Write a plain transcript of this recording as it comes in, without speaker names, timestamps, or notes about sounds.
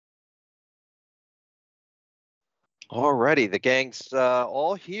Alrighty, the gang's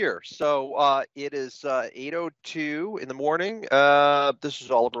all here. So it is 8:02 in the morning. This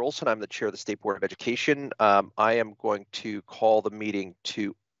is Oliver Olson. I'm the chair of the State Board of Education. I am going to call the meeting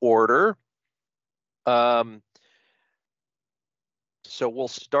to order. So we'll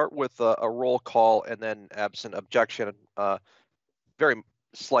start with a roll call, and then absent objection, very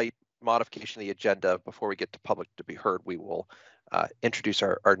slight modification of the agenda before we get to public to be heard. We will introduce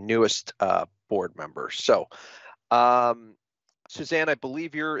our newest board member. So Suzanne, I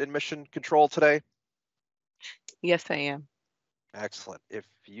believe you're in mission control today. Yes, I am. Excellent. If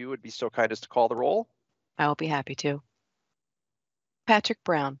you would be so kind as to call the roll. I will be happy to. Patrick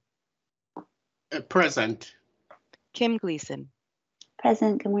Brown. Present. Kim Gleason.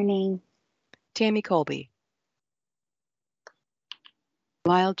 Present. Good morning. Tammy Colby.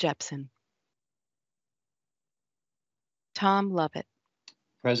 Lyle Jepson. Tom Lovett.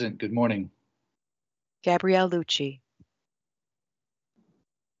 Present. Good morning. Gabrielle Lucci.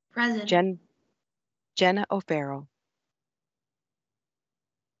 Present. Jenna O'Farrell.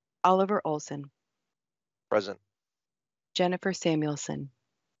 Oliver Olson. Present. Jennifer Samuelson.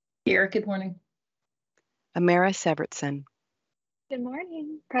 Here. Good morning. Amara Severtson. Good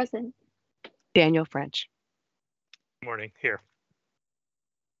morning. Present. Daniel French. Good morning. Here.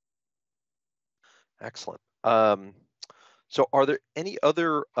 Excellent. So are there any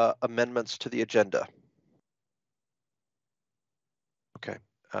other amendments to the agenda? Okay,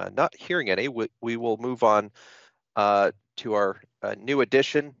 not hearing any, we will move on to our new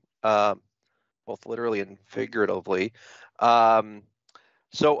addition, both literally and figuratively.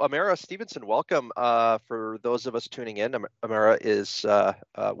 So Amara Stevenson, welcome. For those of us tuning in, Amara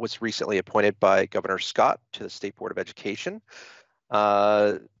was recently appointed by Governor Scott to the State Board of Education.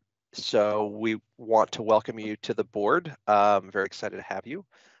 So we want to welcome you to the board. I'm very excited to have you.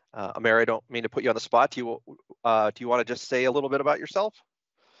 Amara, I don't mean to put you on the spot. Do you want to just say a little bit about yourself?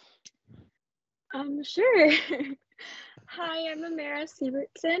 Sure. Hi, I'm Amara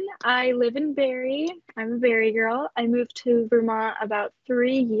Severtson. I live in Barrie. I'm a Barrie girl. I moved to Vermont about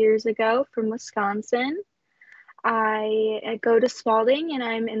 3 years ago from Wisconsin. I go to Spalding and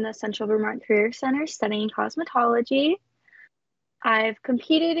I'm in the Central Vermont Career Center studying cosmetology. I've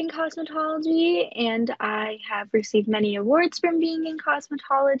competed in cosmetology and I have received many awards from being in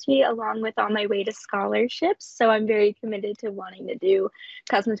cosmetology along with on my way to scholarships. So I'm very committed to wanting to do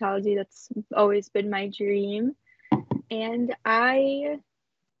cosmetology. That's always been my dream. And I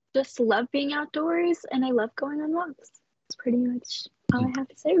just love being outdoors and I love going on walks. That's pretty much all I have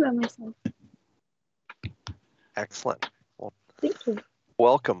to say about myself. Excellent. Well, thank you.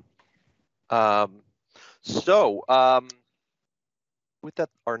 Welcome. With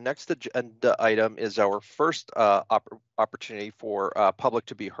that, our next agenda item is our first opportunity for public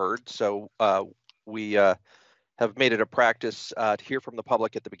to be heard. So we have made it a practice to hear from the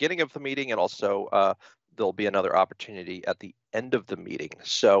public at the beginning of the meeting, and also there'll be another opportunity at the end of the meeting.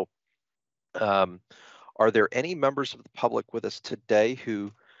 So are there any members of the public with us today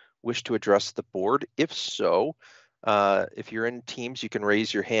who wish to address the board? If so, if you're in Teams, you can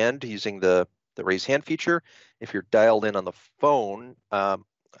raise your hand using the raise hand feature. If you're dialed in on the phone, I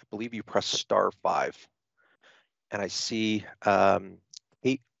believe you press *5. And I see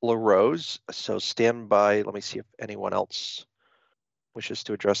Kate LaRose, so stand by. Let me see if anyone else wishes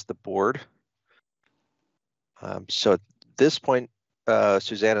to address the board. So at this point,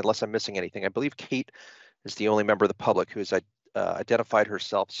 Suzanne, unless I'm missing anything, I believe Kate is the only member of the public who has identified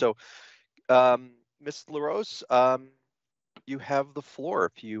herself. So Ms. LaRose, you have the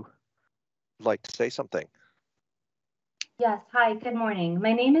floor if you like to say something. Yes, hi, good morning.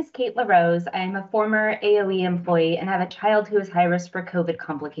 My name is Kate LaRose. I am a former AOE employee and have a child who is high risk for COVID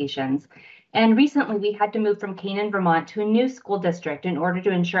complications. And recently we had to move from Canaan, Vermont to a new school district in order to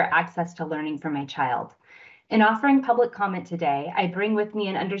ensure access to learning for my child. In offering public comment today, I bring with me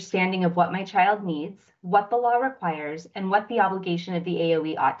an understanding of what my child needs, what the law requires, and what the obligation of the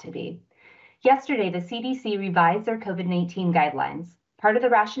AOE ought to be. Yesterday, the CDC revised their COVID-19 guidelines. Part of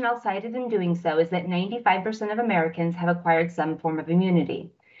the rationale cited in doing so is that 95% of Americans have acquired some form of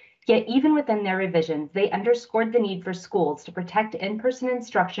immunity. Yet even within their revisions, they underscored the need for schools to protect in-person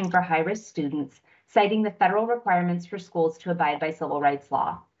instruction for high-risk students, citing the federal requirements for schools to abide by civil rights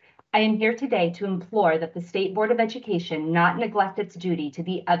law. I am here today to implore that the State Board of Education not neglect its duty to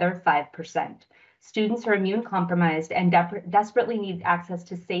the other 5%, students who are immune compromised and desperately need access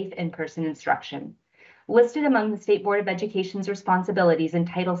to safe in-person instruction. Listed among the State Board of Education's responsibilities in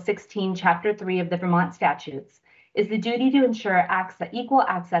Title 16, Chapter 3 of the Vermont statutes is the duty to ensure equal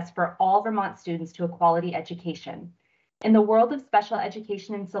access for all Vermont students to a quality education. In the world of special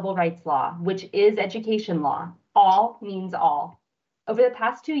education and civil rights law, which is education law, all means all. Over the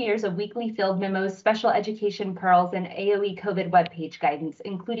past 2 years of weekly field memos, special education pearls, and AOE COVID webpage guidance,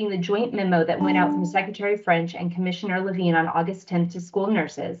 including the joint memo that went out from Secretary French and Commissioner Levine on August 10th to school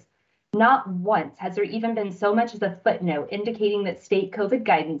nurses, not once has there even been so much as a footnote indicating that state COVID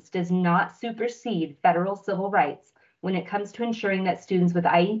guidance does not supersede federal civil rights when it comes to ensuring that students with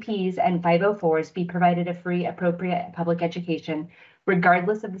IEPs and 504s be provided a free, appropriate public education,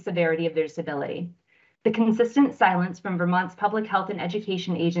 regardless of the severity of their disability. The consistent silence from Vermont's public health and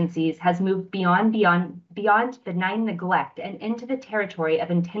education agencies has moved beyond benign neglect and into the territory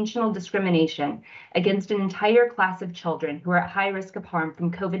of intentional discrimination against an entire class of children who are at high risk of harm from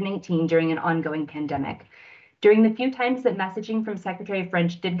COVID-19 during an ongoing pandemic. During the few times that messaging from Secretary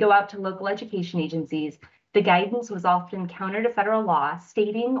French did go out to local education agencies, the guidance was often counter to federal law,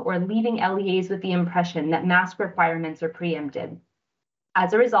 stating or leaving LEAs with the impression that mask requirements are preempted.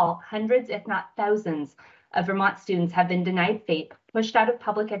 As a result, hundreds, if not thousands, of Vermont students have been denied FAPE, pushed out of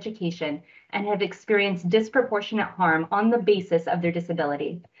public education, and have experienced disproportionate harm on the basis of their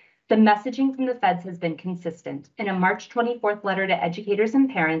disability. The messaging from the feds has been consistent. In a March 24th letter to educators and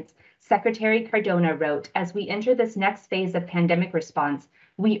parents, Secretary Cardona wrote, "As we enter this next phase of pandemic response,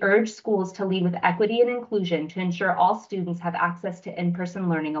 we urge schools to lead with equity and inclusion to ensure all students have access to in-person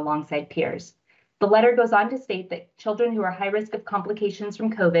learning alongside peers." The letter goes on to state that children who are high risk of complications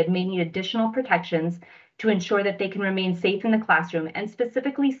from COVID may need additional protections to ensure that they can remain safe in the classroom, and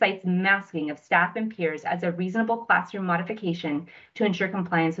specifically cites masking of staff and peers as a reasonable classroom modification to ensure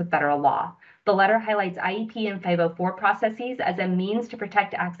compliance with federal law. The letter highlights IEP and 504 processes as a means to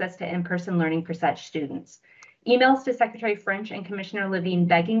protect access to in-person learning for such students. Emails to Secretary French and Commissioner Levine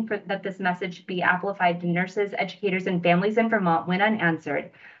begging that this message be amplified to nurses, educators, and families in Vermont went unanswered.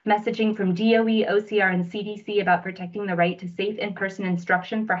 Messaging from DOE, OCR, and CDC about protecting the right to safe in-person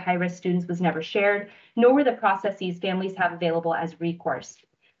instruction for high-risk students was never shared, nor were the processes families have available as recourse.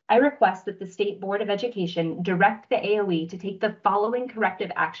 I request that the State Board of Education direct the AOE to take the following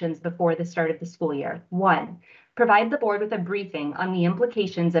corrective actions before the start of the school year. 1, provide the board with a briefing on the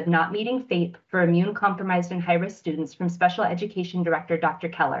implications of not meeting FAPE for immune-compromised and high-risk students from Special Education Director Dr.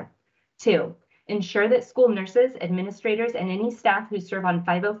 Keller. 2, ensure that school nurses, administrators, and any staff who serve on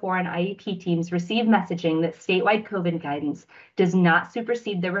 504 and IEP teams receive messaging that statewide COVID guidance does not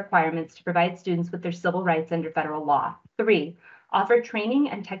supersede their requirements to provide students with their civil rights under federal law. 3, offer training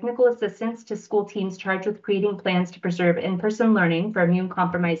and technical assistance to school teams charged with creating plans to preserve in-person learning for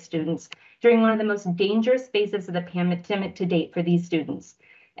immune-compromised students during one of the most dangerous phases of the pandemic to date for these students.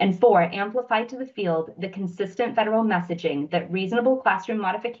 And 4, amplify to the field the consistent federal messaging that reasonable classroom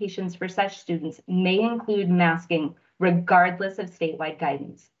modifications for such students may include masking regardless of statewide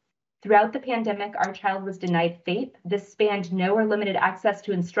guidance. Throughout the pandemic, our child was denied FAPE. This spanned no or limited access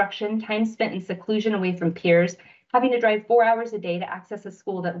to instruction, time spent in seclusion away from peers, having to drive 4 hours a day to access a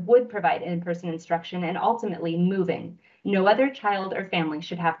school that would provide in-person instruction, and ultimately moving. No other child or family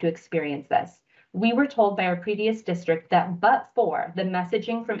should have to experience this. We were told by our previous district that but for the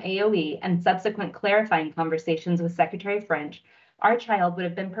messaging from AOE and subsequent clarifying conversations with Secretary French, our child would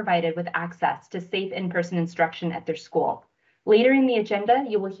have been provided with access to safe in-person instruction at their school. Later in the agenda,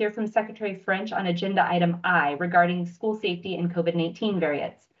 you will hear from Secretary French on agenda item I regarding school safety and COVID-19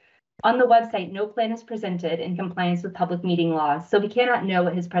 variants. On the website, no plan is presented in compliance with public meeting laws, so we cannot know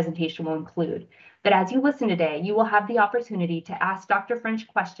what his presentation will include. But as you listen today, you will have the opportunity to ask Dr. French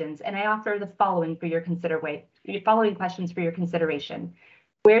questions, and I offer the following questions for your consideration.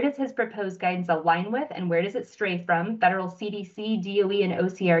 Where does his proposed guidance align with, and where does it stray from federal CDC, DOE, and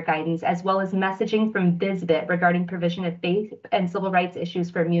OCR guidance, as well as messaging from BISBIT regarding provision of faith and civil rights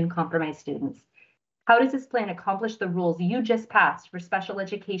issues for immune-compromised students? How does this plan accomplish the rules you just passed for special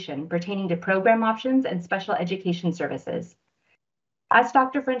education pertaining to program options and special education services? Ask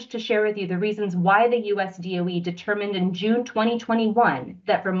Dr. French to share with you the reasons why the US DOE determined in June 2021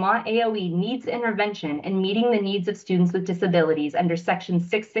 that Vermont AOE needs intervention in meeting the needs of students with disabilities under Section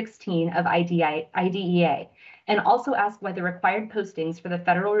 616 of IDEA, and also ask why the required postings for the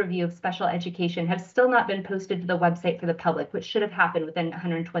Federal Review of Special Education have still not been posted to the website for the public, which should have happened within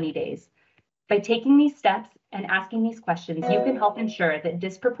 120 days. By taking these steps and asking these questions, you can help ensure that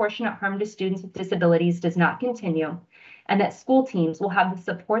disproportionate harm to students with disabilities does not continue, and that school teams will have the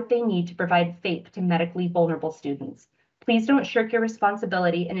support they need to provide FAPE to medically vulnerable students. Please don't shirk your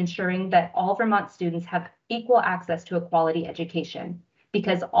responsibility in ensuring that all Vermont students have equal access to a quality education,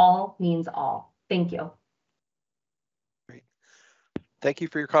 because all means all. Thank you. Great. Thank you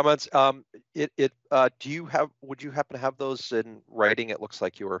for your comments. Would you happen to have those in writing? It looks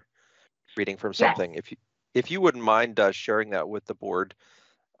like you were reading from something. Yes. If you, if you wouldn't mind sharing that with the board,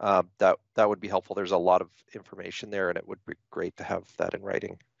 that would be helpful. There's a lot of information there, and it would be great to have that in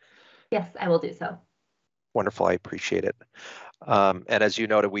writing. Yes, I will do so. Wonderful, I appreciate it. And as you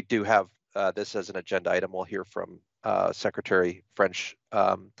noted, we do have this as an agenda item. We'll hear from Secretary French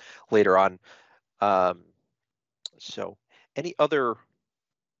later on. So any other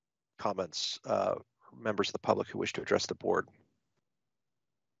comments, members of the public who wish to address the board?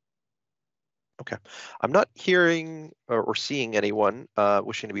 Okay, I'm not hearing or seeing anyone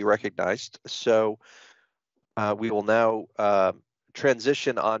wishing to be recognized. So we will now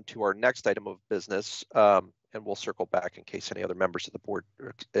transition on to our next item of business, and we'll circle back in case any other members of the board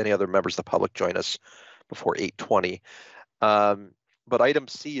or any other members of the public join us before 8:20. But item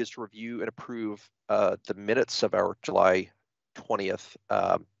C is to review and approve the minutes of our July 20th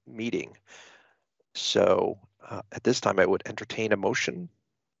meeting. So at this time, I would entertain a motion.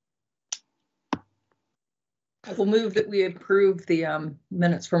 I will move that we approve the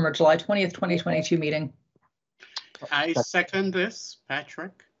minutes from our July 20th, 2022 meeting. I second this,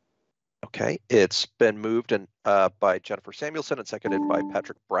 Patrick. Okay, it's been moved and by Jennifer Samuelson and seconded by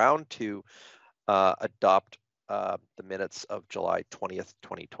Patrick Brown to adopt the minutes of July 20th,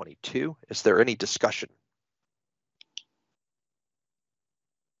 2022. Is there any discussion?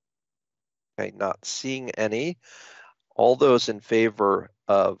 Okay, not seeing any. All those in favor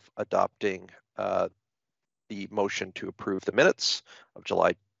of adopting the motion to approve the minutes of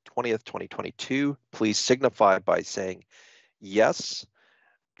July 20th, 2022, please signify by saying yes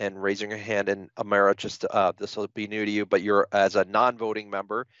and raising your hand. And Amara, just this will be new to you, but you're as a non-voting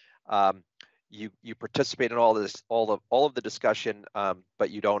member. You participate in all this, all of the discussion, but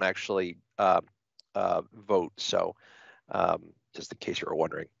you don't actually vote. So just in case you were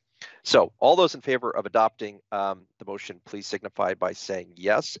wondering. So all those in favor of adopting the motion, please signify by saying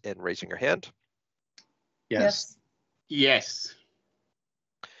yes and raising your hand. Yes. Yes.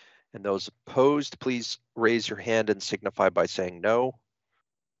 And those opposed, please raise your hand and signify by saying no.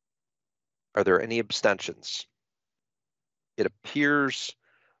 Are there any abstentions? It appears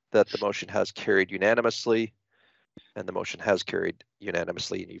that the motion has carried unanimously, and the motion has carried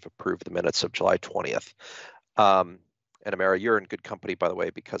unanimously, and you've approved the minutes of July 20th. And Amara, you're in good company, by the way,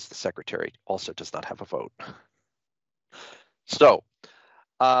 because the secretary also does not have a vote. So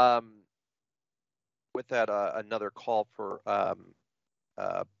with that, another call for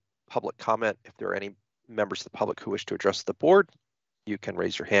public comment. If there are any members of the public who wish to address the board, you can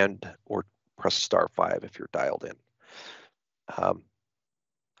raise your hand or press *5 if you're dialed in.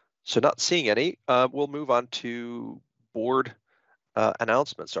 So not seeing any, we'll move on to board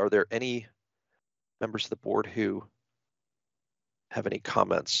announcements. Are there any members of the board who have any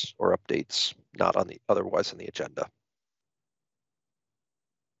comments or updates not on the otherwise on the agenda?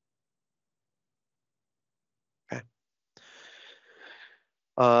 Okay.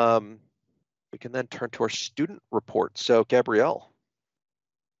 We can then turn to our student report. So Gabrielle.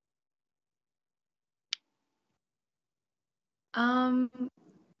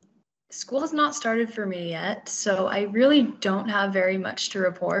 School has not started for me yet, so I really don't have very much to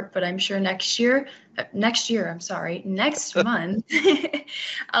report, but I'm sure next month,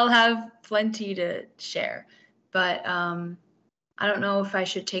 I'll have plenty to share. But I don't know if I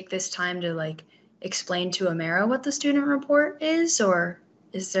should take this time to like explain to Amara what the student report is, or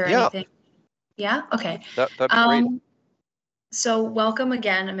is there anything? Yeah, okay. That'd be great. So welcome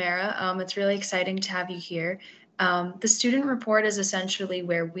again, Amara. It's really exciting to have you here. The student report is essentially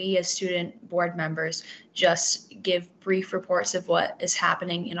where we as student board members just give brief reports of what is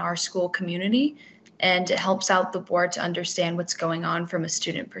happening in our school community, and it helps out the board to understand what's going on from a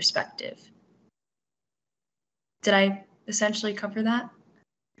student perspective. Did I essentially cover that?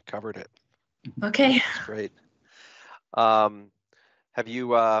 You covered it. Okay. That's great. Have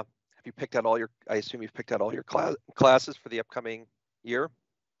you picked out all your, I assume you've picked out all your classes for the upcoming year?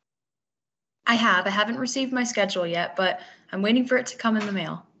 I haven't received my schedule yet, but I'm waiting for it to come in the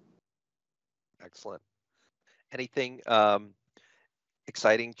mail. Excellent. Anything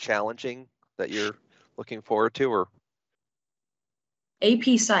exciting, challenging that you're looking forward to, or?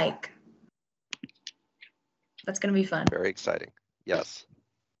 AP Psych. That's going to be fun. Very exciting. Yes.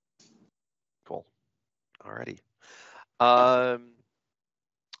 Cool. Alrighty.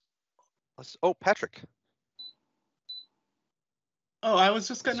 Patrick. Oh, I was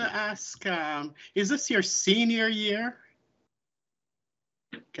just going to ask, is this your senior year,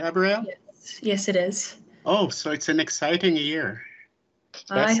 Gabrielle? Yes, it is. Oh, so it's an exciting year.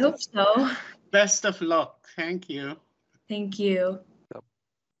 I hope so. Best of luck. Thank you. Thank you. Yep.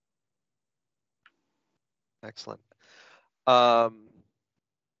 Excellent.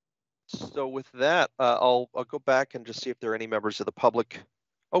 So with that, I'll go back and just see if there are any members of the public.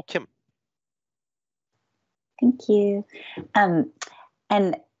 Oh, Kim. Thank you.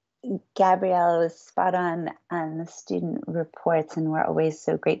 And Gabrielle was spot on the student reports, and we're always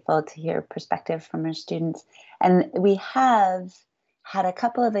so grateful to hear perspective from our students. And we have had a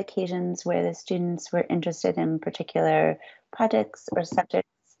couple of occasions where the students were interested in particular projects or subjects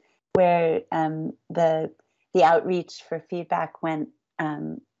where the outreach for feedback went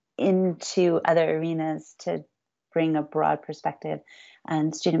into other arenas to bring a broad perspective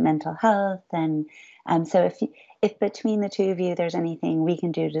on student mental health. And so if between the two of you there's anything we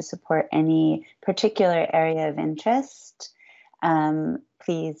can do to support any particular area of interest,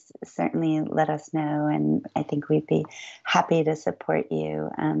 please certainly let us know, and I think we'd be happy to support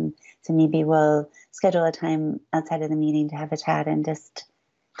you. So maybe we'll schedule a time outside of the meeting to have a chat and just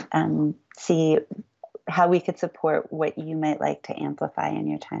see how we could support what you might like to amplify in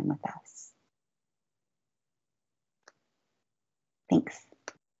your time with us. Thanks.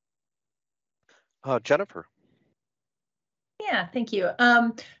 Jennifer. Yeah, thank you.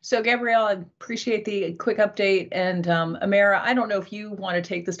 So Gabrielle, I appreciate the quick update. And Amara, I don't know if you want to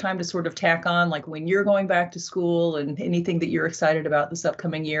take this time to sort of tack on like when you're going back to school and anything that you're excited about this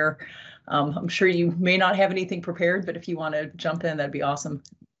upcoming year. I'm sure you may not have anything prepared, but if you want to jump in, that'd be awesome.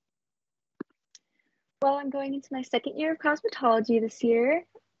 Well, I'm going into my second year of cosmetology this year.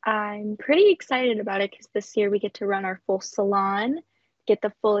 I'm pretty excited about it because this year we get to run our full salon, get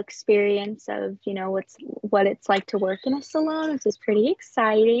the full experience of, you know, what it's like to work in a salon, which is pretty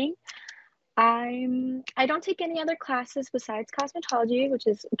exciting. I don't take any other classes besides cosmetology, which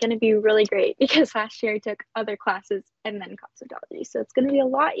is going to be really great because last year I took other classes and then cosmetology. So it's going to be a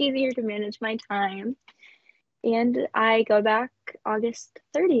lot easier to manage my time. And I go back August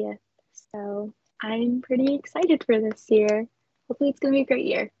 30th. So I'm pretty excited for this year. Hopefully it's going to be a great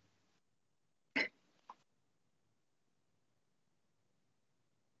year.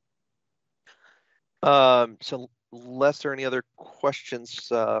 So unless there are any other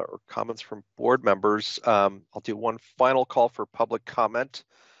questions or comments from board members, I'll do one final call for public comment,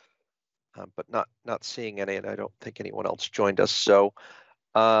 but not seeing any, and I don't think anyone else joined us. So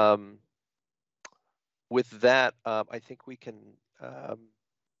with that, I think we can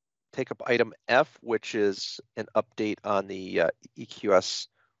take up item F, which is an update on the EQS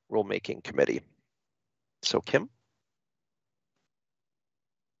rulemaking committee. So Kim.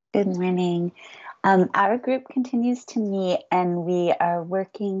 Good morning. Our group continues to meet and we are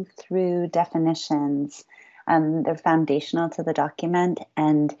working through definitions. They're foundational to the document,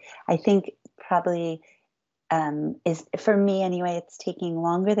 and I think probably is, for me anyway, it's taking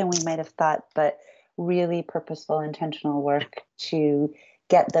longer than we might have thought, but really purposeful, intentional work to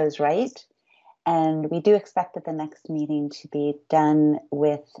get those right. And we do expect at the next meeting to be done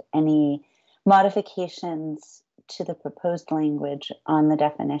with any modifications to the proposed language on the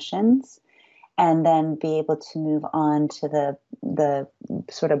definitions, and then be able to move on to the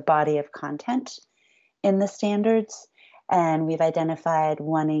sort of body of content in the standards. And we've identified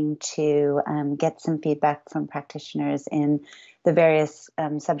wanting to get some feedback from practitioners in the various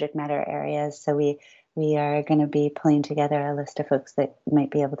subject matter areas. So we are going to be pulling together a list of folks that might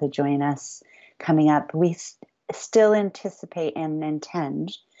be able to join us coming up. We still anticipate and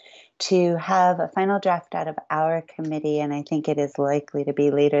intend to have a final draft out of our committee, and I think it is likely to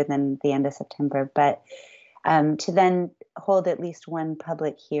be later than the end of September, but to then hold at least one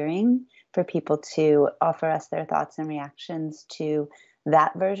public hearing for people to offer us their thoughts and reactions to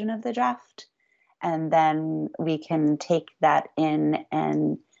that version of the draft. And then we can take that in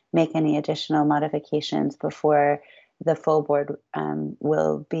and make any additional modifications before the full board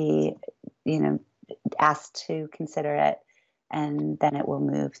will be, asked to consider it, and then it will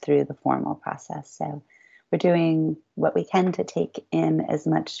move through the formal process. So we're doing what we can to take in as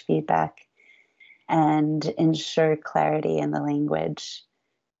much feedback and ensure clarity in the language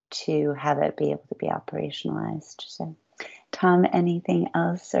to have it be able to be operationalized. So Tom, anything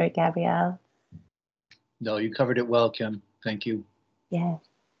else, or Gabrielle? No, you covered it well, Kim. Thank you. Yeah,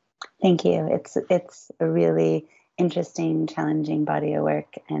 thank you. It's a really interesting, challenging body of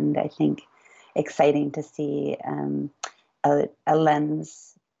work, and I think exciting to see a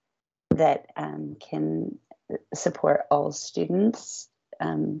lens that can support all students,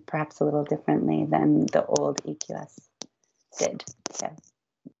 perhaps a little differently than the old EQS did. So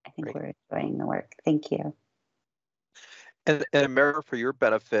I think Great. We're enjoying the work. Thank you. And Amara, for your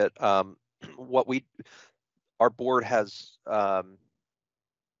benefit, our board has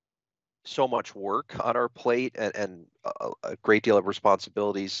so much work on our plate and a great deal of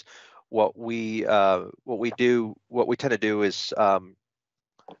responsibilities. What we tend to do is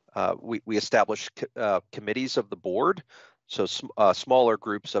we establish committees of the board, so smaller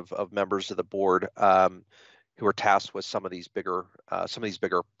groups of members of the board who are tasked with some of these bigger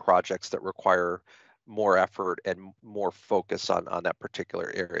projects that require more effort and more focus on that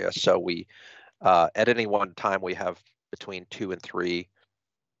particular area. So we at any one time we have between 2 and 3,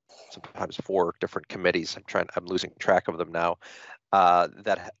 sometimes 4 different committees. I'm losing track of them now.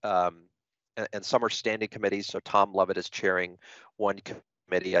 And some are standing committees. So Tom Lovett is chairing one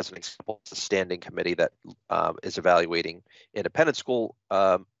committee. As an example, it's a standing committee that is evaluating independent school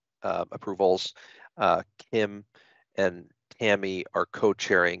approvals. Kim and Tammy are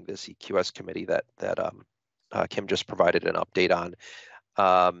co-chairing this EQS committee that Kim just provided an update on.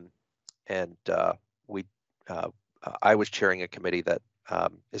 I was chairing a committee that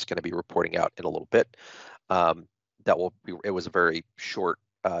is going to be reporting out in a little bit. It was a very short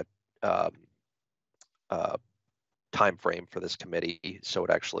time frame for this committee, so it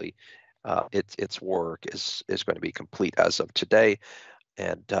actually its work is going to be complete as of today,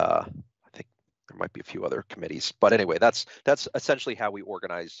 and I think there might be a few other committees, but anyway, that's essentially how we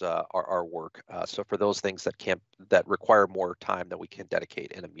organize our work. So for those things that require more time than we can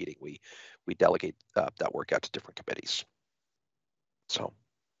dedicate in a meeting, we delegate that work out to different committees. So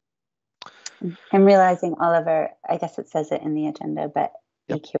I'm realizing, Oliver, I guess it says it in the agenda, but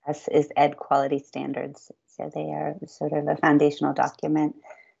yep. EQS is Ed Quality Standards. So they are sort of a foundational document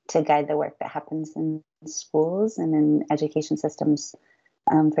to guide the work that happens in schools and in education systems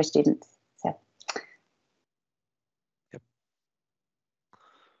for students. So. Yep.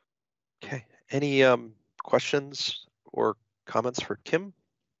 Okay. Any questions or comments for Kim?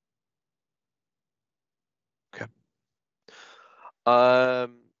 Okay.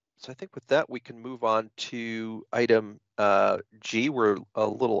 So I think with that, we can move on to item G. We're a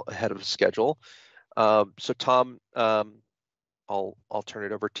little ahead of schedule. So Tom, I'll turn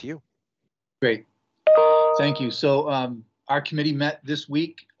it over to you. Great. Thank you. So our committee met this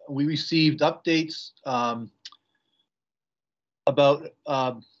week. We received updates about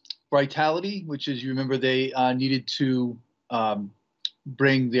Brightality, which is, you remember, they needed to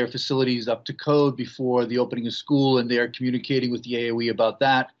bring their facilities up to code before the opening of school, and they are communicating with the AOE about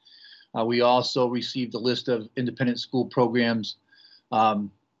that. We also received a list of independent school programs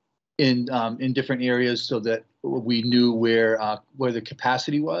in different areas so that we knew where the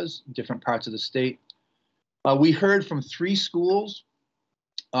capacity was in different parts of the state. We heard from 3 schools.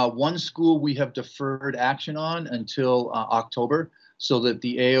 One school we have deferred action on until October so that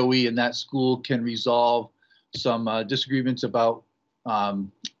the AOE in that school can resolve some disagreements about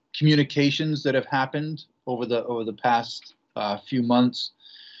communications that have happened over the past few months.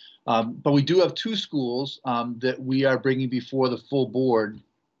 But we do have 2 schools that we are bringing before the full board.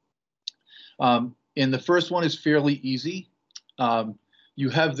 And the first one is fairly easy. You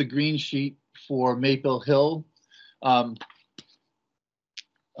have the green sheet for Maple Hill.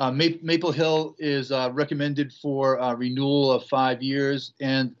 Maple Hill is recommended for renewal of 5 years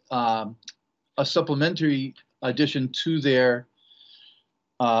and a supplementary addition to their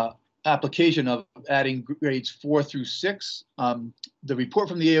application of adding grades 4 through 6. The report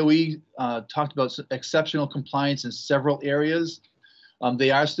from the AOE talked about exceptional compliance in several areas.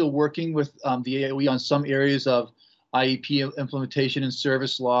 They are still working with the AOE on some areas of IEP implementation and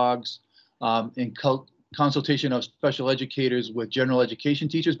service logs and consultation of special educators with general education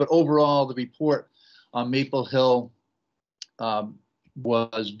teachers. But overall, the report on Maple Hill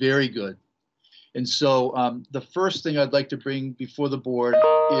was very good. And so the first thing I'd like to bring before the board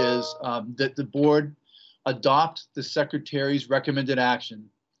is that the board adopt the Secretary's recommended action.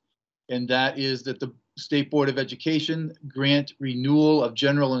 And that is that the State Board of Education grant renewal of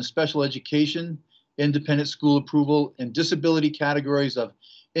general and special education, independent school approval, and disability categories of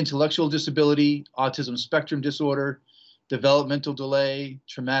intellectual disability, autism spectrum disorder, developmental delay,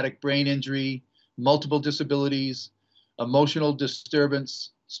 traumatic brain injury, multiple disabilities, emotional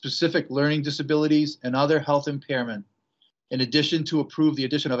disturbance, specific learning disabilities, and other health impairment, in addition to approve the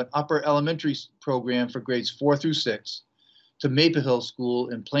addition of an upper elementary program for grades 4 through 6 to Maple Hill School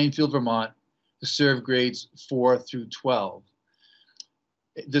in Plainfield, Vermont, to serve grades 4 through 12.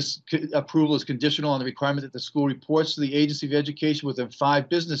 This approval is conditional on the requirement that the school reports to the Agency of Education within 5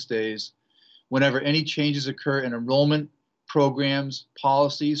 business days whenever any changes occur in enrollment, programs,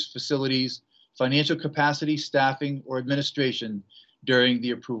 policies, facilities, financial capacity, staffing, or administration during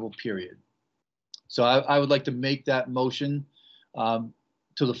the approval period. So I would like to make that motion to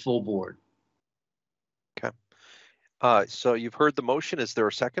the full board. Okay. So you've heard the motion. Is there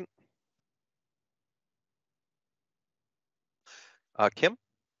a second? Kim?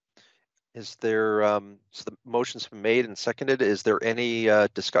 Is there, so the motion's been made and seconded. Is there any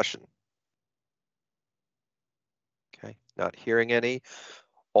discussion? Okay, not hearing any.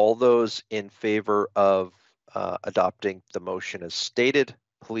 All those in favor of adopting the motion as stated,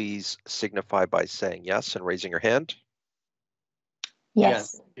 please signify by saying yes and raising your hand.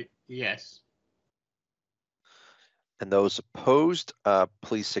 Yes. Yes. And those opposed,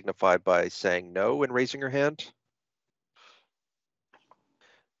 please signify by saying no and raising your hand.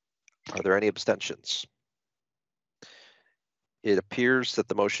 Are there any abstentions? It appears that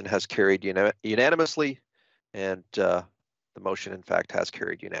the motion has carried unanimously, and the motion, in fact, has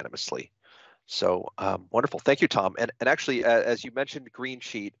carried unanimously. So wonderful. Thank you, Tom. And actually, as you mentioned, green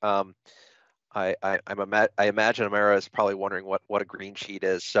sheet, I imagine Amara is probably wondering what a green sheet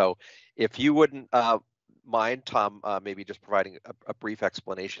is. So if you wouldn't mind, Tom, maybe just providing a brief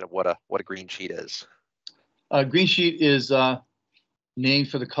explanation of what a green sheet is. Green sheet is named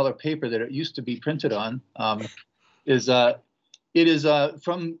for the color paper that it used to be printed on. It is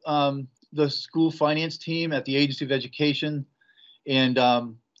from the school finance team at the Agency of Education, and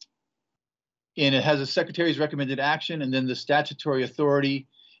it has a secretary's recommended action and then the statutory authority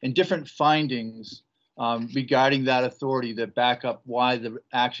and different findings regarding that authority that back up why the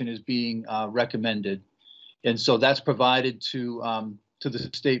action is being recommended. And so that's provided to the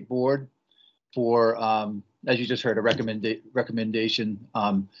state board for, as you just heard, a recommendation.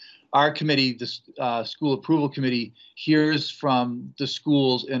 Our committee, the school approval committee, hears from the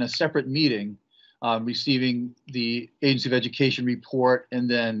schools in a separate meeting, receiving the Agency of Education report and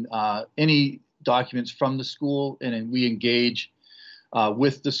then any documents from the school, and then we engage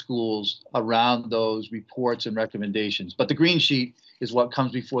with the schools around those reports and recommendations. But the green sheet is what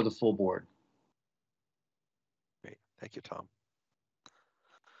comes before the full board. Great, thank you, Tom.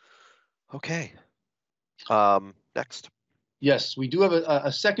 Okay, next. Yes, we do have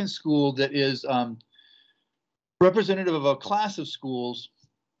a second school that is representative of a class of schools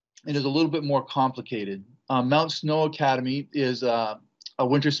and is a little bit more complicated. Mount Snow Academy is a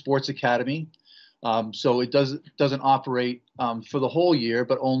winter sports academy. So it doesn't operate for the whole year,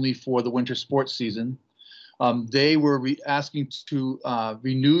 but only for the winter sports season. They were asking to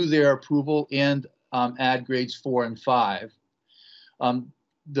renew their approval and add grades 4 and 5.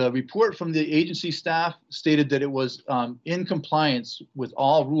 The report from the agency staff stated that it was in compliance with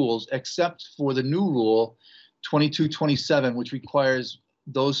all rules except for the new rule 2227, which requires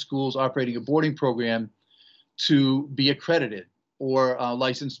those schools operating a boarding program to be accredited or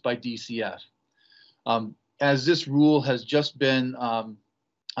licensed by DCF. As this rule has just been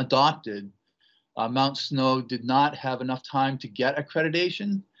adopted, Mount Snow did not have enough time to get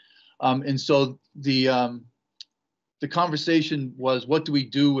accreditation. And so the conversation was, what do we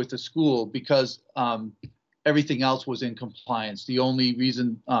do with the school? Because everything else was in compliance. The only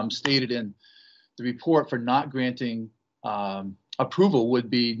reason stated in the report for not granting approval would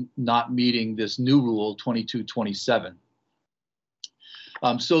be not meeting this new rule 2227.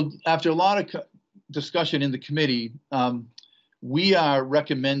 So after a lot of discussion in the committee, we are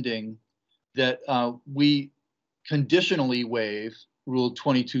recommending that we conditionally waive rule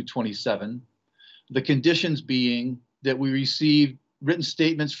 2227. The conditions being that we receive written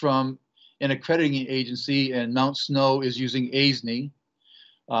statements from an accrediting agency, and Mount Snow is using ASNE,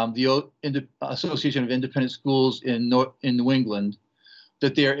 the Association of Independent Schools in New England,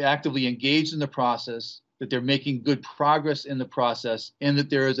 that they're actively engaged in the process, that they're making good progress in the process, and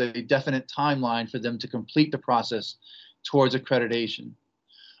that there is a definite timeline for them to complete the process towards accreditation.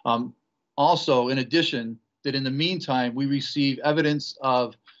 Also, in addition, that in the meantime, we receive evidence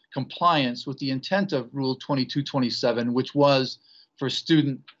of compliance with the intent of Rule 2227, which was for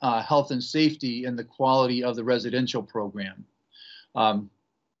student health and safety and the quality of the residential program.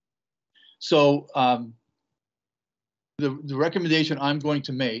 So the recommendation I'm going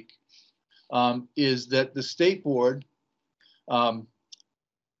to make is that the state board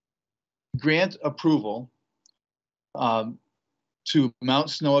grant approval to Mount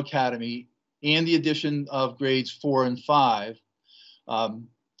Snow Academy and the addition of grades 4 and 5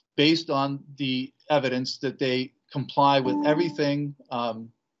 based on the evidence that they comply with everything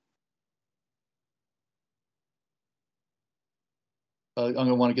I'm going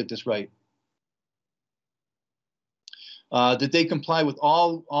to want to get this right. That they comply with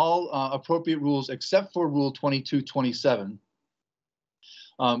all appropriate rules except for Rule 2227.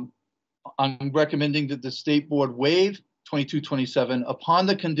 I'm recommending that the state board waive 2227 upon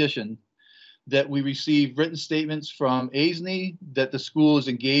the condition that we receive written statements from ASNE that the school is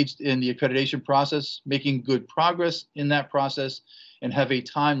engaged in the accreditation process, making good progress in that process, and have a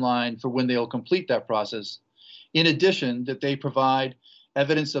timeline for when they'll complete that process. In addition, that they provide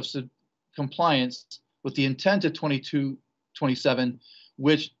evidence of compliance with the intent of 2227,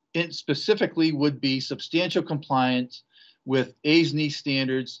 which specifically would be substantial compliance with ASNE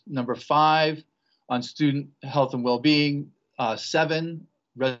standards number 5 on student health and well-being, 7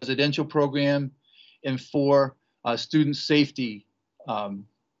 residential program, and 4 student safety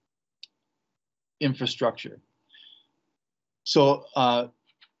infrastructure. So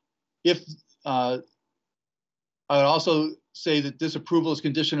if I would also say that this approval is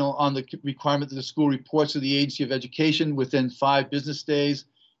conditional on the requirement that the school reports to the Agency of Education within 5 business days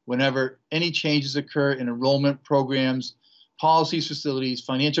whenever any changes occur in enrollment programs, policies, facilities,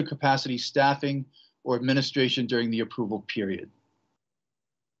 financial capacity, staffing, or administration during the approval period.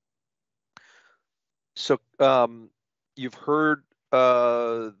 So you've heard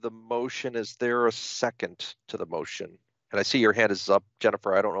the motion. Is there a second to the motion? And I see your hand is up,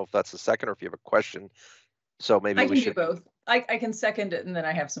 Jennifer. I don't know if that's a second or if you have a question. So maybe we should do both. I can second it, and then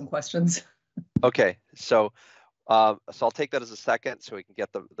I have some questions. Okay, so I'll take that as a second, so we can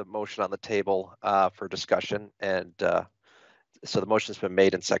get the motion on the table for discussion. And so the motion's been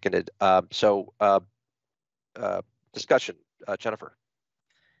made and seconded. Discussion, Jennifer.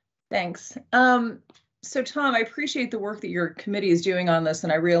 Thanks. So Tom, I appreciate the work that your committee is doing on this,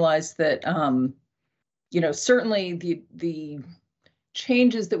 and I realize that certainly the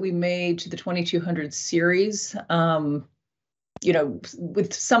changes that we made to the 2200 series,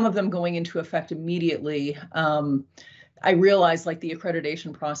 with some of them going into effect immediately, I realize like the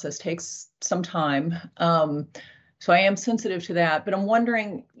accreditation process takes some time. So I am sensitive to that, but I'm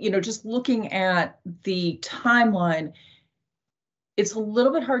wondering, just looking at the timeline, it's a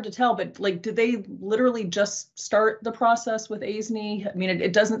little bit hard to tell, but like, did they literally just start the process with ASNE? I mean,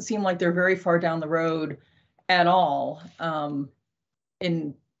 it doesn't seem like they're very far down the road at all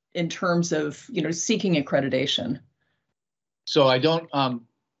in terms of, seeking accreditation. So I don't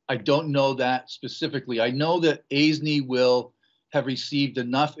know that specifically. I know that ASNE will have received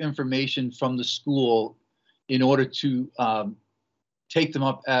enough information from the school in order to take them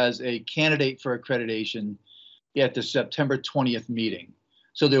up as a candidate for accreditation at the September 20th meeting.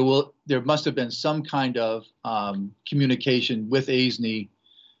 So there must have been some kind of communication with ASNE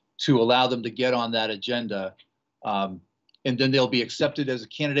to allow them to get on that agenda. And then they'll be accepted as a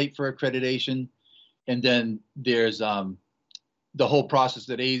candidate for accreditation. And then there's the whole process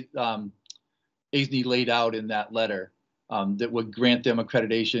that ASNE laid out in that letter that would grant them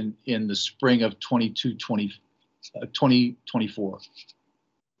accreditation in the spring of 2024.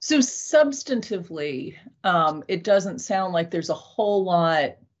 So substantively, it doesn't sound like there's a whole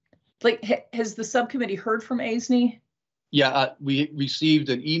lot. Like, has the subcommittee heard from ASNE? Yeah, we received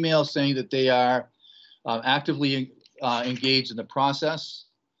an email saying that they are actively engaged in the process,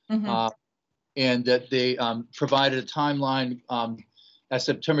 and that they provided a timeline. At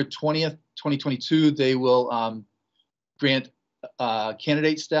September 20th, 2022, they will grant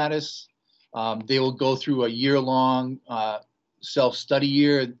candidate status. They will go through a year-long self-study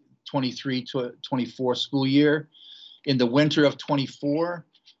year, 23 to 24 school year. In the winter of 24,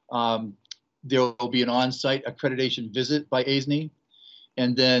 there will be an on-site accreditation visit by ASNE.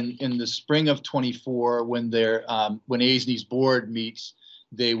 And then in the spring of 24, when ASNE's board meets,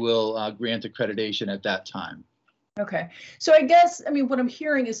 they will grant accreditation at that time. Okay. So I guess, what I'm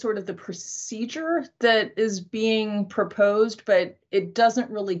hearing is sort of the procedure that is being proposed, but it doesn't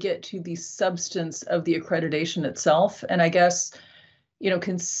really get to the substance of the accreditation itself. And I guess,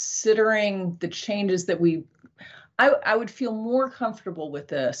 considering the changes that I would feel more comfortable with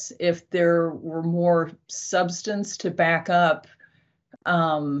this if there were more substance to back up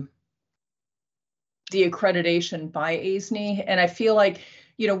the accreditation by ASNE. And I feel like,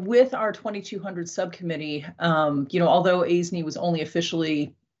 with our 2200 subcommittee, although ASNE was only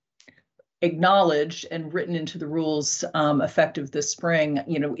officially acknowledged and written into the rules effective this spring,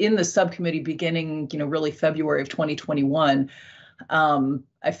 in the subcommittee beginning, really February of 2021,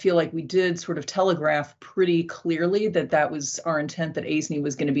 I feel like we did sort of telegraph pretty clearly that was our intent, that ASNE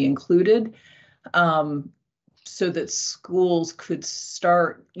was going to be included, so that schools could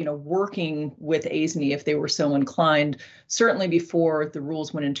start, working with ASNE if they were so inclined, certainly before the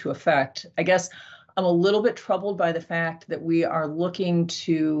rules went into effect. I guess I'm a little bit troubled by the fact that we are looking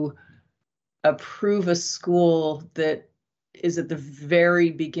to approve a school that is at the very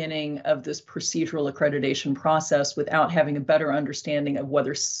beginning of this procedural accreditation process without having a better understanding of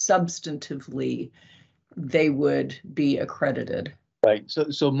whether substantively they would be accredited. Right.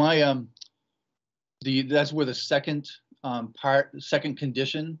 So my that's where the second second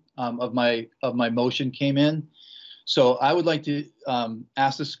condition of my motion came in. So I would like to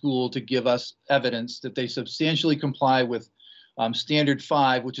ask the school to give us evidence that they substantially comply with Standard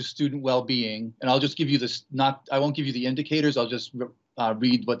 5, which is student well-being, and I'll just give you this, I won't give you the indicators, I'll just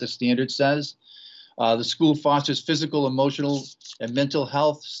read what the standard says. The school fosters physical, emotional, and mental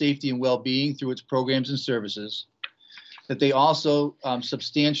health, safety, and well-being through its programs and services. That they also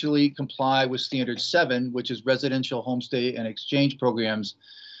substantially comply with Standard 7, which is residential homestay and exchange programs.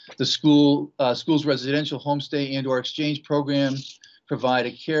 The school's residential homestay and/or exchange program provide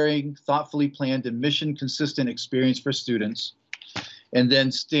a caring, thoughtfully planned, and mission-consistent experience for students. And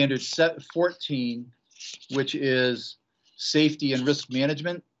then Standard 14, which is safety and risk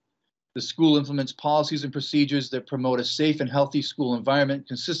management. The school implements policies and procedures that promote a safe and healthy school environment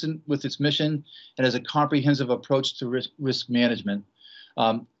consistent with its mission and has a comprehensive approach to risk management.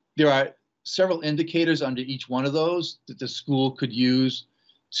 There are several indicators under each one of those that the school could use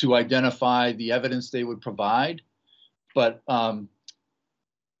to identify the evidence they would provide. But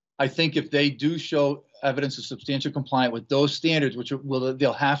I think if they do show evidence of substantial compliance with those standards, which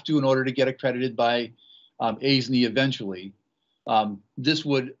they'll have to in order to get accredited by ASNE eventually, this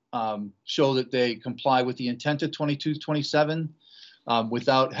would show that they comply with the intent of 2227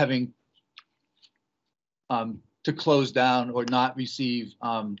 without having to close down or not receive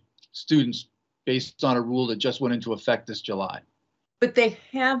students based on a rule that just went into effect this July. But they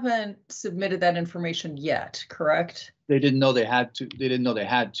haven't submitted that information yet, correct? They didn't know they had to. They didn't know they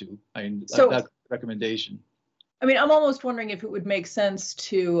had to. I mean, so, that's the recommendation. I mean, I'm almost wondering if it would make sense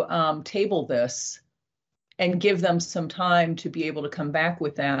to table this and give them some time to be able to come back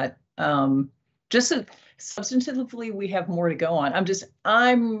with that. Just so substantively, we have more to go on.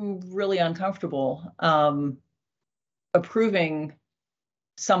 I'm really uncomfortable approving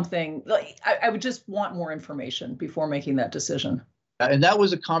something. Like I would just want more information before making that decision. And that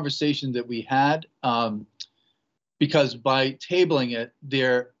was a conversation that we had because by tabling it,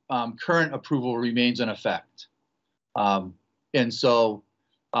 their current approval remains in effect. And so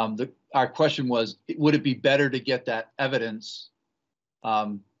our question was, would it be better to get that evidence?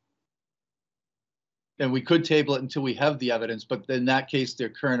 And we could table it until we have the evidence, but in that case, their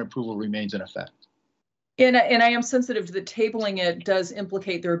current approval remains in effect. And I am sensitive to the tabling it does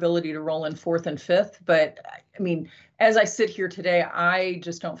implicate their ability to roll in 4th and 5th. But I mean, as I sit here today, I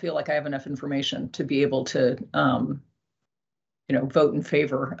just don't feel like I have enough information to be able to, vote in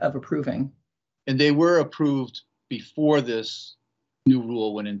favor of approving. And they were approved before this new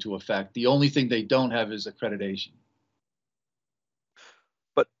rule went into effect. The only thing they don't have is accreditation.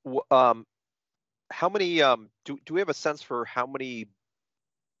 But how many, do we have a sense for how many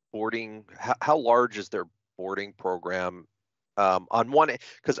boarding, how large is their boarding program on one?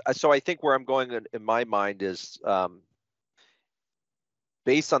 Because so I think where I'm going in my mind is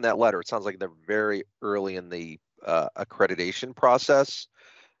based on that letter, it sounds like they're very early in the accreditation process,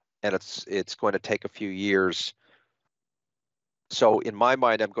 and it's going to take a few years. So in my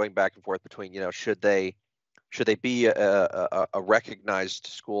mind, I'm going back and forth between, should they be a recognized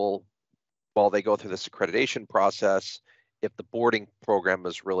school while they go through this accreditation process, if the boarding program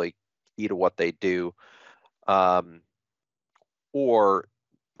is really key to what they do, or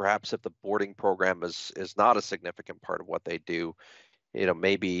perhaps if the boarding program is not a significant part of what they do,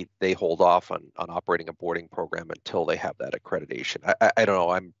 maybe they hold off on operating a boarding program until they have that accreditation. I don't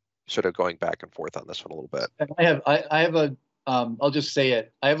know. I'm sort of going back and forth on this one a little bit. I have a I'll just say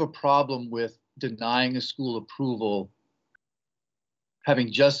it. I have a problem with denying a school approval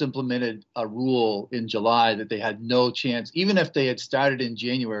having just implemented a rule in July that they had no chance, even if they had started in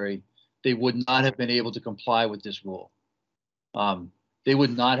January, they would not have been able to comply with this rule. They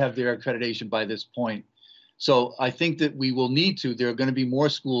would not have their accreditation by this point. So I think that we will need to, there are going to be more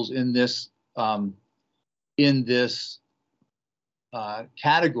schools in this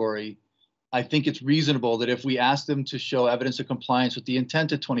category. I think it's reasonable that if we ask them to show evidence of compliance with the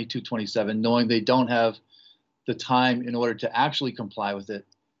intent of 2227, knowing they don't have the time in order to actually comply with it,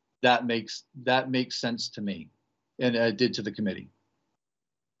 that makes sense to me, and it did to the committee.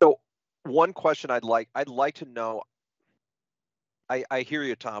 So one question I'd like to know, I hear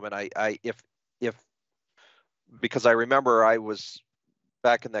you, Tom, and if because I remember I was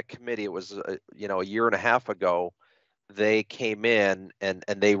back in that committee, it was a year and a half ago, they came in and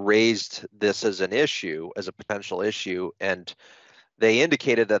they raised this as an issue, as a potential issue, and they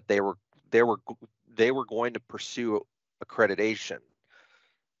indicated that they were going to pursue accreditation.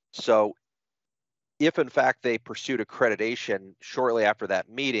 So if in fact they pursued accreditation shortly after that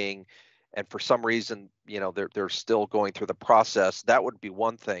meeting, and for some reason, they're still going through the process, that would be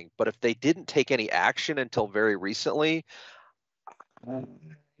one thing. But if they didn't take any action until very recently,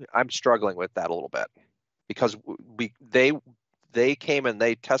 I'm struggling with that a little bit, because they came and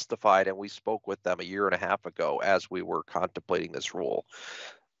they testified, and we spoke with them a year and a half ago as we were contemplating this rule.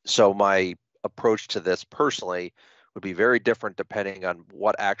 So my approach to this personally would be very different depending on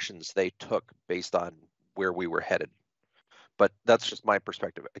what actions they took based on where we were headed. But that's just my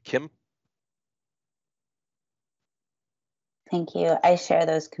perspective. Kim? Thank you. I share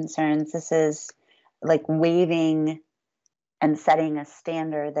those concerns. This is like waiving and setting a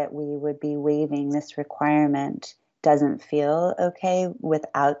standard that we would be waiving this requirement doesn't feel okay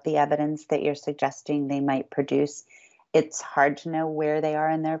without the evidence that you're suggesting they might produce. It's hard to know where they are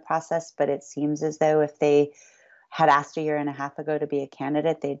in their process, but it seems as though if they had asked a year and a half ago to be a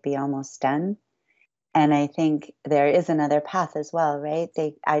candidate, they'd be almost done. And I think there is another path as well, right?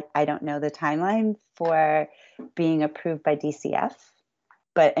 I don't know the timeline for being approved by DCF,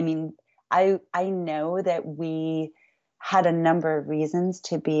 but I mean, I know that we had a number of reasons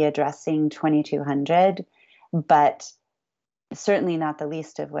to be addressing 2200, but certainly not the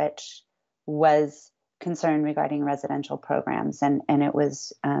least of which was concern regarding residential programs, and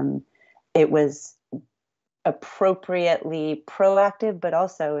it was appropriately proactive, but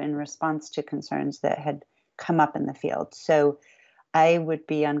also in response to concerns that had come up in the field. So I would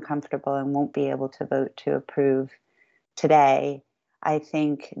be uncomfortable and won't be able to vote to approve today. I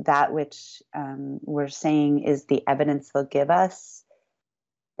think that which we're saying is the evidence they'll give us,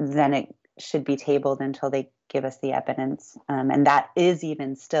 then it should be tabled until they give us the evidence. And that is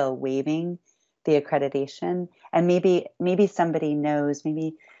even still waiving the accreditation. And maybe somebody knows,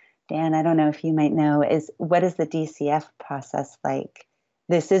 maybe Dan, I don't know if you might know, what is the DCF process like?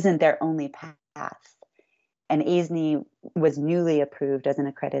 This isn't their only path. And ASNE was newly approved as an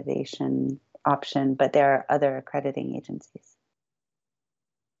accreditation option, but there are other accrediting agencies.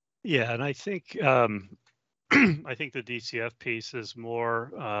 Yeah, and I think I think the DCF piece is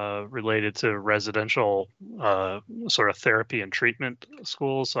more related to residential sort of therapy and treatment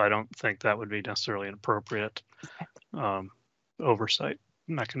schools. So I don't think that would be necessarily an appropriate oversight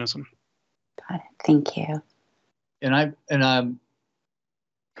mechanism. Got it. Thank you. And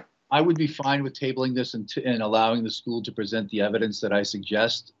I would be fine with tabling this and allowing the school to present the evidence that I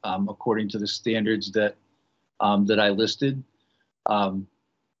suggest according to the standards that I listed.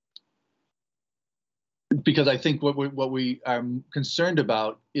 Because I think what we are concerned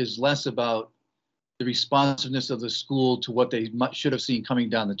about is less about the responsiveness of the school to what they should have seen coming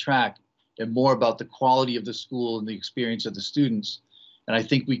down the track, and more about the quality of the school and the experience of the students. And I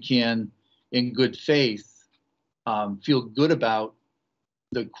think we can, in good faith, feel good about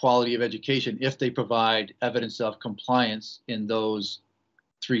the quality of education if they provide evidence of compliance in those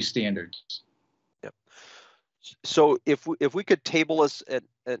three standards. Yep. So if we could table this and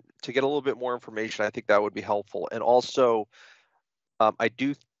to get a little bit more information, I think that would be helpful. And also, I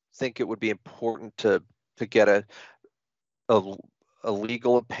do think it would be important to get a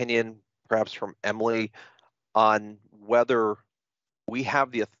legal opinion, perhaps from Emily, on whether we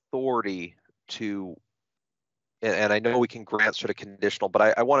have the authority to, and I know we can grant sort of conditional,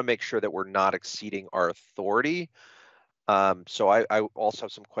 but I want to make sure that we're not exceeding our authority. So I also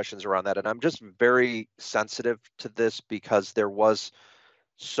have some questions around that, and I'm just very sensitive to this because there was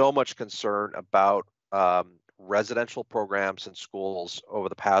so much concern about residential programs in schools over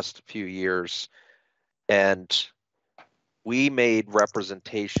the past few years, and we made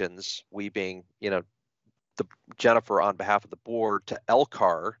representations, we being, Jennifer on behalf of the board, to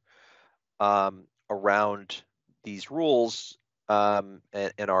LCAR around these rules and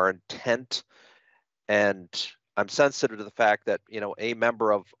our intent. And I'm sensitive to the fact that, a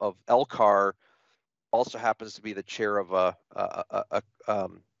member of LCAR also happens to be the chair of a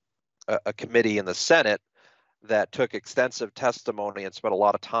committee in the Senate that took extensive testimony and spent a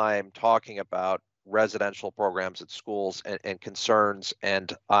lot of time talking about residential programs at schools and concerns.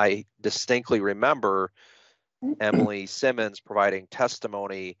 And I distinctly remember Emily Simmons providing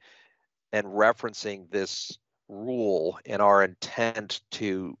testimony and referencing this rule and our intent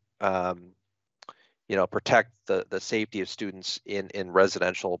to protect the safety of students in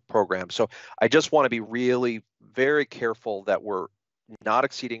residential programs. So I just want to be really very careful that we're not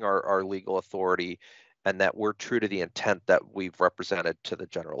exceeding our legal authority and that we're true to the intent that we've represented to the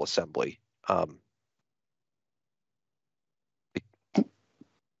General Assembly.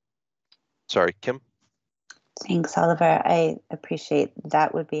 Sorry, Kim? Thanks, Oliver. I appreciate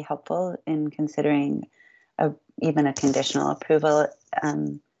that would be helpful in considering even a conditional approval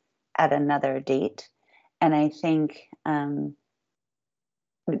at another date. And I think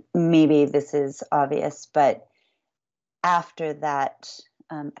maybe this is obvious, but after that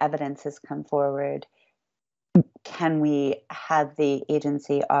evidence has come forward, can we have the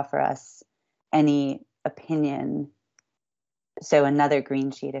agency offer us any opinion so another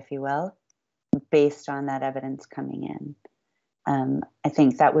green sheet, if you will, based on that evidence coming in. I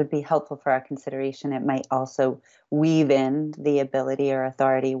think that would be helpful for our consideration. It might also weave in the ability or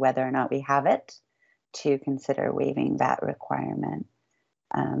authority, whether or not we have it, to consider waiving that requirement.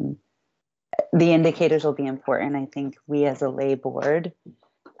 The indicators will be important. I think we as a lay board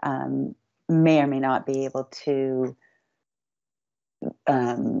may or may not be able to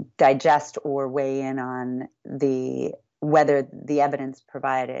digest or weigh in on whether the evidence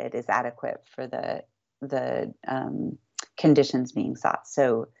provided is adequate for the conditions being sought.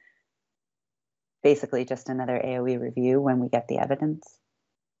 So basically just another AOE review when we get the evidence. Is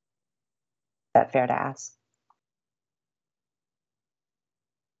that fair to ask?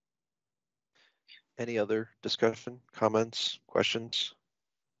 Any other discussion, comments, questions?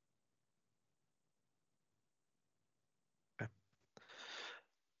 Okay.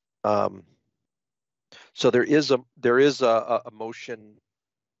 So there is a motion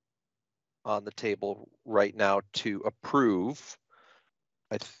on the table right now to approve.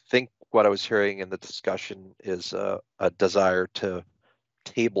 I think what I was hearing in the discussion is a desire to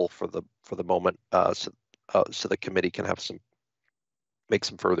table for the moment, so the committee can have make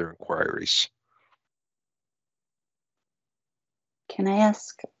some further inquiries. Can I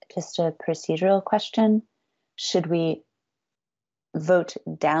ask just a procedural question? Should we vote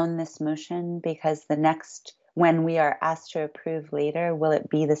down this motion because when we are asked to approve later, will it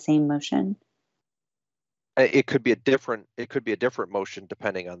be the same motion? It could be a different motion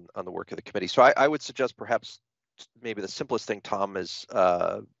depending on the work of the committee. So I would suggest perhaps maybe the simplest thing, Tom, is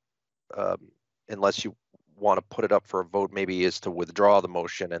unless you want to put it up for a vote, maybe is to withdraw the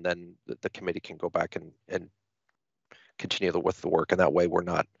motion, and then the committee can go back and continue with the work, and that way we're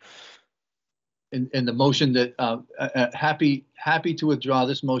not. And the motion that happy to withdraw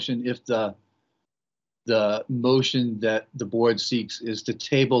this motion if the motion that the board seeks is to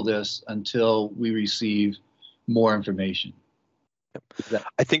table this until we receive more information.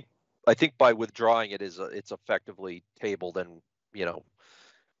 I think by withdrawing it it's effectively tabled and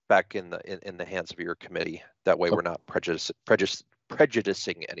back in the hands of your committee. That way we're not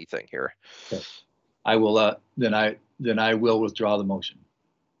prejudicing anything here. Okay. I will then I will withdraw the motion.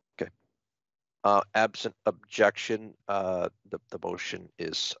 Okay. Absent objection, the motion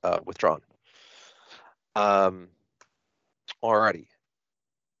is withdrawn. Alrighty.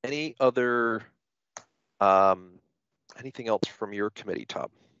 Any other anything else from your committee, Tom?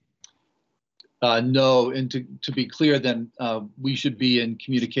 No, and to be clear, then we should be in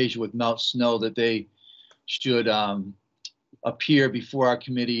communication with Mount Snow that they should appear before our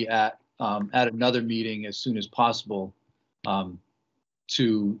committee at another meeting as soon as possible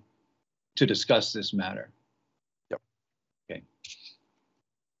to discuss this matter. Yep. Okay.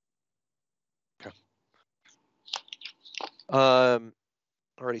 Okay.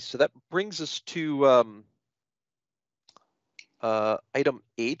 Alrighty, so that brings us to item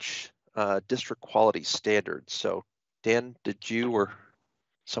H, district quality standards. So Dan, did you or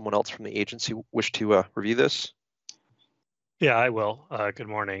someone else from the agency wish to review this? Yeah, I will. Good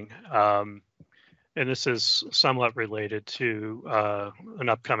morning. And this is somewhat related to an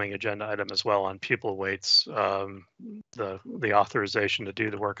upcoming agenda item as well on pupil weights. The authorization to do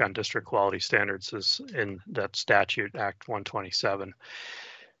the work on district quality standards is in that statute, Act 127.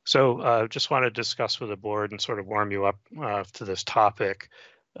 So just want to discuss with the board and sort of warm you up to this topic.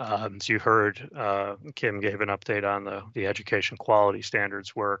 As you heard, Kim gave an update on the education quality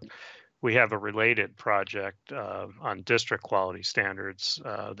standards work. We have a related project on district quality standards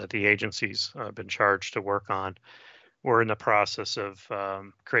that the agency's been charged to work on. We're in the process of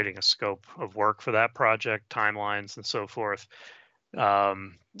creating a scope of work for that project, timelines and so forth.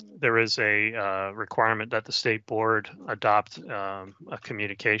 There is a requirement that the state board adopt a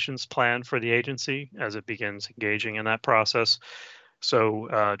communications plan for the agency as it begins engaging in that process.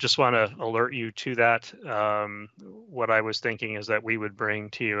 So just want to alert you to that. What I was thinking is that we would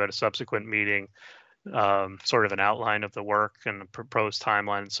bring to you at a subsequent meeting sort of an outline of the work and the proposed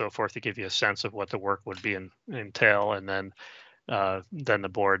timeline and so forth to give you a sense of what the work would be entail, and then the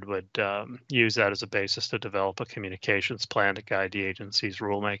board would use that as a basis to develop a communications plan to guide the agency's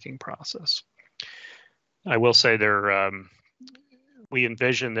rulemaking process. I will say we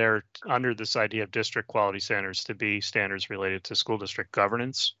envision there, under this idea of district quality standards, to be standards related to school district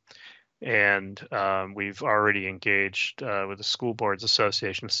governance. And we've already engaged with the School Boards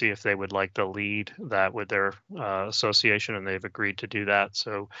Association to see if they would like to lead that with their association, and they've agreed to do that.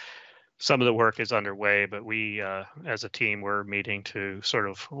 So some of the work is underway, but we, as a team, we're meeting to sort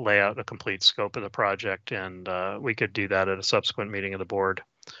of lay out a complete scope of the project, and we could do that at a subsequent meeting of the board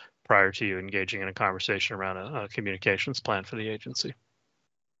prior to you engaging in a conversation around a communications plan for the agency.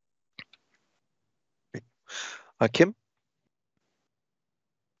 Kim?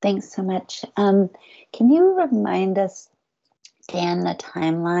 Thanks so much. Can you remind us, Dan, the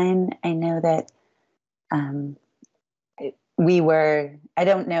timeline? I know that I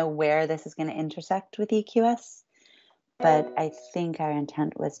don't know where this is going to intersect with EQS, but I think our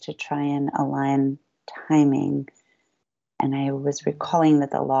intent was to try and align timing. And I was recalling that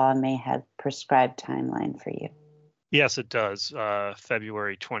the law may have prescribed timeline for you. Yes, it does.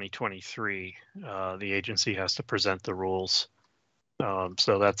 February 2023, the agency has to present the rules.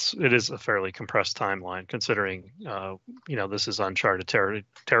 So it is a fairly compressed timeline, considering this is uncharted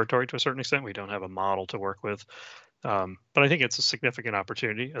territory to a certain extent. We don't have a model to work with, but I think it's a significant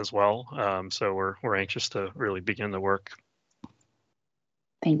opportunity as well. So we're anxious to really begin the work.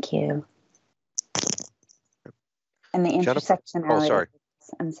 Thank you. And the intersectionality. Oh, sorry.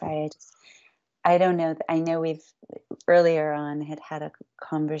 I'm sorry. I don't know. I know we've earlier on had a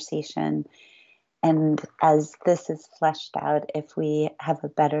conversation. And as this is fleshed out, if we have a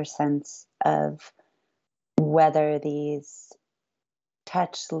better sense of whether these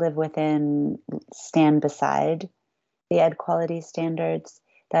touch, live within, stand beside the ed quality standards,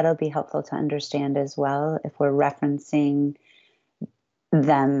 that'll be helpful to understand as well if we're referencing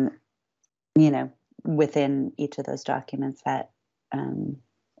them, within each of those documents that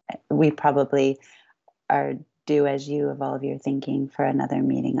we probably are due, as you evolve your thinking, for another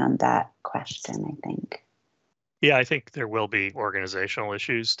meeting on that question, I think. Yeah, I think there will be organizational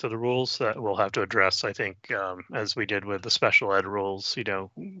issues to the rules that we'll have to address. I think as we did with the special ed rules,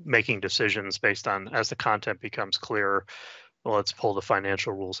 making decisions based on, as the content becomes clearer, well, let's pull the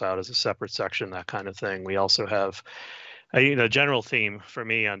financial rules out as a separate section, that kind of thing. We also have a general theme for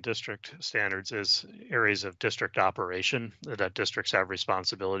me on district standards is areas of district operation that districts have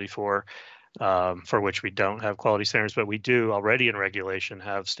responsibility for which we don't have quality standards, but we do already in regulation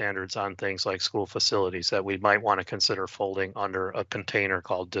have standards on things like school facilities that we might want to consider folding under a container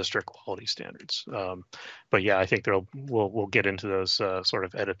called district quality standards. But yeah, I think we'll get into those sort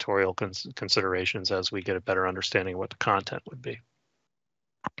of editorial considerations as we get a better understanding of what the content would be.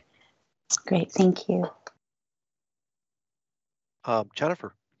 Great, thank you.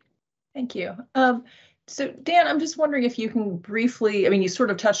 Jennifer. Thank you. So Dan, I'm just wondering if you can briefly, you sort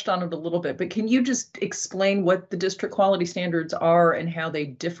of touched on it a little bit, but can you just explain what the district quality standards are and how they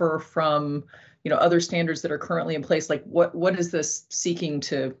differ from, other standards that are currently in place? Like what is this seeking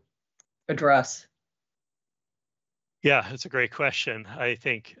to address? Yeah, it's a great question. I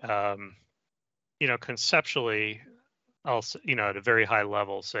think, conceptually, I'll, at a very high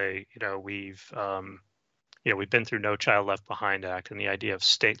level say, we've been through No Child Left Behind Act, and the idea of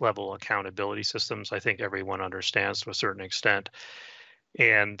state level accountability systems, I think everyone understands to a certain extent.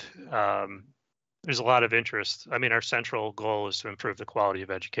 And there's a lot of interest. Our central goal is to improve the quality of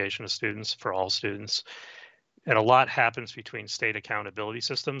education of students for all students. And a lot happens between state accountability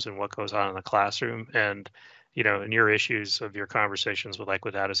systems and what goes on in the classroom. And, in your issues of your conversations with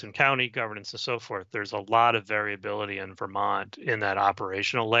Addison County governance and so forth, there's a lot of variability in Vermont in that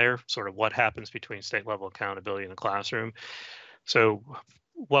operational layer, sort of what happens between state level accountability in the classroom. So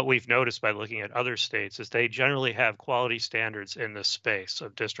what we've noticed by looking at other states is they generally have quality standards in the space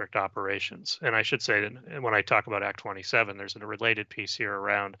of district operations. And I should say that when I talk about Act 27, there's a related piece here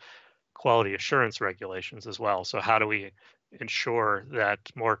around quality assurance regulations as well. So how do we ensure that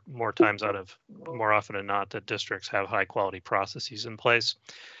more often than not that districts have high quality processes in place?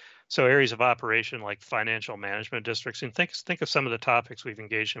 So areas of operation like financial management districts, and think of some of the topics we've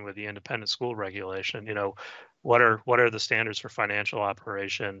engaged in with the independent school regulation. What are the standards for financial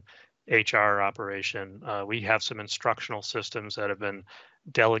operation, HR operation? We have some instructional systems that have been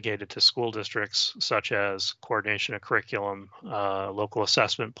delegated to school districts, such as coordination of curriculum, local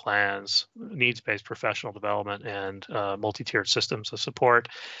assessment plans, needs-based professional development, and multi-tiered systems of support.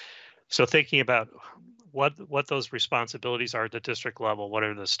 So thinking about what those responsibilities are at the district level, what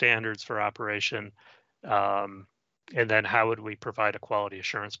are the standards for operation, and then how would we provide a quality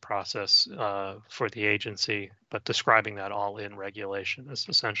assurance process for the agency, but describing that all in regulation is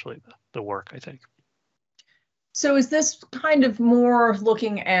essentially the work, I think. So is this kind of more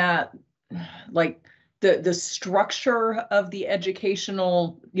looking at like the structure of the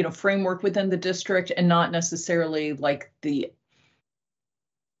educational, framework within the district and not necessarily like the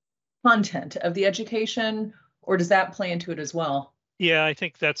content of the education, or does that play into it as well? Yeah, I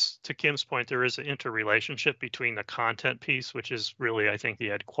think that's, to Kim's point, there is an interrelationship between the content piece, which is really, I think,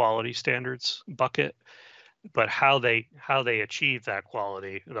 the ed quality standards bucket, but how they achieve that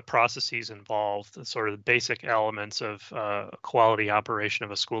quality, the processes involved, the sort of basic elements of quality operation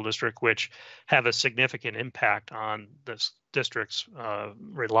of a school district, which have a significant impact on this district's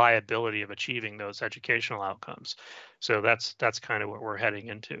reliability of achieving those educational outcomes. So that's kind of what we're heading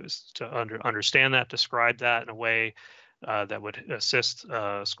into, is to understand that, describe that in a way that would assist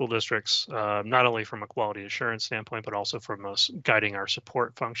school districts, not only from a quality assurance standpoint, but also from us guiding our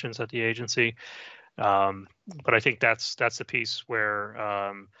support functions at the agency. But I think that's the piece where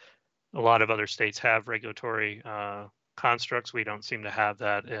a lot of other states have regulatory constructs. We don't seem to have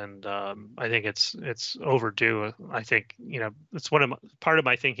that, and I think it's overdue. I think, you know, it's part of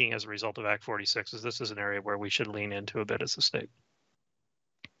my thinking as a result of Act 46 is this is an area where we should lean into a bit as a state.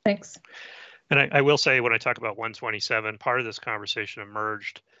 Thanks. And I will say, when I talk about 127, part of this conversation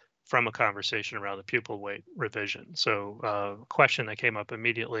emerged from a conversation around the pupil weight revision. So a question that came up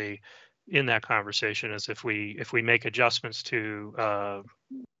immediately in that conversation is if we make adjustments to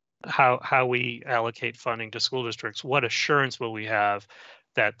how we allocate funding to school districts, what assurance will we have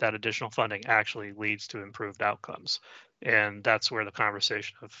that that additional funding actually leads to improved outcomes? And that's where the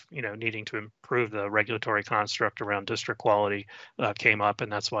conversation of, you know, needing to improve the regulatory construct around district quality came up,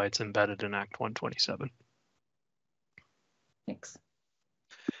 and that's why it's embedded in Act 127. Thanks.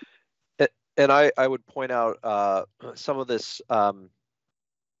 And I would point out some of this, the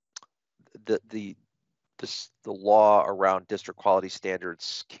law around district quality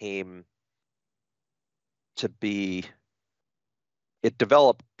standards came to be, it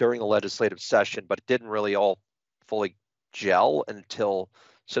developed during the legislative session, but it didn't really all fully gel until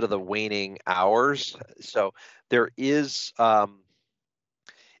sort of the waning hours. So there is,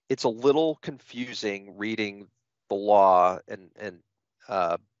 it's a little confusing reading the law, and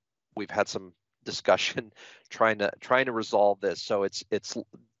we've had some discussion trying to resolve this. So it's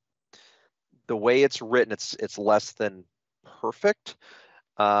the way it's written, it's less than perfect.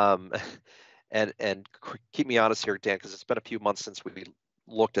 And keep me honest here, Dan, because it's been a few months since we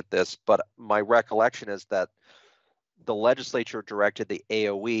looked at this, but my recollection is that the legislature directed the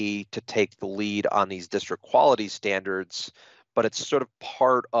AOE to take the lead on these district quality standards, but it's sort of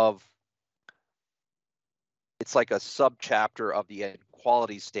part of, it's like a subchapter of the ed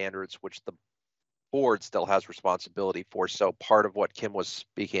quality standards, which the board still has responsibility for. So part of what Kim was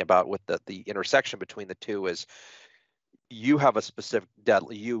speaking about with the intersection between the two is you have a specific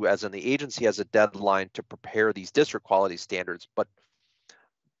deadline, you as in the agency has a deadline to prepare these district quality standards, but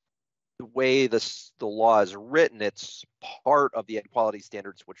the way the law is written, it's part of the ed quality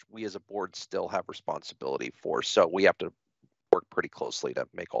standards, which we as a board still have responsibility for. So we have to work pretty closely to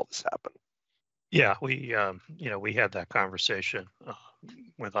make all this happen. Yeah, we we had that conversation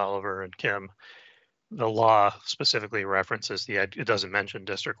with Oliver and Kim. The law specifically references it doesn't mention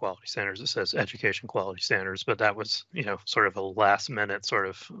district quality standards. It says education quality standards, but that was, sort of a last minute sort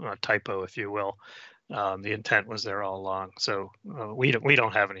of typo, if you will. The intent was there all along. So we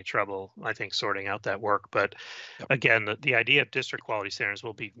don't have any trouble, I think, sorting out that work. But again, the idea of district quality standards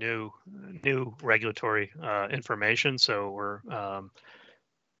will be new regulatory information. So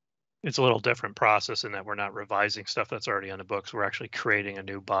it's a little different process in that we're not revising stuff that's already on the books. We're actually creating a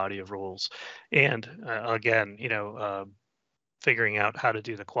new body of rules. And again, figuring out how to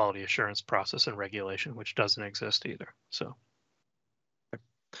do the quality assurance process and regulation, which doesn't exist either. So,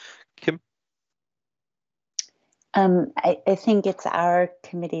 Kim? I think it's our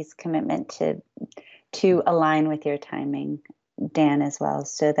committee's commitment to align with your timing, Dan, as well,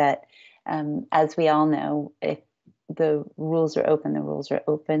 so that as we all know, if the rules are open, the rules are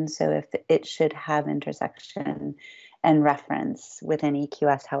open. So if it should have intersection and reference within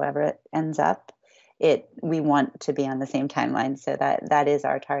EQS, however it ends up, we want to be on the same timeline. So that is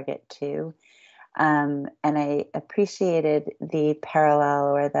our target too. And I appreciated the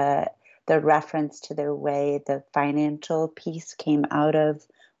parallel or the reference to the way the financial piece came out of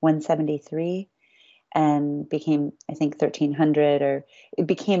 173 and became, I think, 1300, or it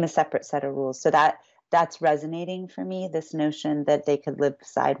became a separate set of rules. So that's resonating for me, this notion that they could live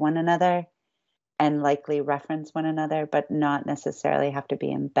beside one another and likely reference one another, but not necessarily have to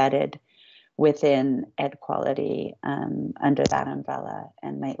be embedded within ed quality under that umbrella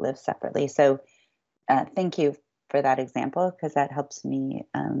and might live separately. So thank you for that example, because that helps me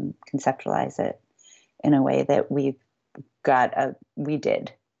conceptualize it in a way that we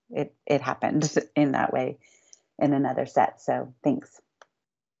did. It happened in that way in another set. So thanks.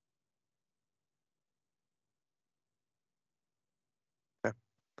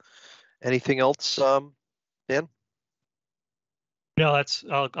 Anything else, Dan? No,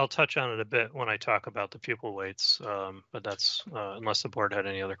 I'll touch on it a bit when I talk about the pupil weights, but that's unless the board had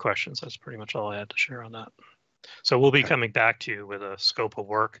any other questions, that's pretty much all I had to share on that. So we'll be coming back to you with a scope of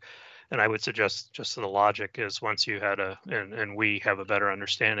work, and I would suggest just the logic is once you had and we have a better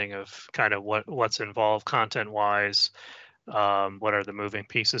understanding of kind of what's involved content wise, what are the moving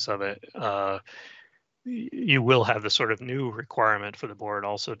pieces of it. You will have the sort of new requirement for the board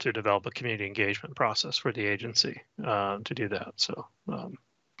also to develop a community engagement process for the agency to do that. So,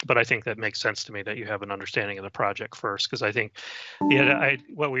 but I think that makes sense to me that you have an understanding of the project first, because I think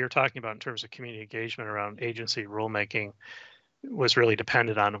what we were talking about in terms of community engagement around agency rulemaking was really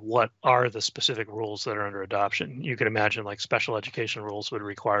dependent on what are the specific rules that are under adoption. You can imagine like special education rules would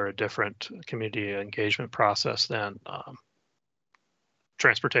require a different community engagement process than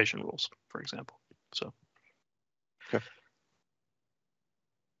transportation rules, for example. So, okay.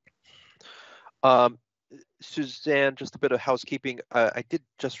 Suzanne, just a bit of housekeeping. I did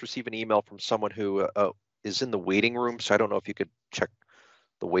just receive an email from someone who is in the waiting room, so I don't know if you could check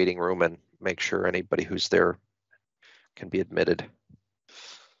the waiting room and make sure anybody who's there can be admitted.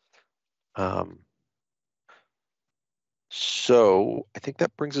 So I think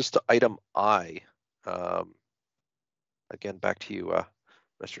that brings us to item I. Again, back to you,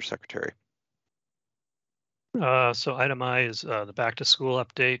 Mr. Secretary. So item I is the back to school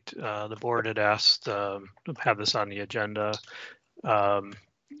update. The board had asked to have this on the agenda.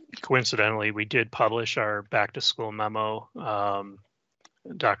 Coincidentally, we did publish our back to school memo.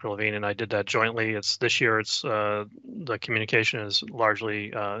 Dr. Levine and I did that jointly. This year, the communication is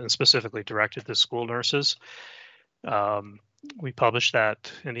largely and specifically directed to school nurses. We published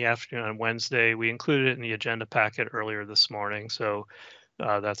that in the afternoon on Wednesday. We included it in the agenda packet earlier this morning, so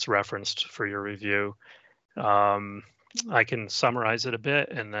that's referenced for your review. I can summarize it a bit,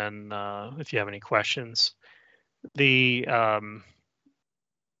 and then if you have any questions.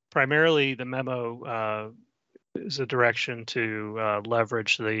 Primarily the memo is a direction to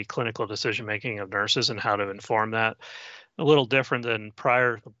leverage the clinical decision-making of nurses and how to inform that. A little different than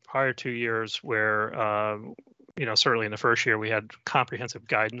prior 2 years where, certainly in the first year we had comprehensive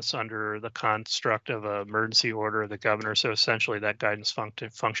guidance under the construct of an emergency order of the governor. So essentially that guidance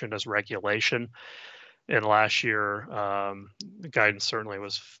functioned as regulation. And last year, the guidance certainly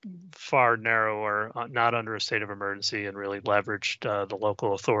was far narrower, not under a state of emergency, and really leveraged the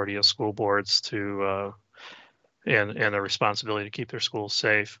local authority of school boards to and the responsibility to keep their schools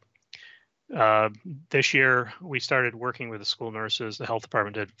safe. This year, we started working with the school nurses. The health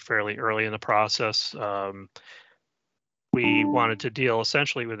department did fairly early in the process. We wanted to deal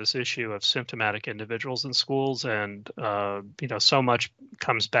essentially with this issue of symptomatic individuals in schools, and so much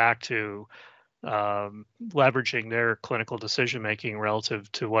comes back to leveraging their clinical decision making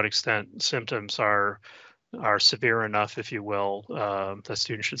relative to what extent symptoms are severe enough, if you will, that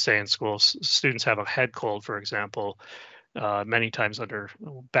students should stay in school. Students have a head cold, for example. Many times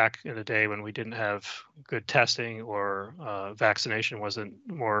back in the day when we didn't have good testing or vaccination wasn't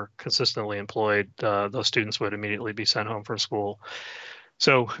more consistently employed, those students would immediately be sent home from school.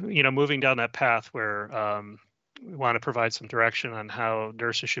 So, moving down that path where we want to provide some direction on how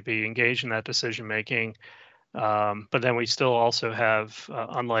nurses should be engaged in that decision making. But then we still also have,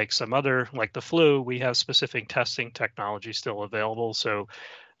 unlike some other, like the flu, we have specific testing technology still available. So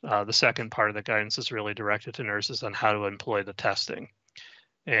the second part of the guidance is really directed to nurses on how to employ the testing.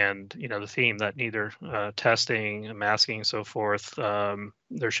 And, the theme that neither testing, masking, and so forth,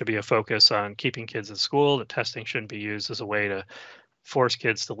 there should be a focus on keeping kids at school. The testing shouldn't be used as a way to force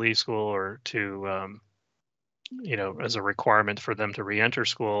kids to leave school or to as a requirement for them to re-enter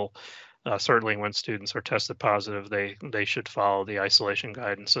school. Certainly when students are tested positive, they should follow the isolation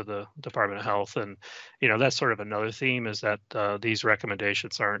guidance of the Department of Health. And, that's sort of another theme, is that these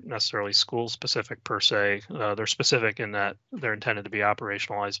recommendations aren't necessarily school specific per se. They're specific in that they're intended to be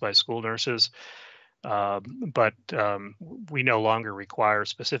operationalized by school nurses. But we no longer require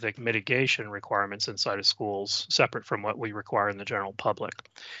specific mitigation requirements inside of schools separate from what we require in the general public.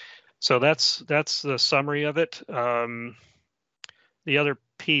 So that's the summary of it. The other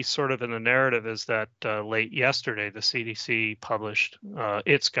piece sort of in the narrative is that late yesterday, the CDC published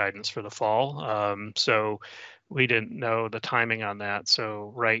its guidance for the fall. So we didn't know the timing on that.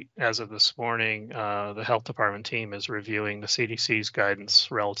 So right as of this morning, the health department team is reviewing the CDC's guidance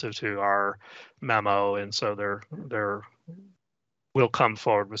relative to our memo. And so we'll come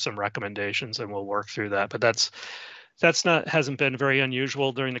forward with some recommendations and we'll work through that. But hasn't been very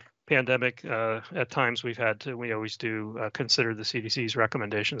unusual during the pandemic, at times we always do consider the CDC's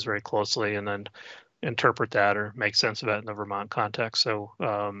recommendations very closely and then interpret that or make sense of it in the Vermont context. So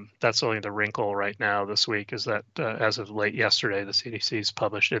that's only the wrinkle right now this week is that as of late yesterday, the CDC's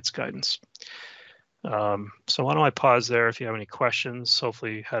published its guidance. So why don't I pause there if you have any questions.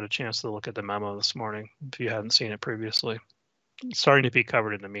 Hopefully you had a chance to look at the memo this morning if you hadn't seen it previously. It's starting to be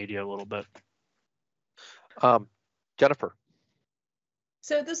covered in the media a little bit. Jennifer.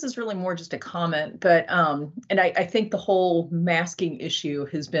 So this is really more just a comment, but and I think the whole masking issue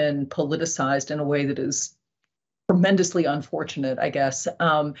has been politicized in a way that is tremendously unfortunate, I guess.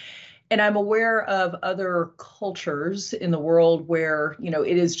 And I'm aware of other cultures in the world where,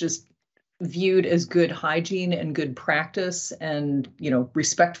 it is just viewed as good hygiene and good practice and,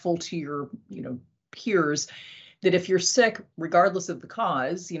 respectful to your, peers, that if you're sick, regardless of the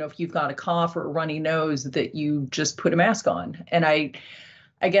cause, if you've got a cough or a runny nose, that you just put a mask on. And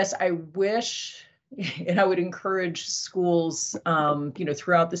I guess I wish, and I would encourage schools,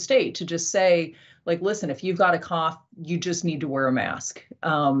 throughout the state to just say, like, listen, if you've got a cough, you just need to wear a mask,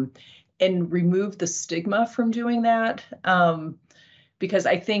 and remove the stigma from doing that. Because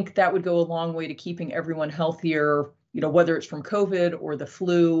I think that would go a long way to keeping everyone healthier, whether it's from COVID or the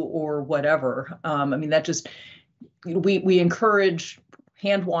flu or whatever. That just, we encourage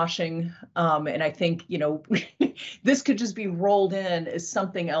hand washing. And I think, this could just be rolled in as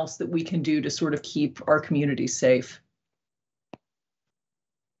something else that we can do to sort of keep our community safe.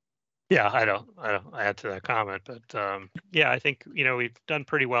 Yeah, I don't add to that comment, but yeah, I think, we've done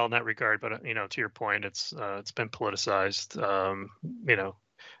pretty well in that regard, but, to your point, it's been politicized,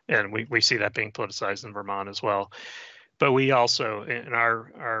 and we see that being politicized in Vermont as well. But we also, in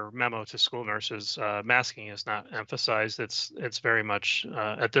our memo to school nurses, masking is not emphasized. It's very much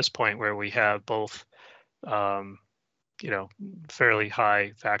at this point where we have both, fairly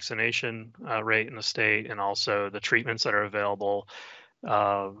high vaccination rate in the state and also the treatments that are available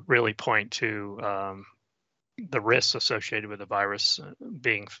really point to the risks associated with the virus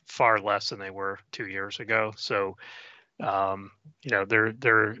being far less than they were 2 years ago. So, the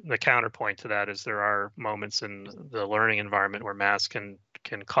counterpoint to that is there are moments in the learning environment where masks can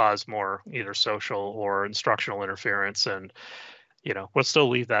cause more either social or instructional interference, and we'll still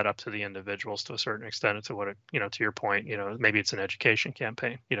leave that up to the individuals to a certain extent. To what to your point, maybe it's an education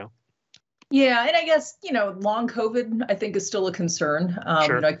campaign. Yeah, and I guess, long COVID, I think, is still a concern.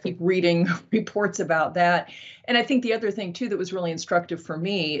 Sure. I keep reading reports about that. And I think the other thing, too, that was really instructive for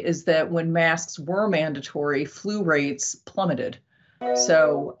me is that when masks were mandatory, flu rates plummeted.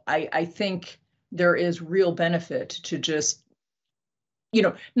 So I think there is real benefit to just,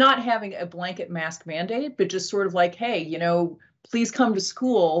 not having a blanket mask mandate, but just sort of like, hey, please come to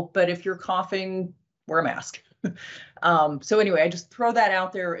school, but if you're coughing, wear a mask. So anyway, I just throw that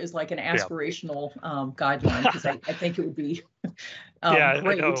out there as like an aspirational guideline, because I think it would be great.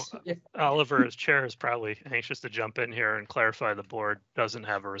 I know Oliver, as chair, is probably anxious to jump in here and clarify the board doesn't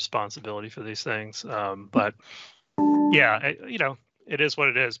have a responsibility for these things. But yeah, it is what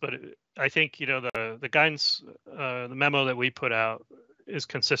it is. But I think, the guidance, the memo that we put out is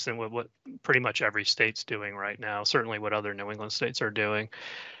consistent with what pretty much every state's doing right now, certainly what other New England states are doing.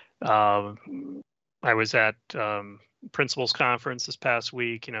 I was at principals conference this past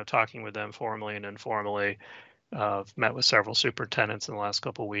week, talking with them formally and informally. Met with several superintendents in the last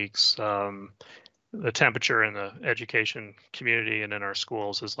couple of weeks. The temperature in the education community and in our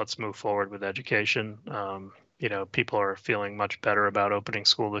schools is let's move forward with education. People are feeling much better about opening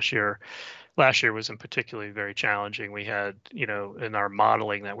school this year. Last year was in particularly very challenging. We had, in our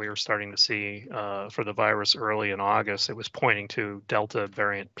modeling that we were starting to see for the virus early in August, it was pointing to Delta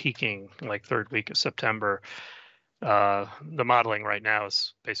variant peaking like third week of September. The modeling right now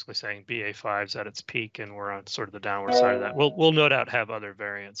is basically saying BA5 is at its peak and we're on sort of the downward side of that. We'll no doubt have other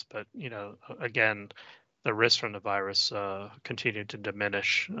variants, but, again, the risk from the virus continued to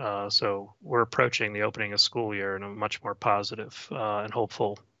diminish. So we're approaching the opening of school year in a much more positive and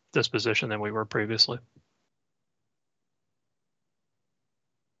hopeful disposition than we were previously.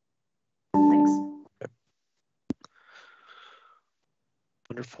 Thanks. Okay.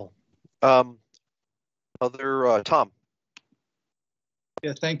 Wonderful. Tom.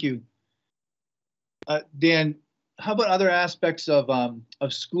 Yeah, thank you. Dan, how about other aspects of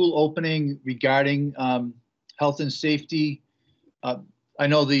school opening regarding health and safety? I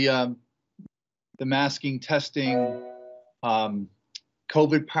know the masking, testing,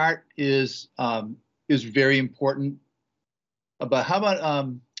 COVID part is very important. But how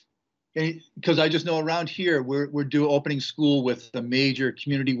about because I just know around here we're opening school with a major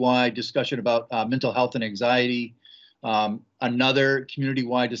community-wide discussion about mental health and anxiety. another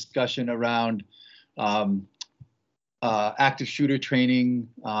community-wide discussion around active shooter training,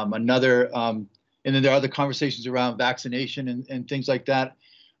 and then there are other conversations around vaccination and things like that.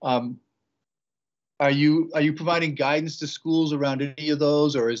 Are you providing guidance to schools around any of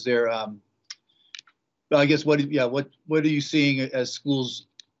those, or is there? I guess what are you seeing as schools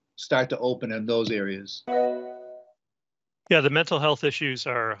start to open in those areas? Yeah, the mental health issues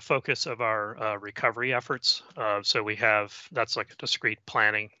are a focus of our recovery efforts. So that's like a discrete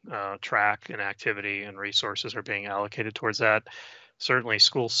planning track, and activity and resources are being allocated towards that. Certainly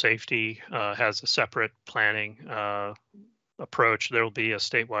school safety has a separate planning approach. There will be a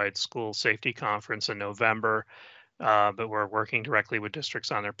statewide school safety conference in November, but we're working directly with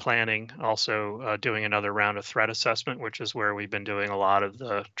districts on their planning. Also doing another round of threat assessment, which is where we've been doing a lot of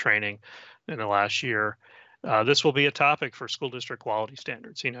the training in the last year. This will be a topic for school district quality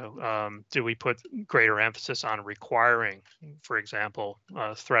standards. Do we put greater emphasis on requiring, for example,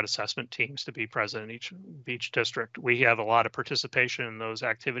 threat assessment teams to be present in each district? We have a lot of participation in those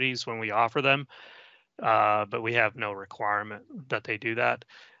activities when we offer them, but we have no requirement that they do that.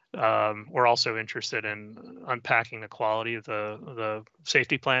 We're also interested in unpacking the quality of the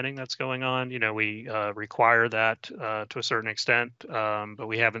safety planning that's going on. We require that to a certain extent, but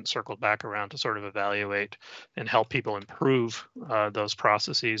we haven't circled back around to sort of evaluate and help people improve those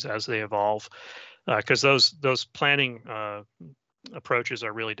processes as they evolve, because those planning approaches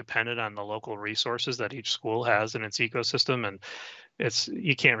are really dependent on the local resources that each school has in its ecosystem, and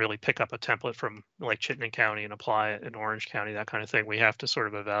you can't really pick up a template from like Chittenden County and apply it in Orange County, that kind of thing. We have to sort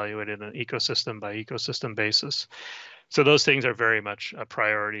of evaluate it on an ecosystem by ecosystem basis. So those things are very much a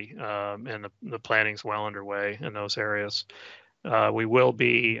priority, and the planning's well underway in those areas. We will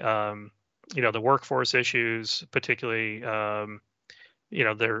be, the workforce issues, particularly,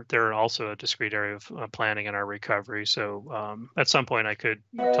 they're also a discrete area of planning in our recovery. So at some point I could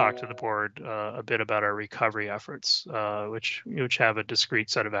talk to the board a bit about our recovery efforts, which have a discrete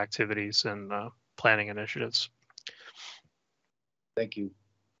set of activities and planning initiatives. Thank you.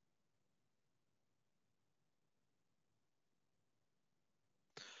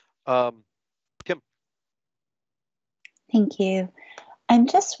 Kim. Thank you. I'm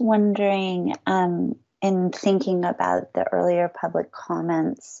just wondering, in thinking about the earlier public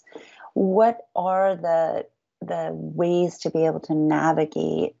comments, what are the ways to be able to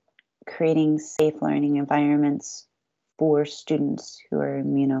navigate creating safe learning environments for students who are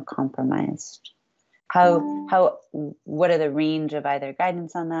immunocompromised? What are the range of either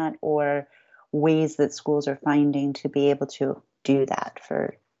guidance on that or ways that schools are finding to be able to do that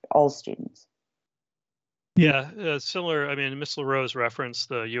for all students? Yeah, similar. I mean, Ms. LaRose referenced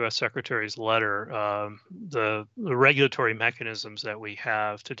the U.S. Secretary's letter. The regulatory mechanisms that we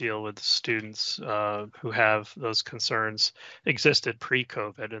have to deal with students who have those concerns existed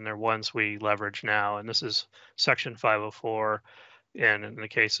pre-COVID, and they're ones we leverage now. And this is Section 504, and in the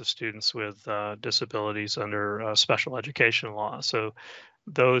case of students with disabilities under special education law. So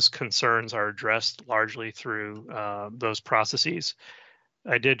those concerns are addressed largely through those processes.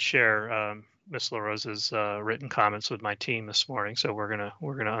 I did share Ms. LaRose's written comments with my team this morning, so we're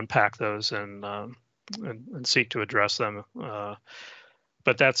gonna unpack those and seek to address them.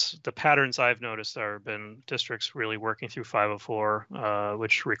 But that's the patterns I've noticed. There have been districts really working through 504,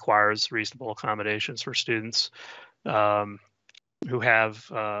 which requires reasonable accommodations for students who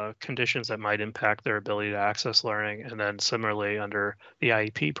have conditions that might impact their ability to access learning, and then similarly under the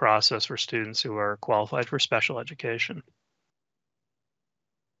IEP process for students who are qualified for special education.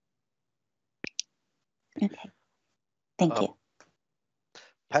 Okay, thank you.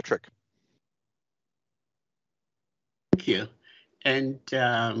 Patrick. Thank you. And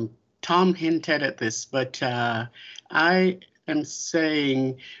Tom hinted at this, but I am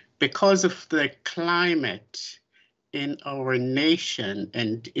saying because of the climate in our nation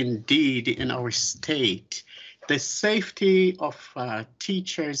and indeed in our state, the safety of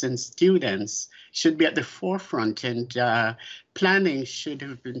teachers and students should be at the forefront, and planning should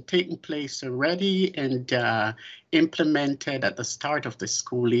have been taking place already and implemented at the start of the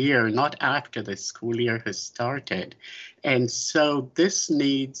school year, not after the school year has started. And so this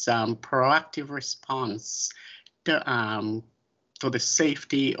needs proactive response to the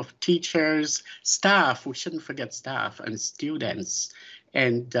safety of teachers, staff, we shouldn't forget staff, and students.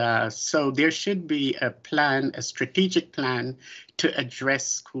 And so there should be a plan, a strategic plan to address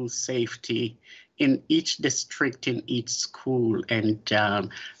school safety in each district, in each school. And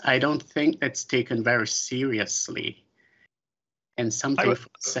I don't think that's taken very seriously. And something for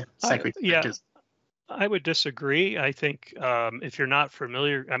Secretary. I would disagree. I think if you're not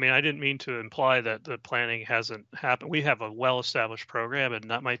familiar, I mean, I didn't mean to imply that the planning hasn't happened. We have a well-established program, and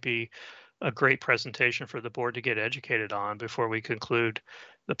that might be a great presentation for the board to get educated on before we conclude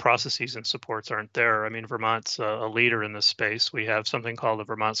the processes and supports aren't there. I mean, Vermont's a leader in this space. We have something called the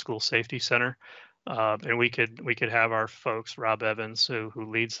Vermont School Safety Center, and we could have our folks, Rob Evans, who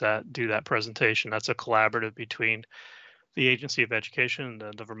leads that, do that presentation. That's a collaborative between the Agency of Education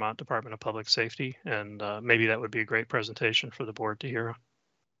and the Vermont Department of Public Safety, and maybe that would be a great presentation for the board to hear.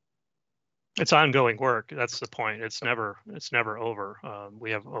 It's ongoing work. That's the point. It's never over.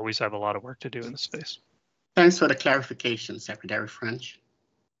 We always have a lot of work to do in this space. Thanks for the clarification, Secretary French.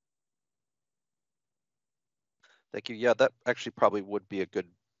 Thank you. Yeah, that actually probably would be a good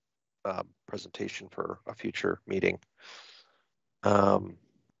presentation for a future meeting.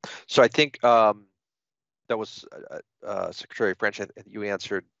 So I think that was Secretary French. You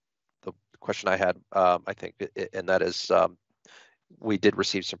answered the question I had, I think, and that is we did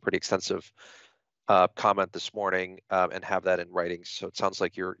receive some pretty extensive comment this morning and have that in writing. So it sounds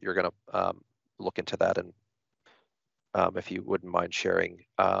like you're going to look into that, and if you wouldn't mind sharing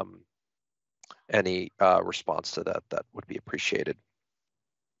any response to that, that would be appreciated.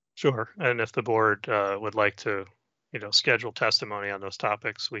 Sure. And if the board would like to, schedule testimony on those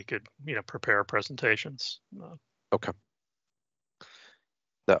topics, we could, prepare presentations. Okay.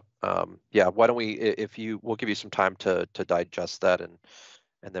 Yeah. Why don't we? We'll give you some time to digest that, and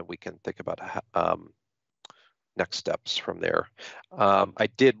then we can think about next steps from there. I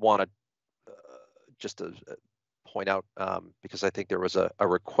did want to just to point out because I think there was a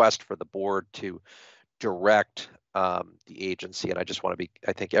request for the board to direct the agency, and I just want to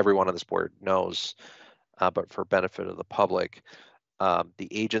I think everyone on this board knows, but for benefit of the public, the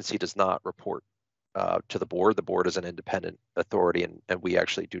agency does not report to the board. The board is an independent authority, and we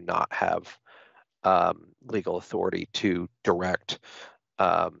actually do not have legal authority to direct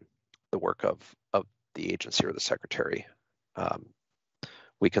the work of the agency or the secretary.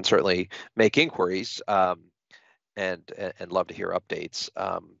 We can certainly make inquiries and love to hear updates,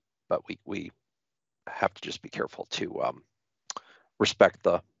 but we have to just be careful to respect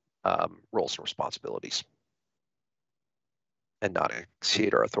the roles and responsibilities and not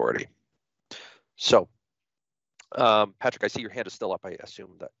exceed our authority. So, Patrick, I see your hand is still up. I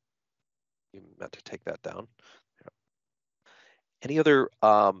assume that you meant to take that down. Any other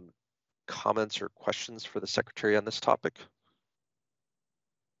comments or questions for the secretary on this topic?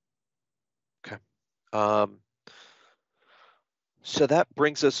 Okay. So that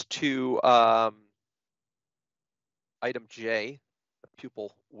brings us to item J, the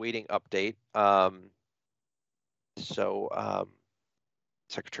pupil weighting update.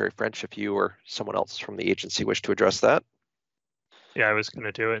 Secretary French, if you or someone else from the agency wish to address that. Yeah, I was going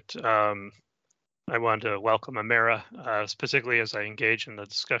to do it. I wanted to welcome Amara, particularly as I engage in the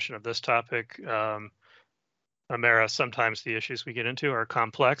discussion of this topic. Amara, sometimes the issues we get into are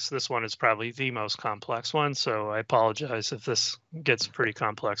complex. This one is probably the most complex one, so I apologize if this gets pretty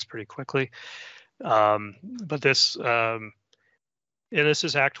complex pretty quickly. But this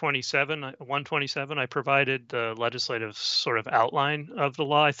is Act 127. I provided the legislative sort of outline of the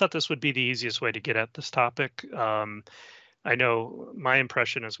law. I thought this would be the easiest way to get at this topic. I know my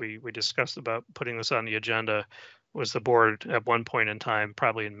impression as we discussed about putting this on the agenda was the board at one point in time,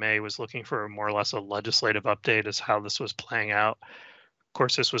 probably in May, was looking for more or less a legislative update as how this was playing out. Of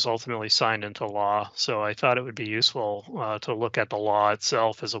course, this was ultimately signed into law, so I thought it would be useful to look at the law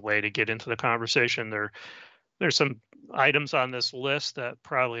itself as a way to get into the conversation. There's some items on this list that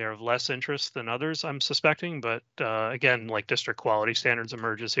probably are of less interest than others, I'm suspecting, but again, like district quality standards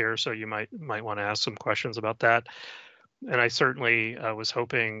emerges here, so you might want to ask some questions about that. And I certainly was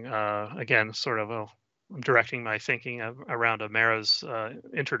hoping, again, sort of I'm directing my thinking around Amara's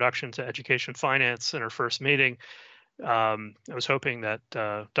introduction to education finance in her first meeting. I was hoping that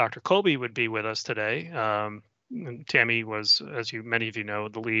Dr. Colby would be with us today. Tammy was, as many of you know,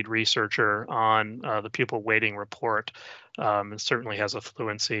 the lead researcher on the pupil weighting report, and certainly has a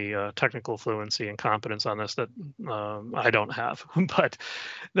fluency, technical fluency and competence on this that I don't have. But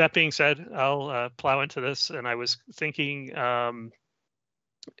that being said, I'll plow into this. And I was thinking,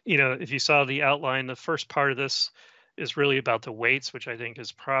 if you saw the outline, the first part of this is really about the weights, which I think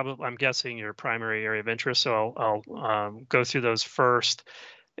is probably, I'm guessing, your primary area of interest. So I'll go through those first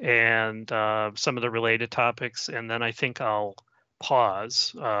and some of the related topics, and then I think I'll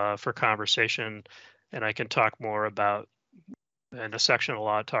pause for conversation, and I can talk more about, and the section a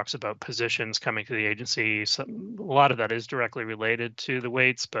lot talks about positions coming to the agency. A lot of that is directly related to the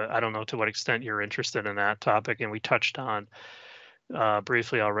weights, but I don't know to what extent you're interested in that topic, and we touched on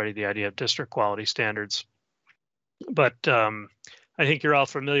briefly already the idea of district quality standards. But I think you're all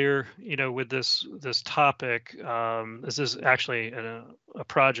familiar, with this topic. This is actually a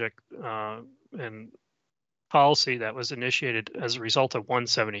project and policy that was initiated as a result of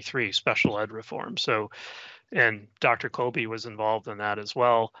 173 special ed reform. So, and Dr. Colby was involved in that as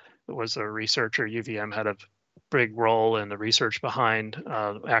well. It was a researcher. UVM had a big role in the research behind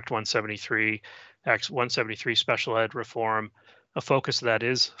Act 173, Act 173 special ed reform. A focus of that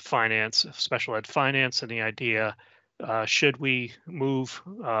is finance, special ed finance, and the idea, should we move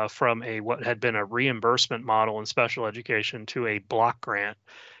from what had been a reimbursement model in special education to a block grant?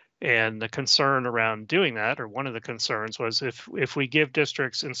 And the concern around doing that, or one of the concerns, was if we give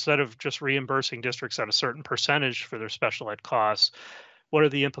districts, instead of just reimbursing districts at a certain percentage for their special ed costs, what are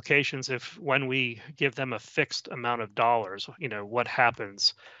the implications if when we give them a fixed amount of dollars, what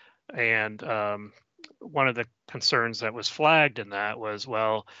happens? And one of the concerns that was flagged in that was,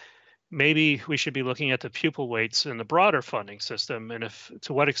 well, maybe we should be looking at the pupil weights in the broader funding system, and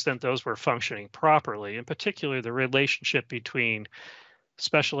to what extent those were functioning properly, in particular the relationship between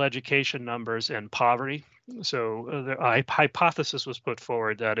special education numbers and poverty. So the hypothesis was put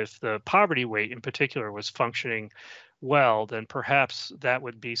forward that if the poverty weight in particular was functioning well, then perhaps that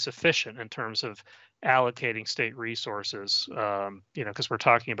would be sufficient in terms of allocating state resources, because we're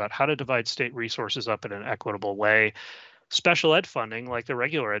talking about how to divide state resources up in an equitable way. Special ed funding, like the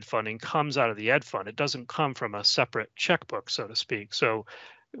regular ed funding, comes out of the ed fund. It doesn't come from a separate checkbook, so to speak. So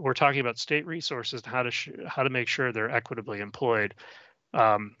we're talking about state resources and how to make sure they're equitably employed.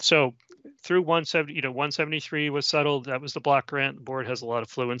 So through 173 was settled. That was the block grant. The board has a lot of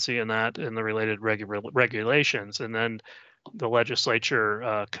fluency in that and the related regulations. And then the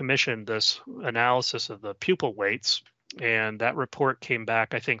legislature commissioned this analysis of the pupil weights. And that report came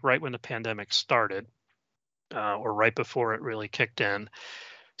back, I think, right when the pandemic started, or right before it really kicked in.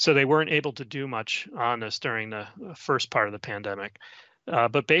 So they weren't able to do much on this during the first part of the pandemic.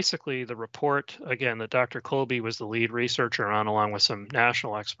 But basically, the report, again, that Dr. Colby was the lead researcher on, along with some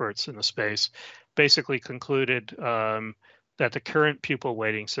national experts in the space, basically concluded that the current pupil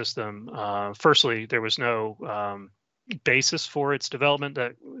weighting system, firstly, there was no basis for its development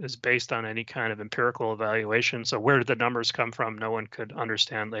that is based on any kind of empirical evaluation. So where did the numbers come from? No one could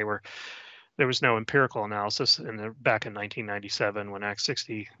understand. There was no empirical analysis back in 1997 when Act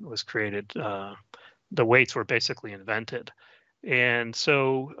 60 was created. The weights were basically invented. And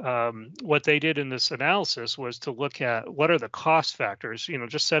so what they did in this analysis was to look at what are the cost factors,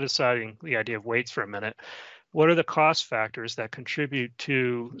 just set aside the idea of weights for a minute. What are the cost factors that contribute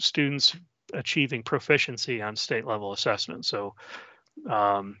to students achieving proficiency on state level assessment? So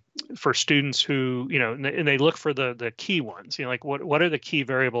for students who, and they look for the key ones, like what are the key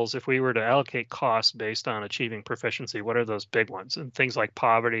variables if we were to allocate costs based on achieving proficiency? What are those big ones? And things like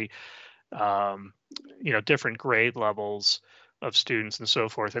poverty, different grade levels of students and so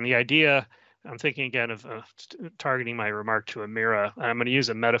forth. And the idea, I'm thinking again of targeting my remark to Amira. I'm going to use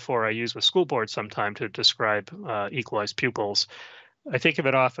a metaphor I use with school boards sometime to describe equalized pupils. I think of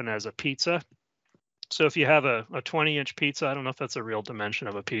it often as a pizza. So if you have a 20-inch pizza, I don't know if that's a real dimension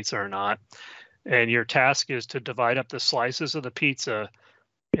of a pizza or not, and your task is to divide up the slices of the pizza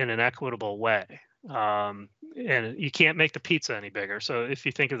in an equitable way. And you can't make the pizza any bigger. So if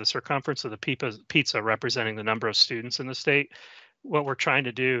you think of the circumference of the pizza representing the number of students in the state, what we're trying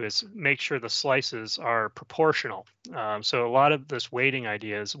to do is make sure the slices are proportional. So a lot of this weighting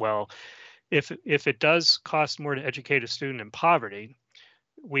idea is, well, if it does cost more to educate a student in poverty,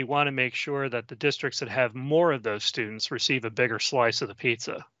 we want to make sure that the districts that have more of those students receive a bigger slice of the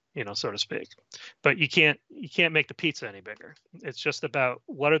pizza, so to speak. But you can't make the pizza any bigger. It's just about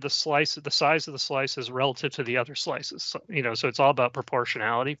what are the size of the slices relative to the other slices. So it's all about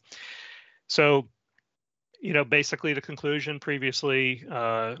proportionality. So, basically the conclusion previously,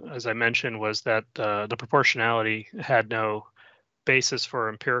 as I mentioned, was that the proportionality had no basis for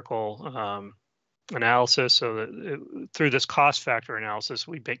empirical analysis. So that through this cost factor analysis,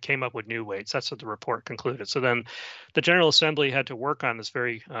 we came up with new weights. That's what the report concluded. So then the General Assembly had to work on this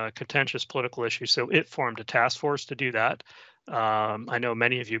very contentious political issue. So it formed a task force to do that. I know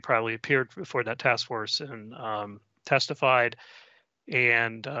many of you probably appeared before that task force and testified.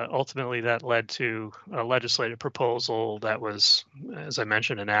 And ultimately that led to a legislative proposal that was, as I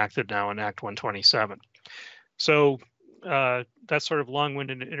mentioned, enacted now in Act 127. So that's sort of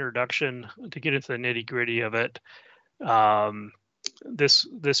long-winded introduction to get into the nitty-gritty of it.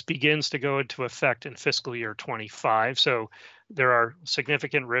 This begins to go into effect in fiscal year 25. So there are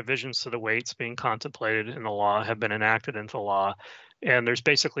significant revisions to the weights being contemplated in the law, have been enacted into law. And there's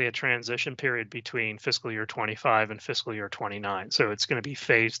basically a transition period between fiscal year 25 and fiscal year 29. So it's going to be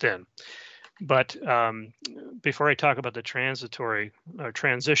phased in. But before I talk about the transitory or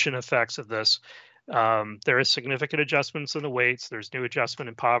transition effects of this, there is significant adjustments in the weights. There's new adjustment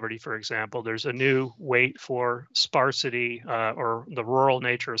in poverty, for example. There's a new weight for sparsity or the rural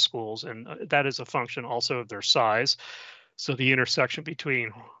nature of schools, and that is a function also of their size. So the intersection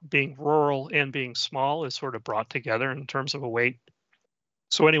between being rural and being small is sort of brought together in terms of a weight.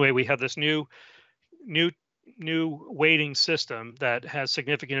 So anyway, we have this new weighting system that has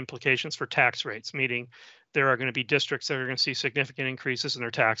significant implications for tax rates, meaning there are going to be districts that are going to see significant increases in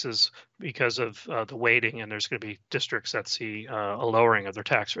their taxes because of the weighting, and there's going to be districts that see a lowering of their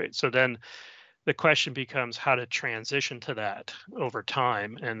tax rate. So then the question becomes how to transition to that over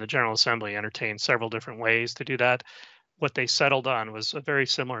time, and the General Assembly entertained several different ways to do that. What they settled on was a very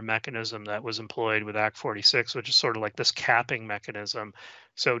similar mechanism that was employed with Act 46, which is sort of like this capping mechanism.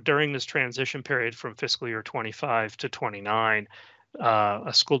 So during this transition period from fiscal year 25 to 29,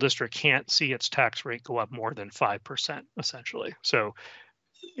 a school district can't see its tax rate go up more than 5%, essentially. So,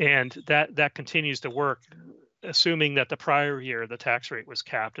 and that continues to work, assuming that the prior year the tax rate was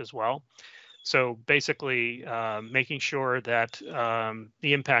capped as well. So basically, making sure that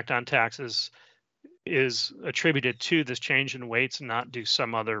the impact on taxes is attributed to this change in weights and not due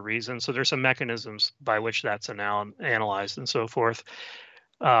some other reason. So there's some mechanisms by which that's analyzed and so forth.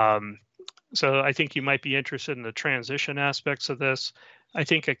 So I think you might be interested in the transition aspects of this. I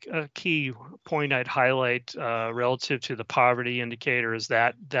think a key point I'd highlight relative to the poverty indicator is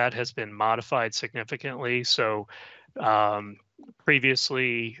that that has been modified significantly. So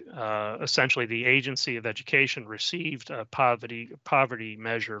previously, essentially, the Agency of Education received a poverty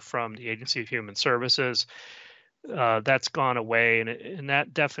measure from the Agency of Human Services. That's gone away, and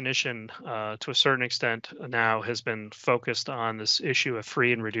that definition, to a certain extent, now has been focused on this issue of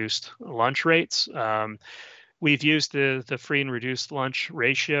free and reduced lunch rates. We've used the free and reduced lunch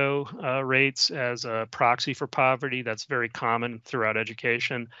ratio rates as a proxy for poverty. That's very common throughout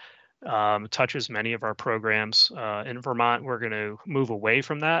education. Touches many of our programs. In Vermont, we're going to move away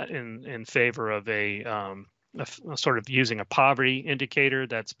from that in favor of a sort of using a poverty indicator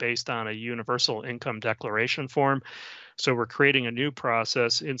that's based on a universal income declaration form. So we're creating a new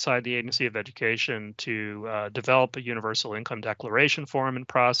process inside the Agency of Education to develop a universal income declaration form and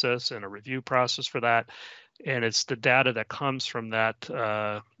process and a review process for that. And it's the data that comes from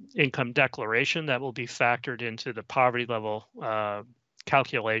that income declaration that will be factored into the poverty level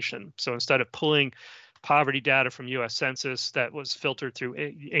calculation. So instead of pulling poverty data from U.S. Census that was filtered through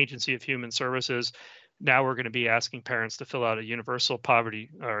Agency of Human Services, now we're going to be asking parents to fill out a universal poverty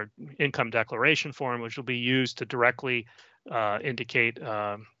or income declaration form, which will be used to directly indicate,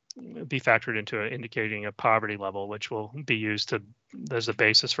 be factored into indicating a poverty level, which will be used as a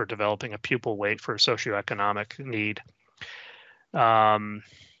basis for developing a pupil weight for socioeconomic need.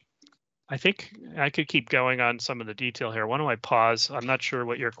 I think I could keep going on some of the detail here. Why don't I pause? I'm not sure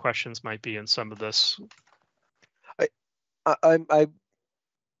what your questions might be in some of this. I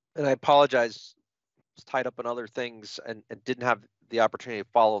apologize. I was tied up in other things and didn't have the opportunity to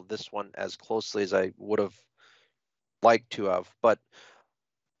follow this one as closely as I would have liked to have. But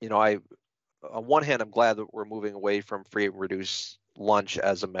you know, on one hand, I'm glad that we're moving away from free and reduced lunch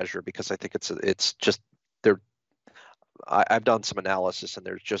as a measure, because I think it's just there. I've done some analysis, and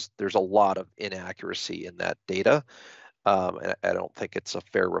there's a lot of inaccuracy in that data, and I don't think it's a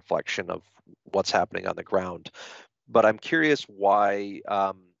fair reflection of what's happening on the ground. But I'm curious why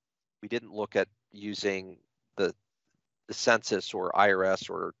we didn't look at using the census or IRS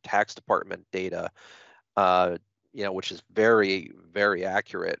or tax department data, which is very, very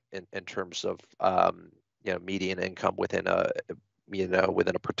accurate in terms of median income within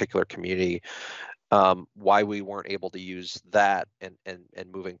a particular community. Why we weren't able to use that and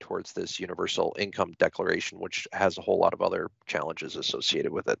moving towards this universal income declaration, which has a whole lot of other challenges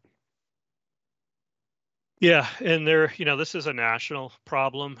associated with it. Yeah, and this is a national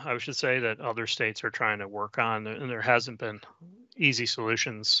problem. I should say that other states are trying to work on, and there hasn't been easy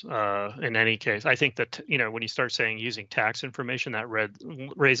solutions in any case. I think that, when you start saying using tax information, that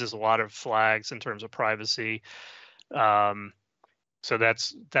raises a lot of flags in terms of privacy. So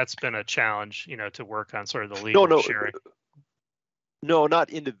that's been a challenge, to work on sort of the legal sharing. No, not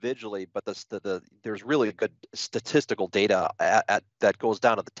individually, but there's really good statistical data that goes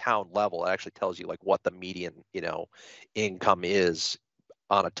down to the town level. It actually tells you like what the median, income is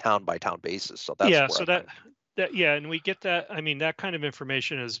on a town by town basis. So that's and we get that. I mean, that kind of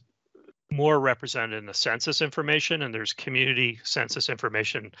information is more represented in the census information, and there's community census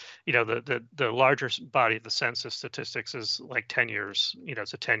information. You know, the larger body of the census statistics is like 10 years, you know,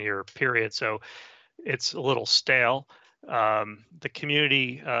 it's a 10-year period. So it's a little stale. The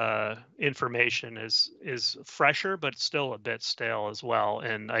community information is fresher, but still a bit stale as well.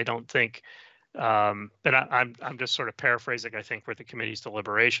 And I don't think, and I'm just sort of paraphrasing, I think, with the committee's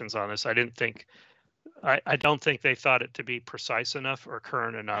deliberations on this. I don't think they thought it to be precise enough or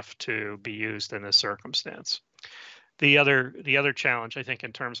current enough to be used in this circumstance. The other challenge, I think,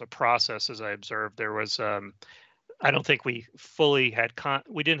 in terms of process, as I observed, there was I don't think we fully had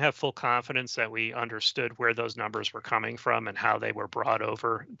we didn't have full confidence that we understood where those numbers were coming from and how they were brought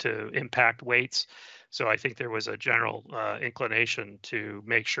over to impact weights. So I think there was a general inclination to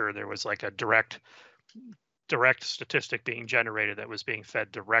make sure there was like a direct statistic being generated that was being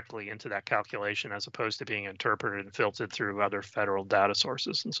fed directly into that calculation, as opposed to being interpreted and filtered through other federal data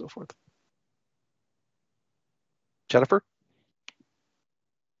sources and so forth. Jennifer?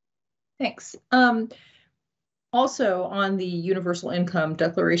 Thanks. Also on the universal income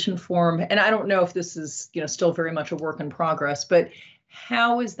declaration form, and I don't know if this is, you know, still very much a work in progress, but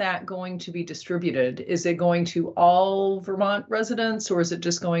how is that going to be distributed? Is it going to all Vermont residents, or is it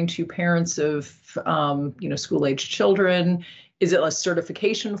just going to parents of, you know, school-aged children? Is it a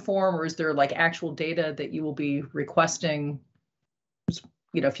certification form, or is there like actual data that you will be requesting?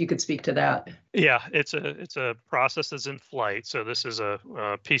 You know, if you could speak to that. Yeah, it's a process that's in flight. So this is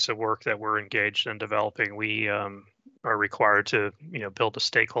a piece of work that we're engaged in developing. We are required to, you know, build a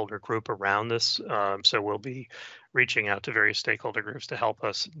stakeholder group around this. So we'll be reaching out to various stakeholder groups to help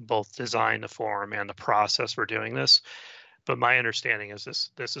us both design the form and the process for doing this. But my understanding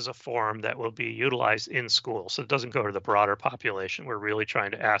is this is a form that will be utilized in school. So it doesn't go to the broader population. We're really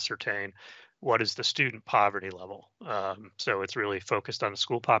trying to ascertain what is the student poverty level. So it's really focused on the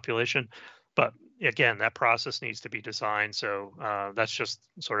school population. But again, that process needs to be designed. So that's just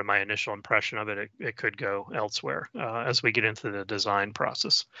sort of my initial impression of it. It could go elsewhere as we get into the design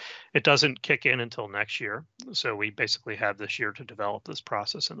process. It doesn't kick in until next year. So we basically have this year to develop this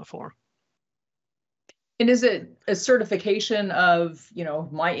process in the form. And is it a certification of, you know,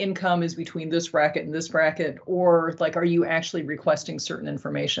 my income is between this bracket and this bracket, or like, are you actually requesting certain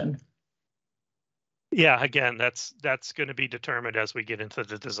information? Yeah, again, that's going to be determined as we get into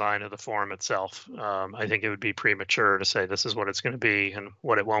the design of the form itself. I think it would be premature to say this is what it's going to be and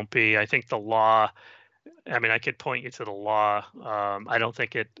what it won't be. I think the law, I mean, I could point you to the law. I don't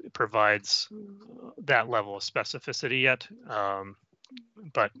think it provides that level of specificity yet.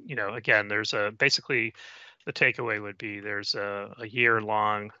 But, you know, again, there's basically the takeaway would be there's a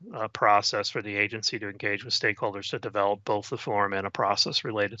year-long process for the agency to engage with stakeholders to develop both the form and a process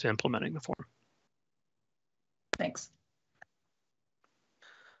related to implementing the form. Thanks.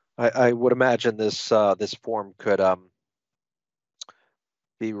 I would imagine this this form could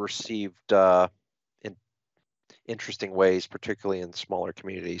be received in interesting ways, particularly in smaller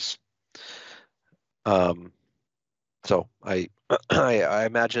communities. So I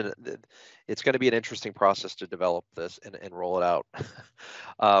imagine it's going to be an interesting process to develop this and roll it out.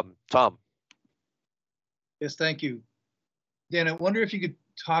 Tom. Yes, thank you. Dan, I wonder if you could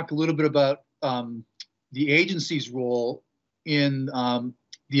talk a little bit about the agency's role in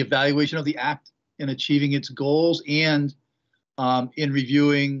the evaluation of the Act in achieving its goals and in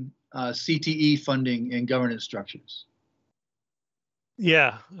reviewing CTE funding and governance structures.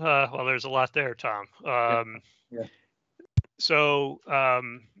 Yeah, well, there's a lot there, Tom. Yeah. So,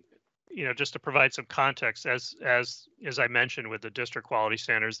 you know, just to provide some context, as I mentioned with the district quality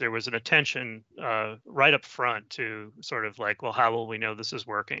standards, there was an attention right up front to sort of like, well, how will we know this is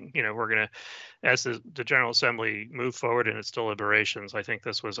working? You know, we're going to, as the General Assembly moved forward in its deliberations, I think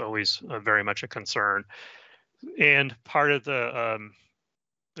this was always very much a concern. And part of the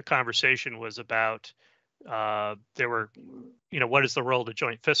conversation was about there were, you know, what is the role of the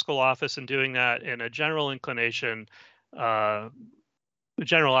Joint Fiscal Office in doing that? And a general inclination, the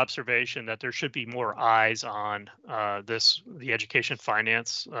general observation that there should be more eyes on the education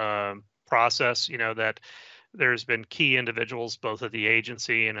finance process. You know, that there's been key individuals both at the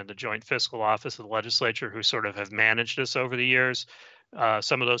agency and in the Joint Fiscal Office of the legislature who sort of have managed this over the years.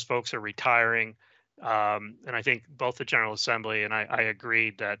 Some of those folks are retiring. And I think both the General Assembly and I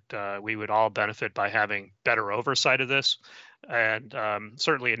agreed that we would all benefit by having better oversight of this. And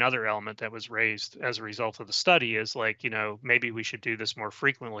certainly another element that was raised as a result of the study is like, you know, maybe we should do this more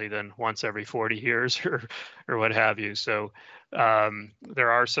frequently than once every 40 years or what have you. So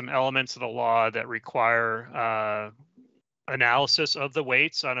there are some elements of the law that require, analysis of the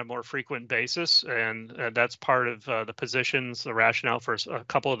weights on a more frequent basis, and that's part of the positions, the rationale for a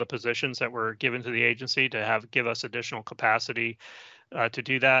couple of the positions that were given to the agency to give us additional capacity to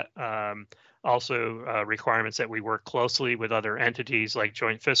do that. Also, requirements that we work closely with other entities like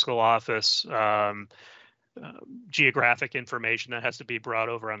Joint Fiscal Office, geographic information that has to be brought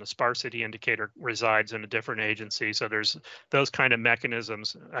over on the sparsity indicator resides in a different agency. So there's those kind of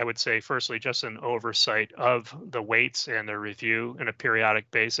mechanisms. I would say, firstly, just an oversight of the weights and their review on a periodic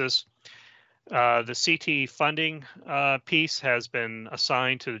basis. The CTE funding piece has been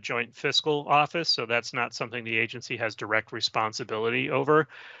assigned to the Joint Fiscal Office, so that's not something the agency has direct responsibility over.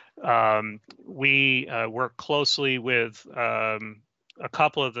 We work closely with a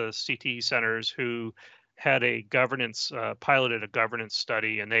couple of the CTE centers who had a governance, piloted a governance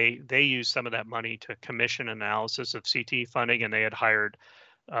study, and they used some of that money to commission analysis of CTE funding, and they had hired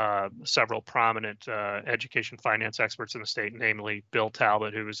several prominent education finance experts in the state, namely Bill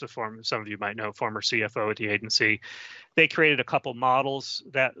Talbot, who was some of you might know, former CFO at the agency. They created a couple models.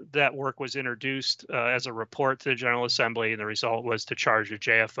 That work was introduced as a report to the General Assembly, and the result was to charge the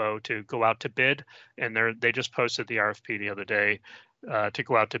JFO to go out to bid, and they just posted the RFP the other day to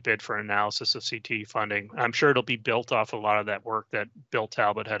go out to bid for analysis of CTE funding. I'm sure it'll be built off a lot of that work that Bill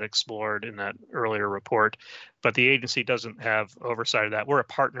Talbot had explored in that earlier report, but the agency doesn't have oversight of that. We're a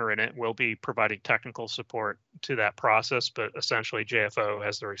partner in it. We'll be providing technical support to that process, but essentially JFO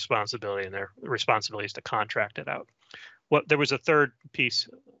has the responsibility, and their responsibility is to contract it out. There was a third piece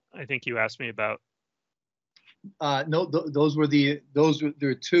I think you asked me about. No,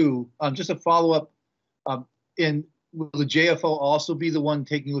 there are two. Just a follow-up. Will the JFO also be the one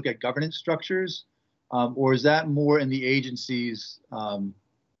taking a look at governance structures, or is that more in the agency's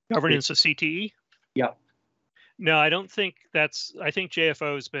governance of CTE? Yeah. No, I don't think that's. I think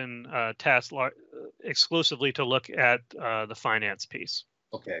JFO has been tasked exclusively to look at the finance piece.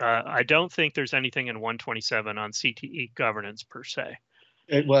 Okay. I don't think there's anything in 127 on CTE governance per se.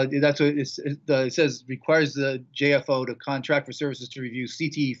 Well, that's what it says. Requires the JFO to contract for services to review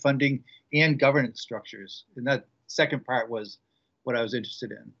CTE funding and governance structures, and that second part was what I was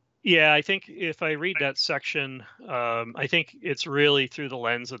interested in. Yeah, I think if I read that section, I think it's really through the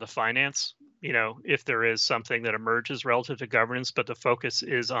lens of the finance. You know, if there is something that emerges relative to governance, but the focus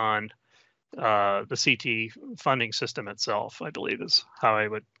is on the CTE funding system itself, I believe is how I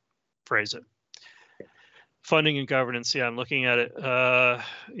would phrase it. Funding and governance, yeah, I'm looking at it.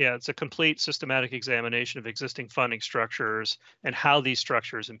 Yeah, it's a complete systematic examination of existing funding structures and how these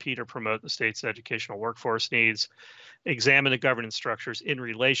structures impede or promote the state's educational workforce needs. Examine the governance structures in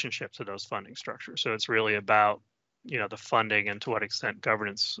relationship to those funding structures. So it's really about, you know, the funding and to what extent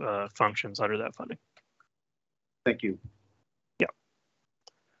governance functions under that funding. Thank you. Yeah.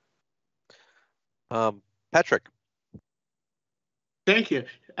 Patrick. Thank you.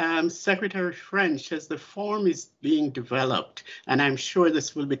 Secretary French, as the form is being developed, and I'm sure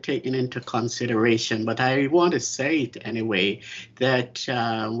this will be taken into consideration, but I want to say it anyway, that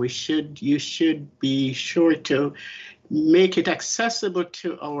you should be sure to make it accessible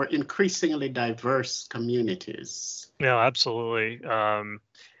to our increasingly diverse communities. No, absolutely.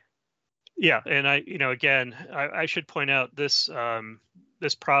 Yeah, and I should point out this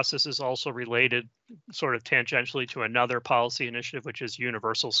this process is also related sort of tangentially to another policy initiative, which is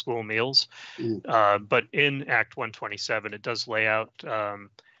universal school meals. But in Act 127, it does lay out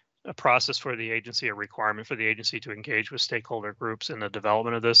a process for the agency, a requirement for the agency to engage with stakeholder groups in the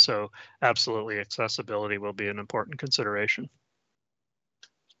development of this. So absolutely, accessibility will be an important consideration.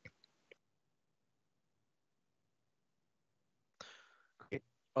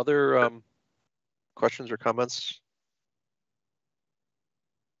 Other questions or comments?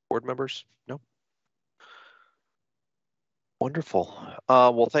 Board members? No? Wonderful.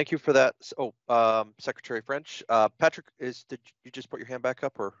 Well, thank you for that. Secretary French. Patrick, did you just put your hand back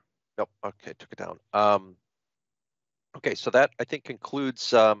up or? Nope, okay, took it down. Okay, so that I think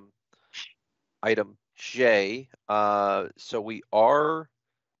concludes item J. So we are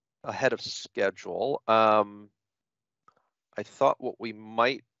ahead of schedule. I thought what we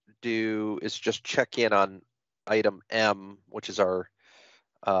might do is just check in on item M, which is our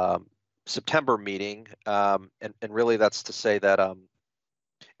September meeting, and really that's to say that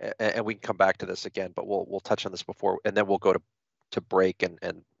and we can come back to this again, but we'll touch on this before, and then we'll go to break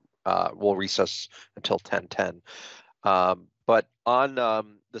and we'll recess until 10:10. But on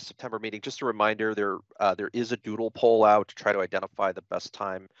the September meeting, just a reminder, there is a doodle poll out to try to identify the best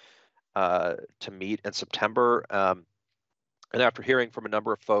time to meet in September. And after hearing from a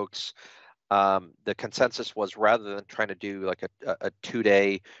number of folks, the consensus was rather than trying to do like a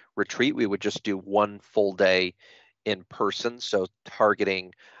 2-day retreat, we would just do one full day in person, so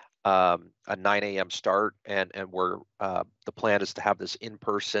targeting a 9 a.m. start, and we're the plan is to have this in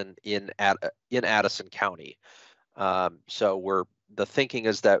person in Addison County. So the thinking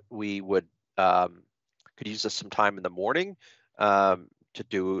is that we would could use this some time in the morning to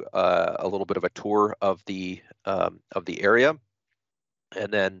do a little bit of a tour of the area,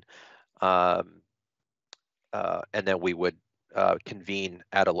 and then we would convene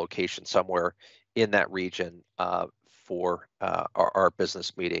at a location somewhere in that region for our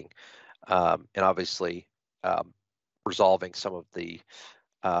business meeting, and obviously resolving some of the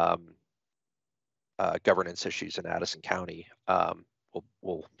governance issues in Addison County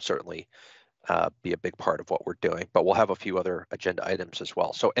will certainly be a big part of what we're doing, but we'll have a few other agenda items as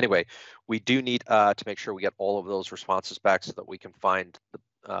well. So anyway, we do need to make sure we get all of those responses back so that we can find the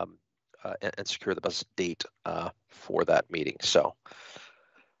and secure the best date for that meeting. So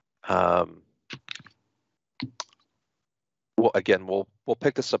we'll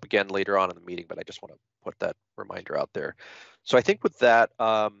pick this up again later on in the meeting, but I just want to put that reminder out there. So I think with that,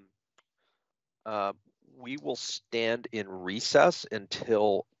 we will stand in recess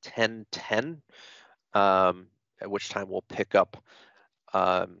until 10:10, at which time we'll pick up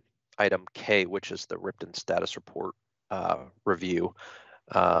item K, which is the Ripton status report review.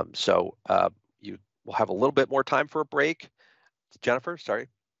 So you will have a little bit more time for a break. Jennifer, sorry.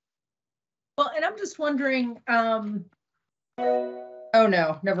 Well, and I'm just wondering, oh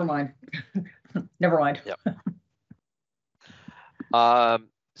no, never mind. Never mind. Yep.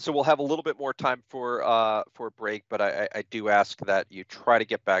 So we'll have a little bit more time for a break, but I do ask that you try to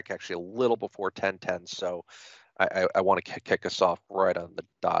get back actually a little before 10:10. So I want to kick us off right on the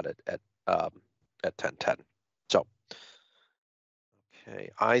dot at 10:10. So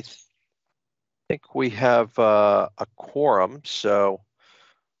okay, I think we have a quorum. So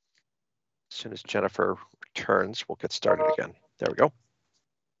as soon as Jennifer returns, we'll get started again. There we go.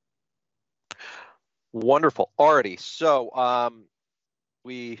 Wonderful. Alrighty. So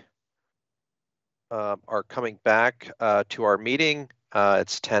we are coming back to our meeting.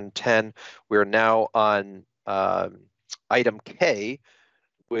 It's 10:10. We're now on item K,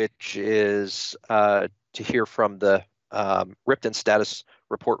 which is to hear from the Ripton Status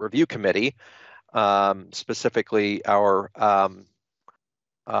Report Review Committee, specifically our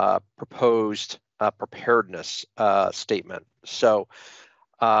proposed preparedness statement. So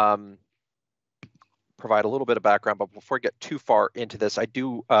provide a little bit of background, but before I get too far into this, I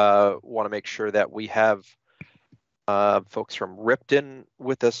do want to make sure that we have folks from Ripton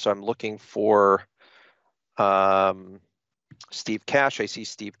with us. So I'm looking for Steve Cash. I see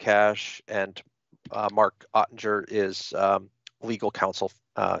Steve Cash, and Mark Ottinger is legal counsel.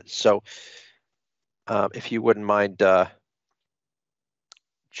 So if you wouldn't mind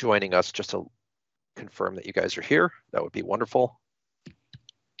joining us just to confirm that you guys are here, that would be wonderful.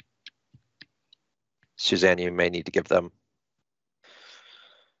 Suzanne, you may need to give them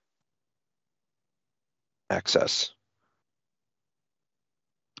access.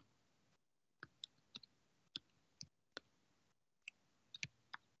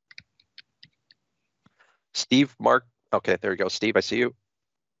 Steve, Mark, okay, there you go. Steve, I see you.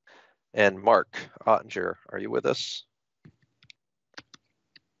 And Mark Ottinger, are you with us?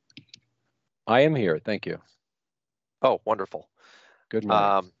 I am here, thank you. Oh, wonderful. Good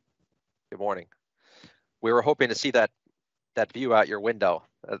morning. Good morning. We were hoping to see that view out your window.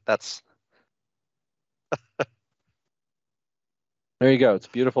 That's there you go. It's a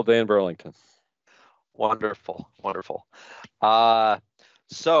beautiful day in Burlington. Wonderful, wonderful.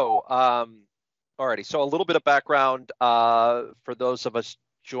 So alrighty. So a little bit of background for those of us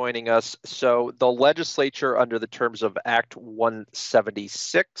joining us. So the legislature, under the terms of Act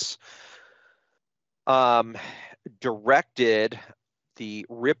 176, directed the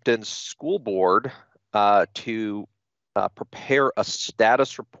Ripton School Board to prepare a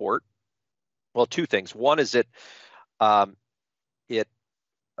status report. Well, two things. One is it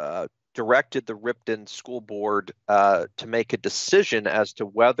directed the Ripton School Board to make a decision as to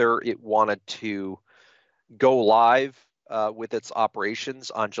whether it wanted to go live with its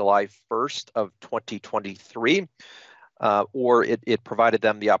operations on July 1st of 2023, or it provided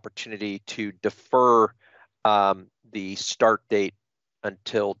them the opportunity to defer the start date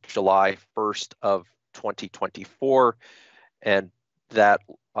until July 1st of 2024, and that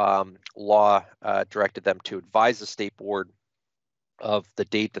law directed them to advise the state board of the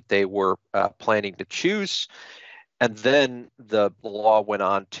date that they were planning to choose. And then the law went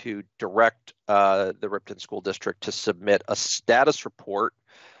on to direct the Ripton School District to submit a status report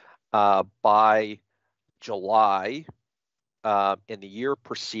by July in the year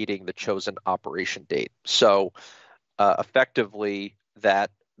preceding the chosen operation date. So effectively,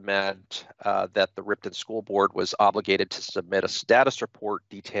 that meant that the Ripton School Board was obligated to submit a status report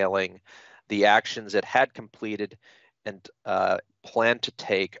detailing the actions it had completed and planned to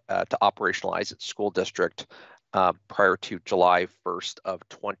take to operationalize its school district prior to July 1st of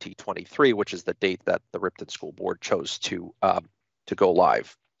 2023, which is the date that the Ripton School Board chose to go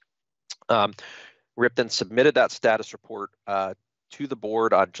live. Ripton submitted that status report to the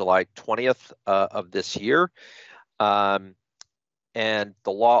board on July 20th of this year. And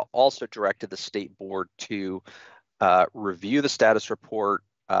the law also directed the state board to review the status report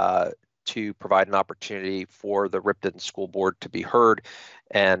to provide an opportunity for the Ripton School Board to be heard,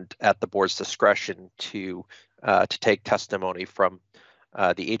 and at the board's discretion to take testimony from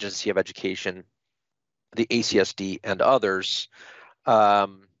the Agency of Education, the ACSD, and others,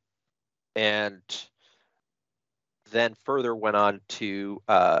 and then further went on to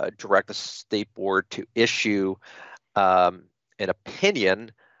direct the state board to issue an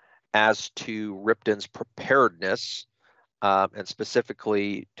opinion as to Ripton's preparedness, and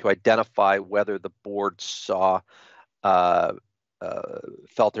specifically to identify whether the board felt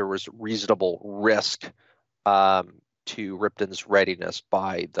there was reasonable risk to Ripton's readiness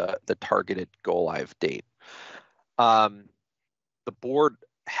by the targeted go live date. The board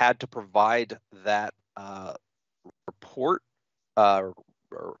had to provide that report or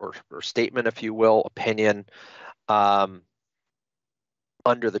statement, if you will, opinion, under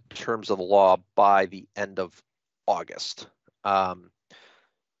the terms of the law by the end of August.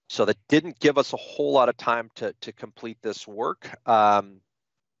 So that didn't give us a whole lot of time to complete this work. And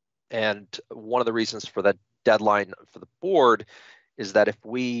one of the reasons for that deadline for the board is that if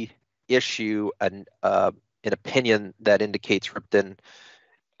we issue an opinion that indicates Ripton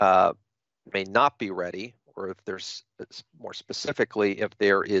may not be ready, or if there's, more specifically, if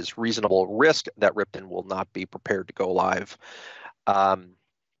there is reasonable risk that Ripton will not be prepared to go live,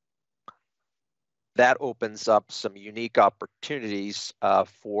 that opens up some unique opportunities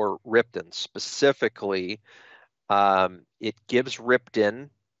for Ripton. Specifically, it gives Ripton,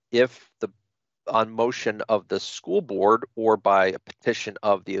 if on motion of the school board or by a petition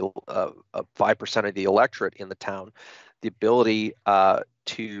of the 5% of the electorate in the town, the ability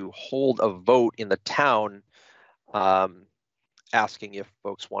to hold a vote in the town asking if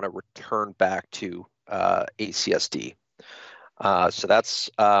folks want to return back to ACSD. So that's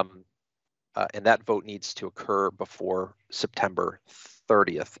and that vote needs to occur before September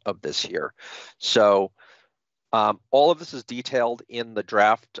 30th of this year. So all of this is detailed in the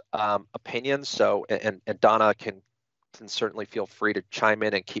draft opinion. So, and Donna can certainly feel free to chime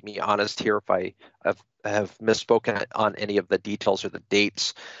in and keep me honest here if I have misspoken on any of the details or the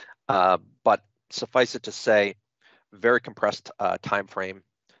dates. But suffice it to say, very compressed time frame.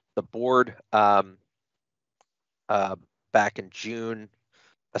 The board back in June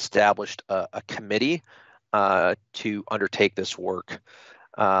established a committee to undertake this work.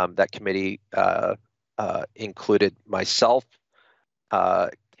 That committee included myself,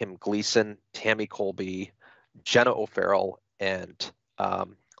 Kim Gleason, Tammy Colby, Jenna O'Farrell, and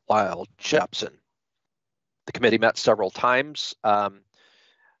Lyle Jepson. The committee met several times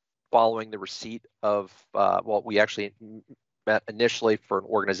following the receipt of, well, we actually met initially for an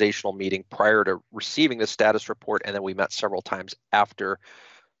organizational meeting prior to receiving the status report, and then we met several times after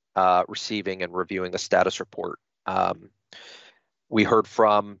receiving and reviewing the status report. We heard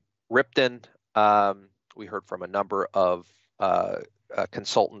from Ripton. We heard from a number of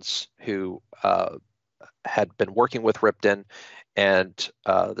consultants who had been working with Ripton, and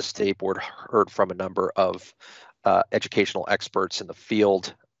the state board heard from a number of educational experts in the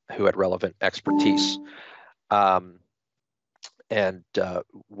field who had relevant expertise. And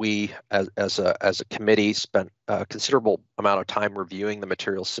we, as a committee, spent a considerable amount of time reviewing the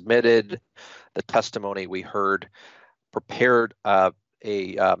materials submitted, the testimony we heard, prepared our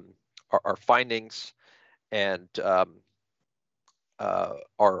findings, and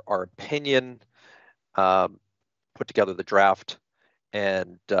our opinion, put together the draft,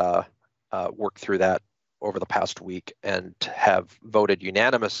 and worked through that over the past week, and have voted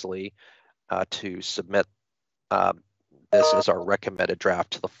unanimously to submit this as our recommended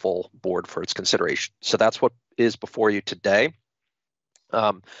draft to the full board for its consideration. So that's what is before you today.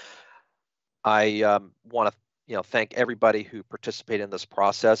 I want to thank everybody who participated in this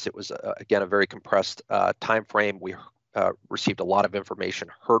process. It was again a very compressed time frame. We received a lot of information,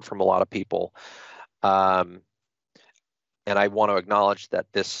 heard from a lot of people, and I want to acknowledge that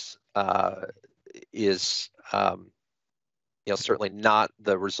this is certainly not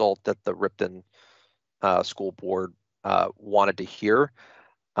the result that the Ripton School Board wanted to hear,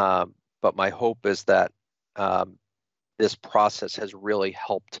 but my hope is that this process has really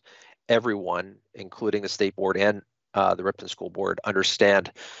helped everyone, including the state board and the Ripton School Board,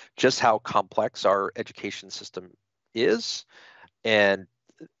 understand just how complex our education system is and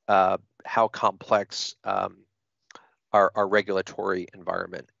how complex our regulatory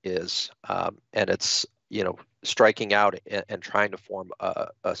environment is. And it's, striking out and trying to form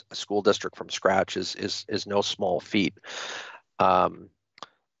a school district from scratch is no small feat.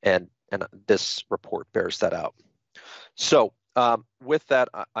 And this report bears that out. So with that,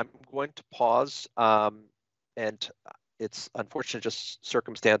 I'm going to pause. And it's unfortunate, just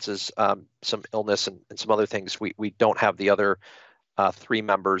circumstances, some illness and some other things. We don't have the other 3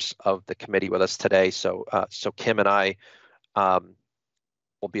 members of the committee with us today. So Kim and I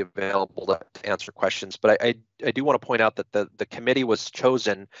will be available to answer questions. But I do want to point out that the committee was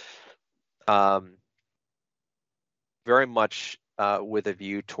chosen very much with a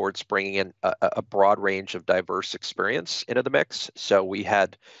view towards bringing in a broad range of diverse experience into the mix. So we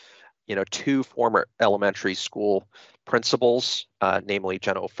had, 2 former elementary school principals, namely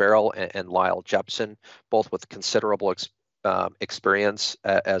Jenna O'Farrell and Lyle Jepson, both with considerable experience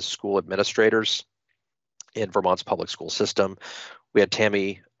as school administrators in Vermont's public school system. We had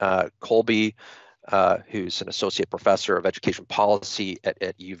Tammy Colby, who's an associate professor of education policy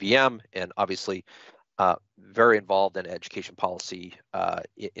at UVM, and obviously very involved in education policy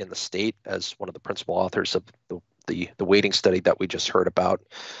in the state as one of the principal authors of the weighting study that we just heard about.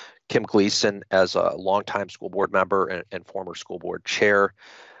 Kim Gleason as a longtime school board member and former school board chair.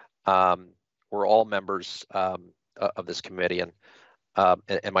 We're all members of this committee,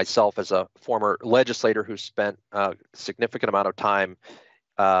 and myself as a former legislator who spent a significant amount of time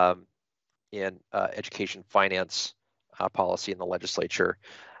in education finance policy in the legislature.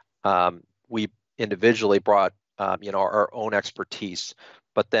 We individually brought our own expertise,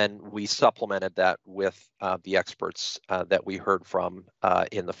 but then we supplemented that with the experts that we heard from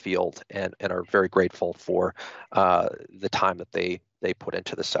in the field, and are very grateful for the time that they put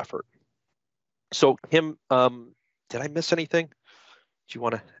into this effort. So Kim, did I miss anything? Do you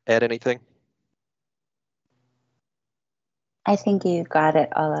want to add anything? I think you got it,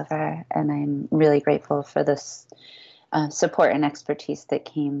 Oliver, and I'm really grateful for this support and expertise that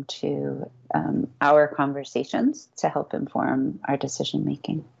came to our conversations to help inform our decision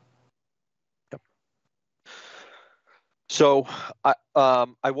making. Yep. So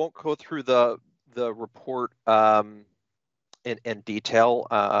I won't go through the report in detail.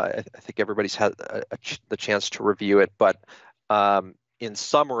 I think everybody's had the chance to review it, but in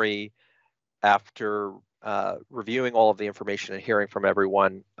summary, after reviewing all of the information and hearing from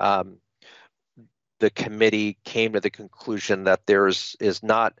everyone, the committee came to the conclusion that there is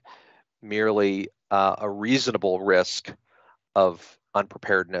not merely a reasonable risk of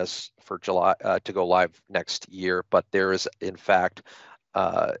unpreparedness for July to go live next year, but there is in fact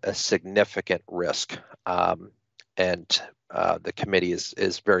a significant risk, and the committee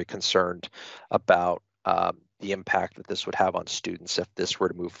is very concerned about the impact that this would have on students if this were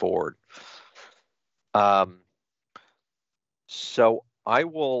to move forward. So I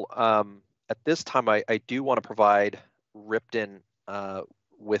will, at this time, I do want to provide Ripton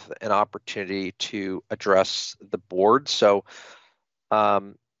with an opportunity to address the board. So,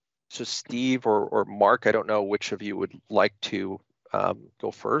 so Steve or Mark, I don't know which of you would like to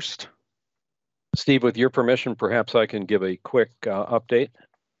go first. Steve, with your permission, perhaps I can give a quick update.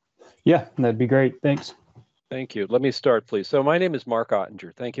 Yeah, that'd be great. Thanks. Thank you. Let me start, please. So my name is Mark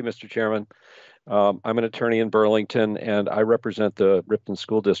Ottinger. Thank you, Mr. Chairman. I'm an attorney in Burlington, and I represent the Ripton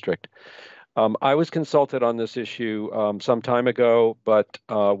School District. I was consulted on this issue some time ago, but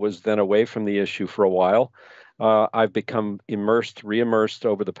was then away from the issue for a while. I've become re-immersed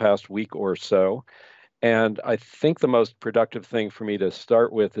over the past week or so. And I think the most productive thing for me to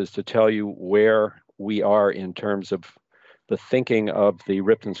start with is to tell you where we are in terms of the thinking of the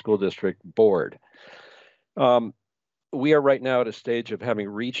Ripton School District Board. We are right now at a stage of having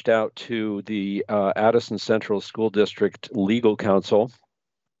reached out to the Addison Central School District Legal Counsel,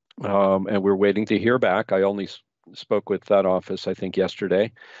 and we're waiting to hear back. I only spoke with that office, I think,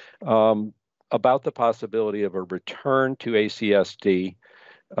 yesterday, about the possibility of a return to ACSD,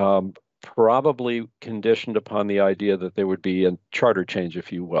 probably conditioned upon the idea that there would be a charter change,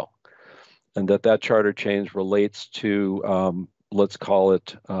 if you will, and that charter change relates to, let's call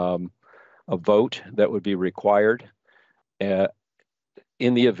it a vote that would be required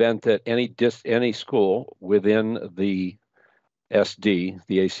in the event that any school within the SD,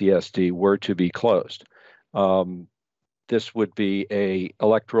 the ACSD, were to be closed. This would be an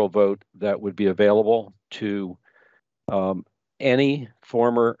electoral vote that would be available to any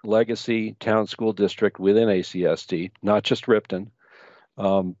former legacy town school district within ACSD, not just Ripton,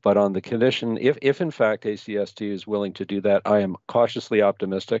 but on the condition, if in fact ACSD is willing to do that, I am cautiously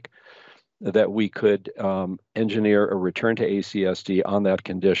optimistic that we could engineer a return to ACSD on that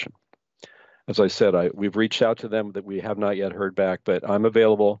condition. As I said, we've reached out to them that we have not yet heard back, but I'm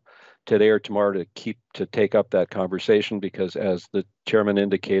available today or tomorrow to take up that conversation because, as the chairman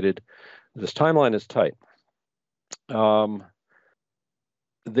indicated, this timeline is tight. There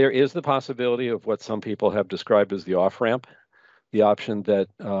is the possibility of what some people have described as the off-ramp, the option that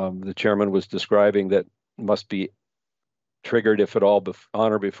the chairman was describing that must be triggered, if at all,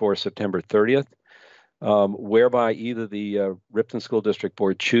 on or before September 30th, whereby either the Ripton School District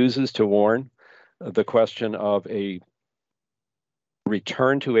Board chooses to warn the question of a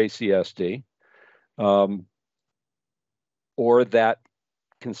return to ACSD, or that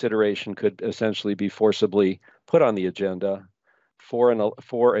consideration could essentially be forcibly put on the agenda for an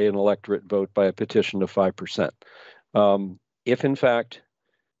electorate vote by a petition of 5%. If in fact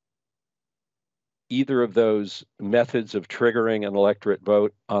either of those methods of triggering an electorate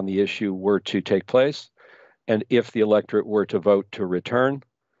vote on the issue were to take place, and if the electorate were to vote to return,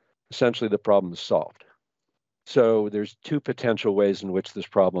 essentially the problem is solved. So there's two potential ways in which this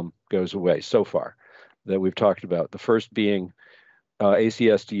problem goes away so far that we've talked about. The first being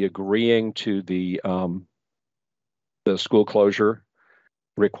ACSD agreeing to the school closure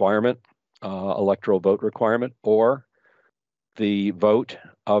requirement, electoral vote requirement, or the vote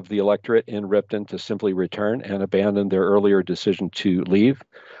of the electorate in Ripton to simply return and abandon their earlier decision to leave.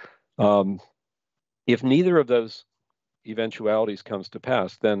 If neither of those eventualities comes to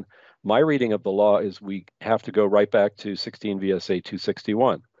pass, then my reading of the law is we have to go right back to 16 VSA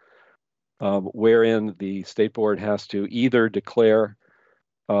 261, wherein the state board has to either declare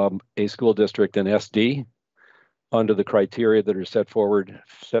a school district an SD under the criteria that are set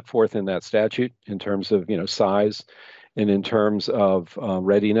forth in that statute in terms of size and in terms of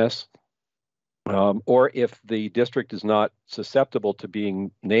readiness, or if the district is not susceptible to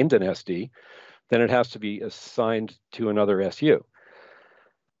being named an SD, then it has to be assigned to another SU.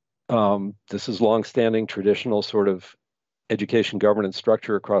 This is longstanding traditional sort of education governance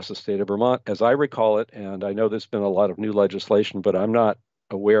structure across the state of Vermont, as I recall it, and I know there's been a lot of new legislation, but I'm not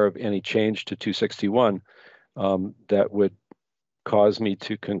aware of any change to 261 that would cause me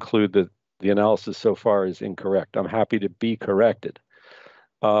to conclude that the analysis so far is incorrect. I'm happy to be corrected.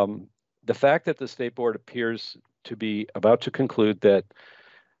 The fact that the state board appears to be about to conclude that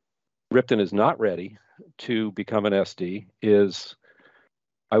Ripton is not ready to become an SD is,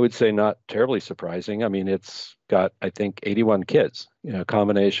 I would say, not terribly surprising. I mean, it's got, I think, 81 kids, a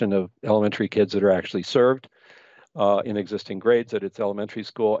combination of elementary kids that are actually served in existing grades at its elementary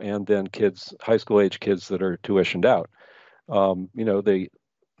school, and then kids, high school age kids that are tuitioned out.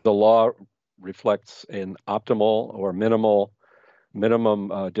 The law reflects an optimal or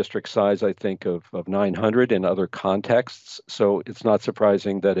minimum district size, I think, of 900 in other contexts. So it's not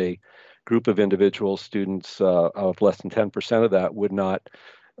surprising that a group of individual students of less than 10% of that would not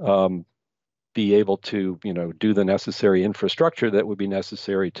be able to, do the necessary infrastructure that would be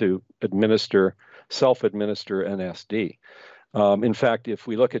necessary to self-administer an SD. In fact, if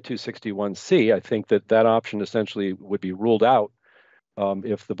we look at 261C, I think that option essentially would be ruled out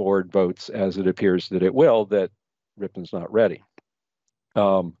if the board votes, as it appears that it will, that Ripton's not ready.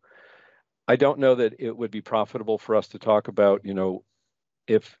 I don't know that it would be profitable for us to talk about,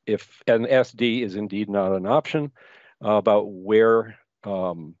 if an SD is indeed not an option, about where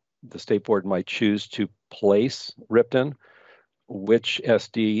the state board might choose to place Ripton, which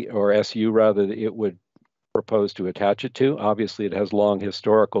SD or SU rather it would propose to attach it to. Obviously, it has long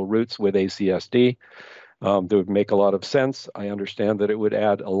historical roots with ACSD. That would make a lot of sense. I understand that it would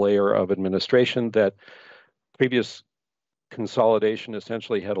add a layer of administration that previous consolidation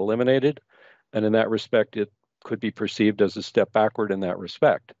essentially had eliminated. And in that respect, it could be perceived as a step backward in that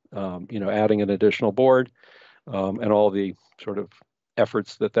respect. Adding an additional board and all the sort of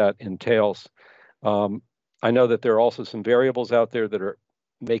efforts that entails. I know that there are also some variables out there that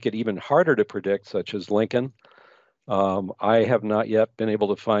make it even harder to predict, such as Lincoln. I have not yet been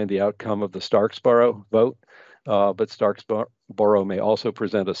able to find the outcome of the Starksboro vote, but Starksboro may also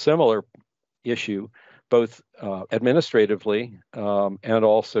present a similar issue, both administratively and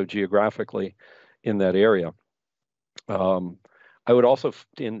also geographically in that area. I would also,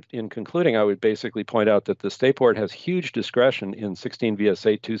 in concluding, I would basically point out that the state board has huge discretion in 16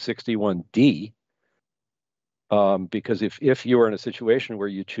 VSA 261D, because if you are in a situation where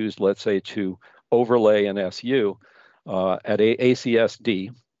you choose, let's say, to overlay an SU at ACSD,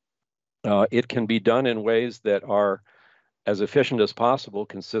 it can be done in ways that are as efficient as possible,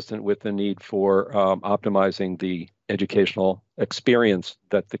 consistent with the need for optimizing the educational experience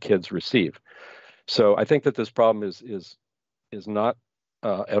that the kids receive. So I think that this problem is not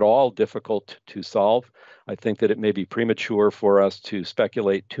at all difficult to solve. I think that it may be premature for us to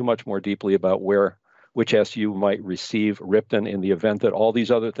speculate too much more deeply about which SU might receive Ripton in the event that all these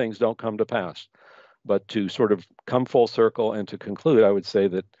other things don't come to pass. But to sort of come full circle and to conclude, I would say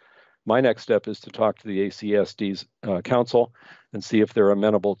that my next step is to talk to the ACSD's council and see if they're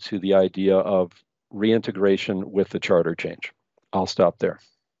amenable to the idea of reintegration with the charter change. I'll stop there.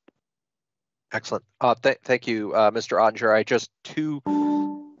 Excellent. Thank you, Mr. Ottinger. I just two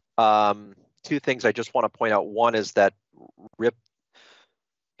things I just want to point out. One is that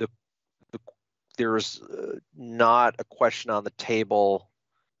there's not a question on the table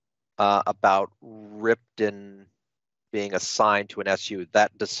about Ripton being assigned to an SU.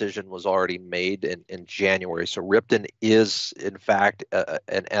 That decision was already made in January. So Ripton is, in fact,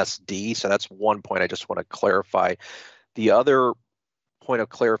 an SD. So that's one point I just want to clarify. The other point of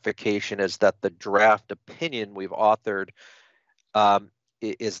clarification is that the draft opinion we've authored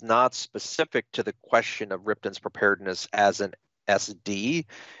is not specific to the question of Ripton's preparedness as an SD.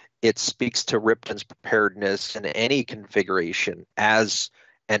 It speaks to Ripton's preparedness in any configuration as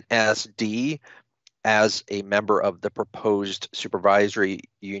an SD, as a member of the proposed supervisory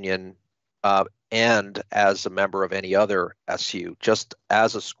union, and as a member of any other SU. Just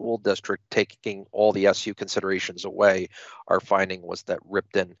as a school district, taking all the SU considerations away, our finding was that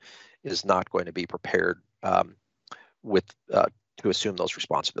Ripton is not going to be prepared to assume those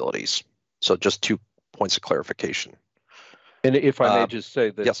responsibilities. So just 2 points of clarification. And if I may just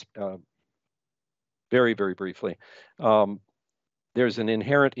say that, yes. Very, very briefly, there's an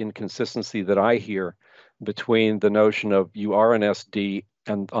inherent inconsistency that I hear between the notion of you are an SD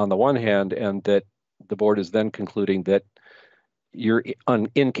and on the one hand, and that the board is then concluding that you're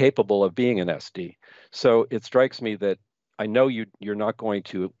incapable of being an SD. So it strikes me that I know you're not going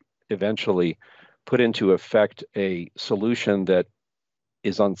to eventually put into effect a solution that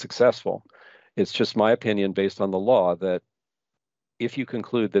is unsuccessful. It's just my opinion based on the law that if you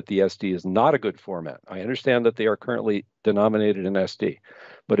conclude that the SD is not a good format, I understand that they are currently denominated an SD,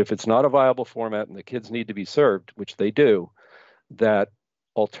 but if it's not a viable format and the kids need to be served, which they do, that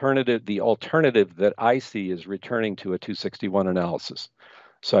the alternative that I see is returning to a 261 analysis.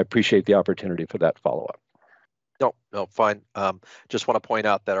 So I appreciate the opportunity for that follow-up. No, fine. Just want to point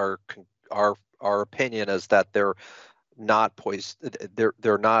out that our opinion is that they're not poised.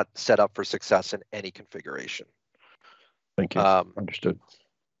 They're not set up for success in any configuration. Thank you. Understood.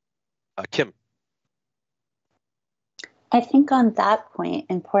 Kim. I think on that point,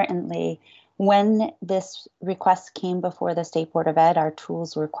 importantly, when this request came before the State Board of Ed, our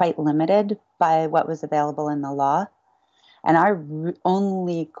tools were quite limited by what was available in the law. And our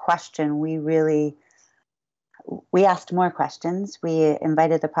only question, we asked more questions. We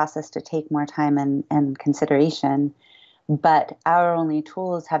invited the process to take more time and consideration. But our only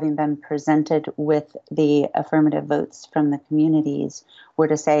tools, having been presented with the affirmative votes from the communities, were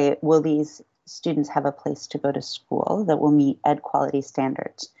to say, will these students have a place to go to school that will meet ed quality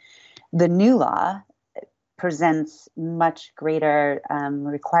standards? The new law presents much greater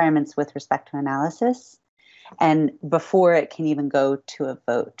requirements with respect to analysis, and before it can even go to a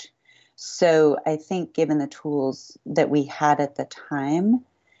vote. So I think given the tools that we had at the time,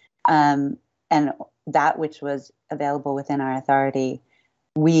 and that which was available within our authority,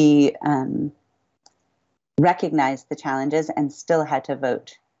 we recognized the challenges and still had to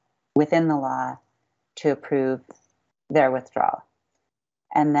vote within the law to approve their withdrawal.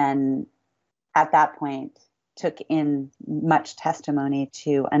 And then at that point, took in much testimony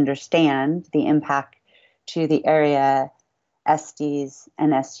to understand the impact to the area SDs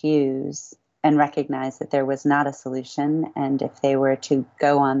and SUs and recognize that there was not a solution. And if they were to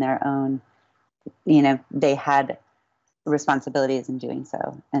go on their own, they had responsibilities in doing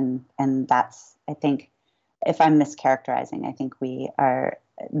so. And that's, I think, if I'm mischaracterizing, I think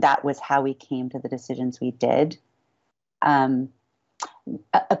that was how we came to the decisions we did. Another,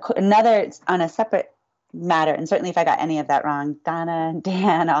 on a separate matter, and certainly if I got any of that wrong, Donna,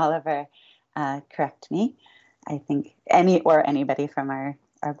 Dan, Oliver, correct me. I think anybody from our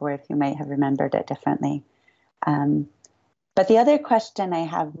board who might have remembered it differently. But the other question I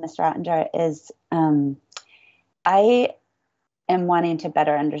have, Mr. Ottinger, is I am wanting to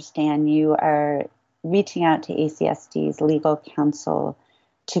better understand, you are reaching out to ACSD's legal counsel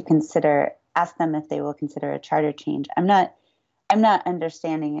to ask them if they will consider a charter change. I'm not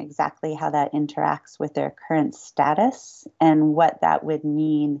understanding exactly how that interacts with their current status and what that would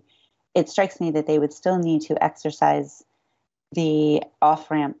mean. It strikes me that they would still need to exercise the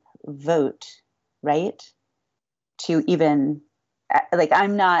off-ramp vote, right? To even, like,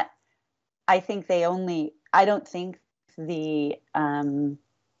 I think they only, I don't think I'm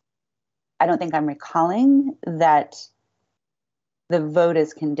recalling that the vote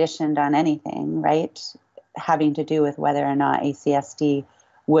is conditioned on anything, right? Having to do with whether or not ACSD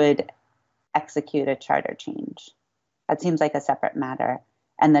would execute a charter change. That seems like a separate matter.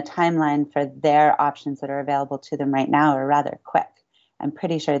 And the timeline for their options that are available to them right now are rather quick. I'm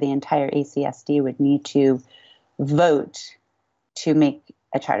pretty sure the entire ACSD would need to vote to make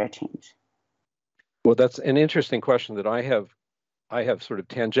a charter change. Well, that's an interesting question that I have sort of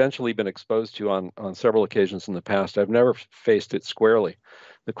tangentially been exposed to on several occasions in the past. I've never faced it squarely.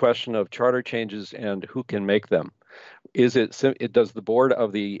 The question of charter changes and who can make them. Does the board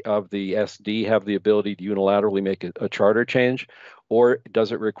of the SD have the ability to unilaterally make a charter change, or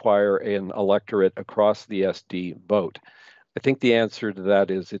does it require an electorate across the SD vote? I think the answer to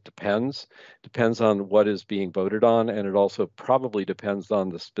that is it depends. Depends on what is being voted on, and it also probably depends on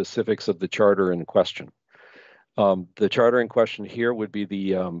the specifics of the charter in question. The charter in question here would be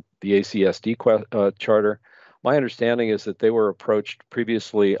the ACSD charter. My understanding is that they were approached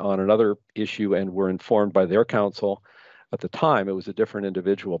previously on another issue and were informed by their counsel. At the time, it was a different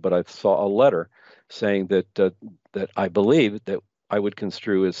individual, but I saw a letter saying that I believe that I would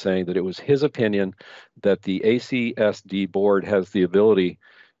construe as saying that it was his opinion that the ACSD board has the ability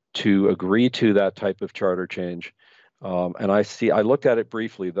to agree to that type of charter change. And I looked at it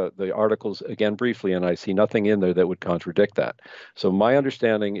briefly, the articles again briefly, and I see nothing in there that would contradict that. So my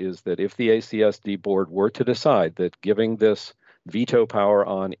understanding is that if the ACSD board were to decide that giving this veto power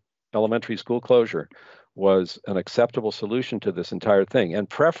on elementary school closure was an acceptable solution to this entire thing, and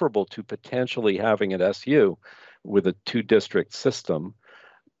preferable to potentially having an SU with a 2-district system,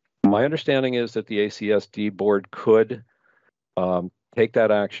 my understanding is that the ACSD board could take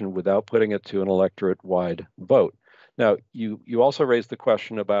that action without putting it to an electorate-wide vote. Now, you also raised the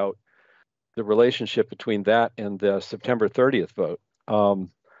question about the relationship between that and the September 30th vote.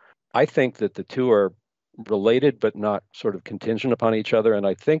 I think that the two are related, but not sort of contingent upon each other. And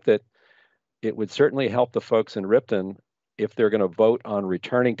I think that it would certainly help the folks in Ripton, if they're going to vote on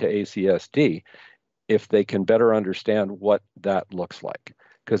returning to ACSD, if they can better understand what that looks like.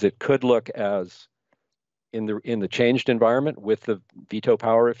 Because it could look as in the changed environment with the veto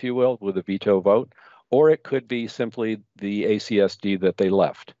power, if you will, with a veto vote, or it could be simply the ACSD that they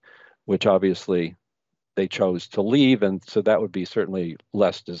left, which obviously they chose to leave, and so that would be certainly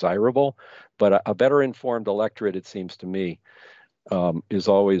less desirable. But a better informed electorate, it seems to me, is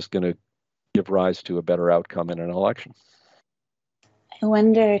always going to give rise to a better outcome in an election. I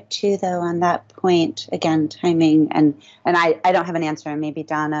wonder too, though, on that point, again, timing, and I don't have an answer, and maybe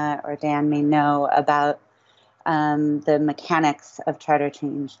Donna or Dan may know about the mechanics of charter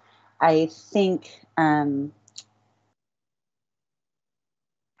change. I think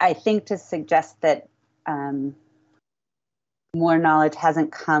to suggest that more knowledge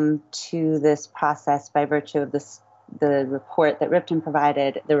hasn't come to this process by virtue of the report that Ripton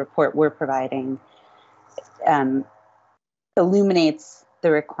provided, the report we're providing, illuminates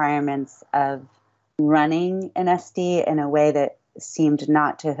the requirements of running an SD in a way that seemed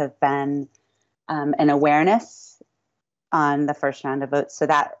not to have been an awareness on the first round of votes. So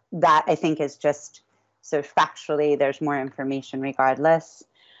that I think is just, so factually there's more information regardless.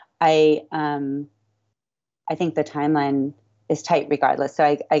 I think the timeline is tight regardless.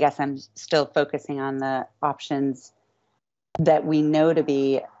 So I guess I'm still focusing on the options that we know to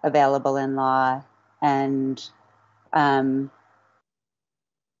be available in law, and I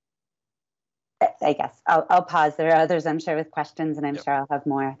guess I'll pause. There are others, I'm sure, with questions, and I'm sure I'll have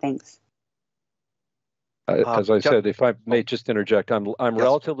more. Thanks. As I said, if I may just interject, I'm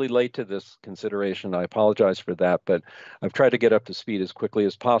relatively late to this consideration. I apologize for that, but I've tried to get up to speed as quickly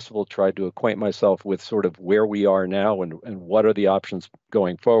as possible, tried to acquaint myself with sort of where we are now and what are the options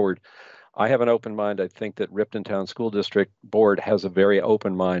going forward. I have an open mind. I think that Ripton Town School District Board has a very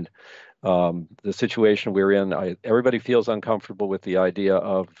open mind. The situation we're in, everybody feels uncomfortable with the idea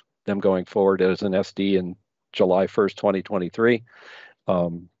of them going forward as an SD in July 1st, 2023.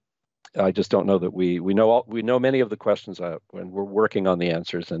 I just don't know that we know many of the questions, and we're working on the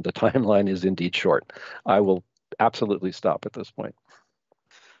answers, and the timeline is indeed short. I will absolutely stop at this point.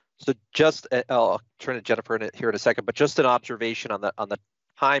 So just, I'll turn to Jennifer here in a second, but just an observation on the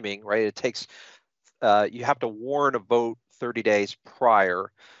timing, right? It takes, you have to warn a vote 30 days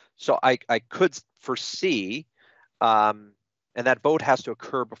prior. So I could foresee, and that vote has to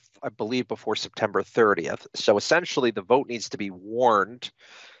occur, I believe, before September 30th. So essentially the vote needs to be warned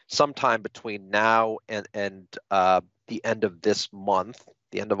sometime between now and the end of this month,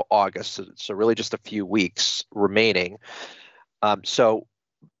 the end of August. So really just a few weeks remaining. So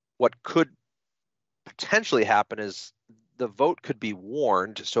what could potentially happen is the vote could be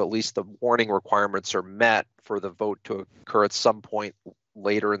warned, so at least the warning requirements are met for the vote to occur at some point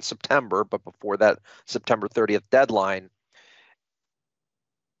later in September, but before that September 30th deadline.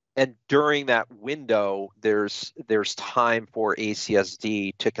 And during that window, there's time for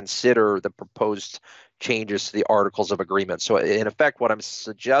ACSD to consider the proposed changes to the Articles of Agreement. So in effect, what I'm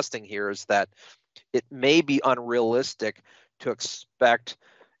suggesting here is that it may be unrealistic to expect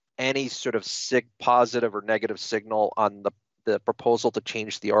any sort of positive or negative signal on the proposal to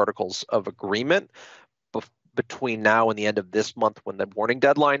change the Articles of Agreement between now and the end of this month when the warning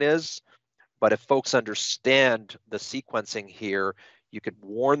deadline is. But if folks understand the sequencing here, you could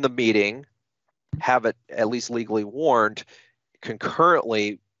warn the meeting, have it at least legally warned,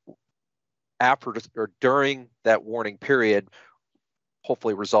 concurrently after or during that warning period,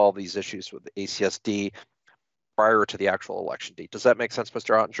 hopefully resolve these issues with ACSD prior to the actual election date. Does that make sense,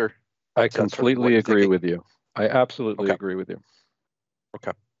 Mr. Ottinger? I completely agree with you. I absolutely agree with you.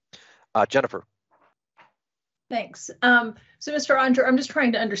 Okay. Jennifer. Thanks. So, Mr. Ottinger, I'm just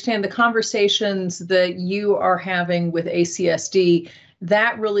trying to understand the conversations that you are having with ACSD.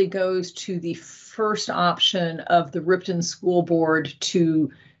 That really goes to the first option of the Ripton School Board to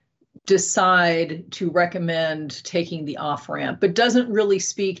decide to recommend taking the off-ramp, but doesn't really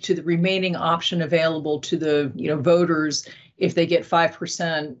speak to the remaining option available to the voters if they get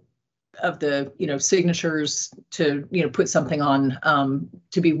 5% of the signatures to put something on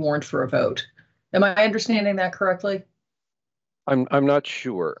to be warned for a vote. Am I understanding that correctly? I'm not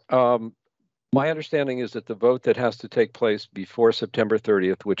sure. My understanding is that the vote that has to take place before September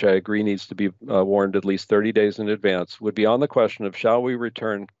 30th, which I agree needs to be warned at least 30 days in advance, would be on the question of shall we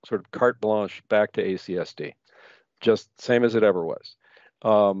return sort of carte blanche back to ACSD, just same as it ever was.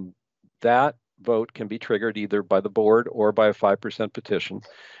 That vote can be triggered either by the board or by a 5% petition.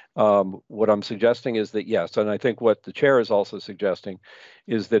 What I'm suggesting is that yes, and I think what the chair is also suggesting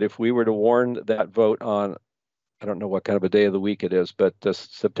is that if we were to warn that vote on, I don't know what kind of a day of the week it is, but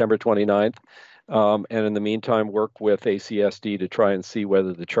September 29th, and in the meantime work with ACSD to try and see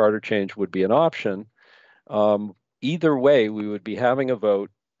whether the charter change would be an option. Either way, we would be having a vote.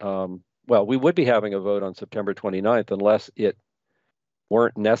 We would be having a vote on September 29th unless it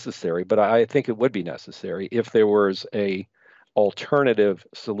weren't necessary, but I think it would be necessary if there was a alternative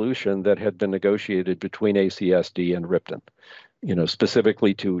solution that had been negotiated between ACSD and Ripton,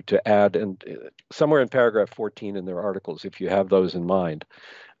 specifically to add, and somewhere in paragraph 14 in their articles, if you have those in mind,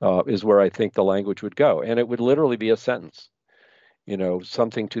 is where I think the language would go. And it would literally be a sentence,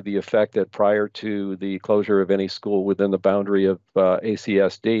 something to the effect that prior to the closure of any school within the boundary of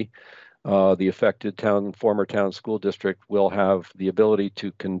ACSD, the affected former town school district will have the ability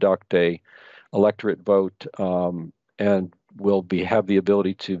to conduct a electorate vote and will have the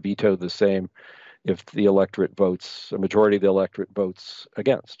ability to veto the same if the electorate votes, a majority of the electorate votes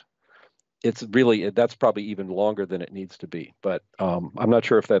against. That's probably even longer than it needs to be, but I'm not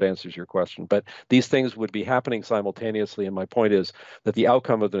sure if that answers your question. But these things would be happening simultaneously, and my point is that the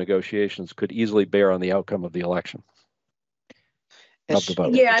outcome of the negotiations could easily bear on the outcome of the election.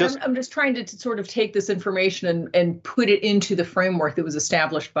 Yeah, I'm just trying to sort of take this information and put it into the framework that was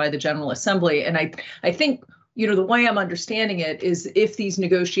established by the General Assembly. And I think, the way I'm understanding it is if these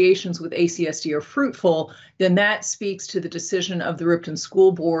negotiations with ACSD are fruitful, then that speaks to the decision of the Ripton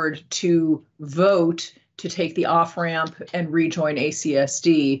School Board to vote to take the off-ramp and rejoin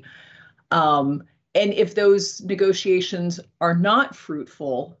ACSD. And if those negotiations are not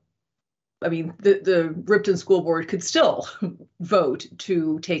fruitful, I mean, the Ripton School Board could still vote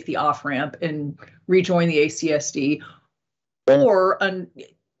to take the off-ramp and rejoin the ACSD, or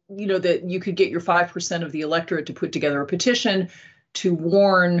that you could get your 5% of the electorate to put together a petition to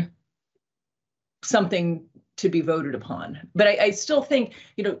warn something to be voted upon. But I still think,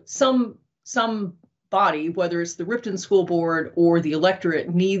 some body, whether it's the Ripton School Board or the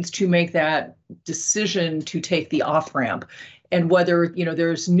electorate, needs to make that decision to take the off-ramp. And whether,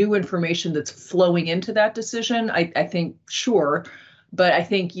 there's new information that's flowing into that decision, I think, sure. But I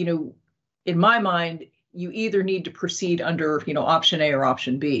think, in my mind, you either need to proceed under, option A or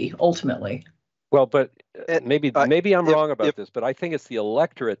option B, ultimately. Well, but maybe I'm wrong about this, but I think it's the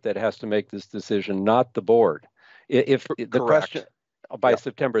electorate that has to make this decision, not the board. If the Correct. question by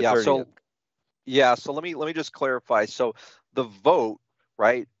September 30th. So let me just clarify. So the vote,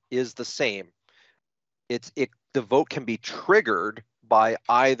 right, is the same. The vote can be triggered by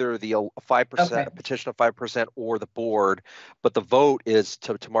either the 5% petition of 5% or the board, but the vote is,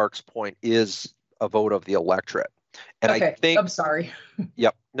 to Mark's point, is a vote of the electorate. And okay, I think I'm sorry.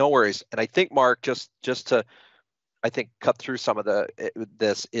 Yep, no worries. And I think, Mark, just to, I think, cut through some of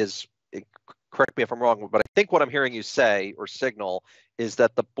this is, correct me if I'm wrong, but I think what I'm hearing you say or signal is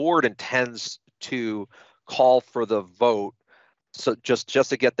that the board intends to call for the vote, so just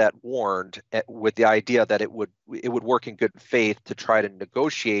to get that warned, with the idea that it would work in good faith to try to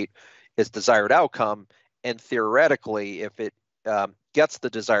negotiate its desired outcome. And theoretically, if it gets the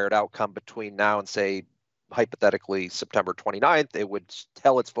desired outcome between now and, say, hypothetically September 29th, it would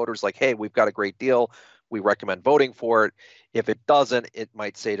tell its voters, like, hey, we've got a great deal, we recommend voting for it. If it doesn't, it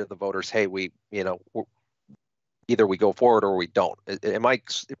might say to the voters, hey, either we go forward or we don't. Am I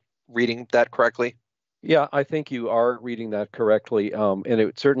reading that correctly? Yeah, I think you are reading that correctly, and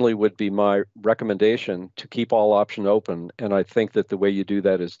it certainly would be my recommendation to keep all options open. And I think that the way you do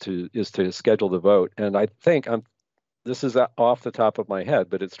that is to schedule the vote. And I think this is off the top of my head,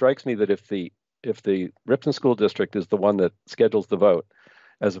 but it strikes me that if the Ripton School District is the one that schedules the vote,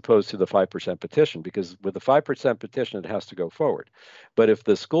 as opposed to the 5% petition, because with the 5% petition, it has to go forward. But if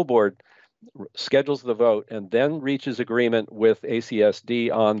the school board schedules the vote and then reaches agreement with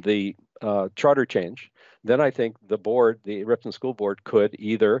ACSD on the charter change, then I think the Ripton School Board, could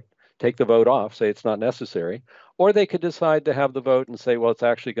either take the vote off, say it's not necessary, or they could decide to have the vote and say, well, it's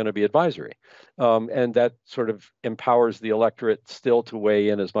actually going to be advisory. And that sort of empowers the electorate still to weigh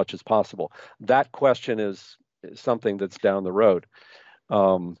in as much as possible. That question is something that's down the road.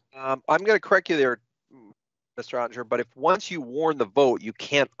 I'm going to correct you there, Mr. Ottinger, but if once you warn the vote, you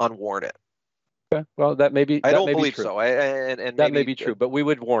can't unwarn it. Okay. Well, that may be. I don't may believe be true. so. And that may be true, but we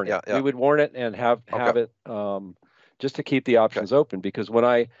would warn it. Yeah. We would warn it and have it just to keep the options open. Because when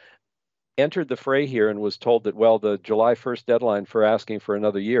I entered the fray here and was told that, well, the July 1st deadline for asking for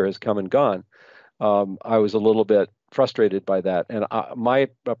another year has come and gone, I was a little bit frustrated by that. And my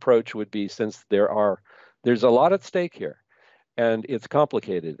approach would be, since there's a lot at stake here, and it's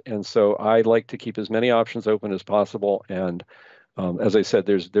complicated, and so I like to keep as many options open as possible. And as I said,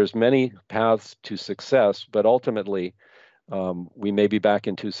 there's many paths to success, but ultimately we may be back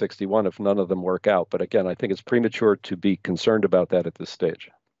in 261 if none of them work out. But again, I think it's premature to be concerned about that at this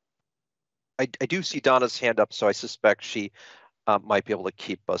stage. I do see Donna's hand up, so I suspect she might be able to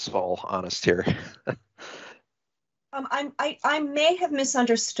keep us all honest here. I may have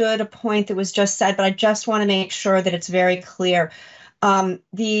misunderstood a point that was just said, but I just want to make sure that it's very clear. An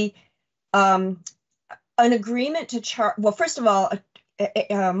agreement to well, first of all,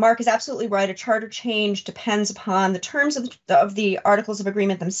 Mark is absolutely right. A charter change depends upon the terms of the articles of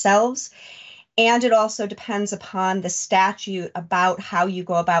agreement themselves, and it also depends upon the statute about how you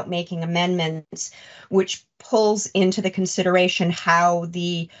go about making amendments, which pulls into the consideration how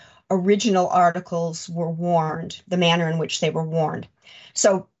the original articles were warned, the manner in which they were warned.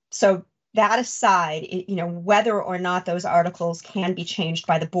 So that aside, whether or not those articles can be changed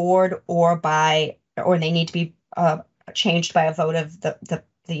by the board or they need to be changed by a vote of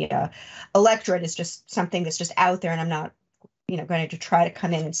the electorate is just something that's just out there, and I'm not, going to try to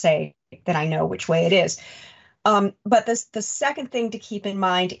come in and say that I know which way it is. But the second thing to keep in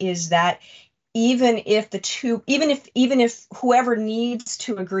mind is that even if whoever needs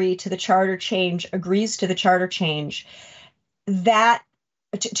to agree to the charter change agrees to the charter change, that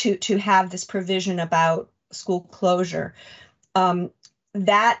to have this provision about school closure,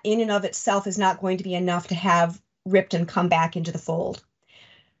 that in and of itself is not going to be enough to have Ripton come back into the fold.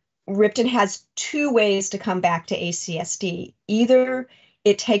 Ripton has two ways to come back to ACSD. Either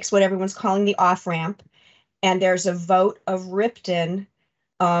it takes what everyone's calling the off-ramp, and there's a vote of Ripton,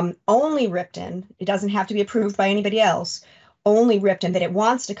 only Ripton, it doesn't have to be approved by anybody else, only Ripton, that it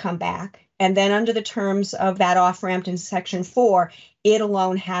wants to come back. And then under the terms of that off-ramp in Section 4, it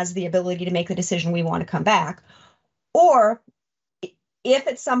alone has the ability to make the decision, we want to come back. Or if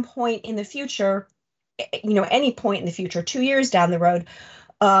at some point in the future, any point in the future, 2 years down the road,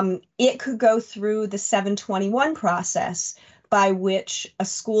 it could go through the 721 process, by which a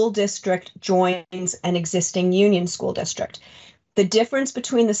school district joins an existing union school district. The difference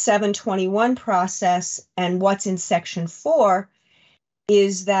between the 721 process and what's in Section 4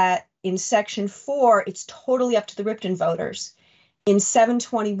 is that in Section 4, it's totally up to the Ripton voters. In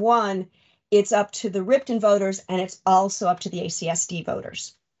 721, it's up to the Ripton voters, and it's also up to the ACSD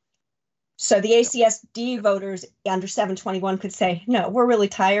voters. So the ACSD voters under 721 could say, no, we're really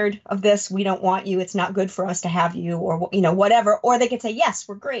tired of this. We don't want you. It's not good for us to have you, or, whatever. Or they could say, yes,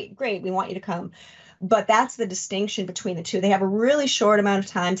 we're great. We want you to come. But that's the distinction between the two. They have a really short amount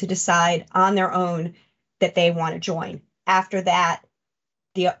of time to decide on their own that they want to join. After that,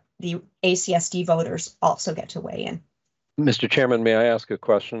 the ACSD voters also get to weigh in. Mr. Chairman, may I ask a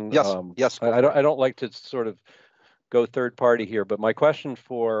question? Yes. I don't like to sort of go third party here, but my question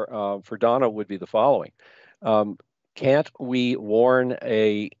for Donna would be the following. Can't we warn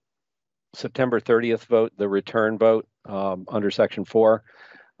a September 30th vote, the return vote under Section 4,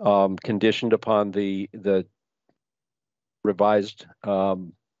 conditioned upon the revised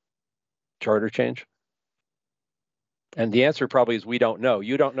charter change? And the answer probably is we don't know.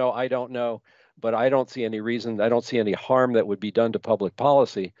 You don't know, I don't know, but I don't see any reason, I don't see any harm that would be done to public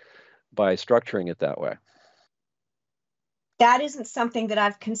policy by structuring it that way. That isn't something that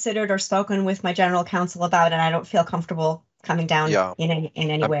I've considered or spoken with my general counsel about, and I don't feel comfortable coming down in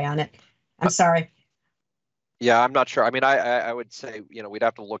any way on it. I'm sorry. Yeah, I'm not sure. I mean, I would say, you know, we'd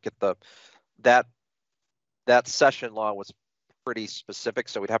have to look at that session law was pretty specific,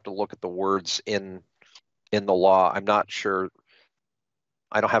 so we'd have to look at the words in the law. I'm not sure.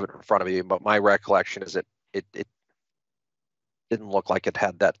 I don't have it in front of me, but my recollection is it didn't look like it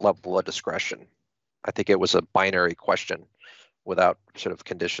had that level of discretion. I think it was a binary question without sort of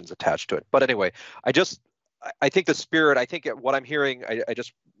conditions attached to it. But anyway, I think the spirit, I think what I'm hearing, I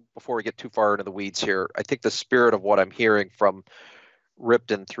just, before we get too far into the weeds here, I think the spirit of what I'm hearing from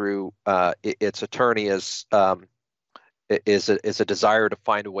Ripton through its attorney is a desire to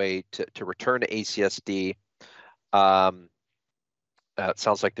find a way to return to ACSD. It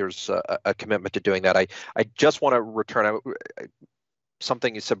sounds like there's a commitment to doing that. I just want to return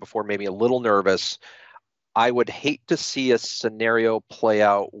something you said before made me a little nervous. I would hate to see a scenario play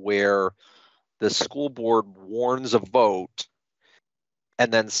out where the school board warns a vote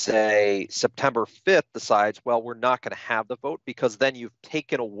and then say September 5th decides, well, we're not going to have the vote, because then you've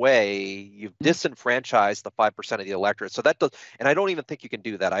taken away, you've disenfranchised the 5% of the electorate. So that does, and I don't even think you can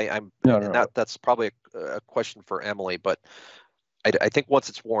do that. That's probably a question for Emily, but I think once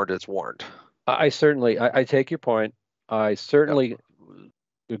it's warned, it's warned. I take your point. I certainly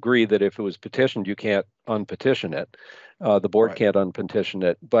agree that if it was petitioned, you can't unpetition it. The board can't unpetition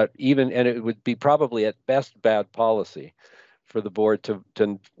it, but and it would be probably at best bad policy for the board to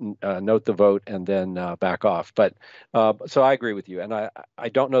note the vote and then back off. But so I agree with you, and I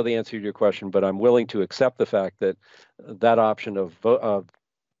don't know the answer to your question, but I'm willing to accept the fact that option of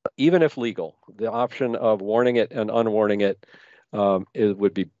even if legal, the option of warning it and unwarning it, it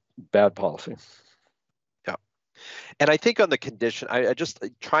would be bad policy. Yeah, and I think on the condition, I just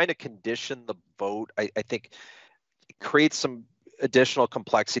trying to condition the vote, I think it creates some additional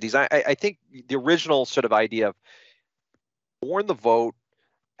complexities. I think the original sort of idea of warn the vote,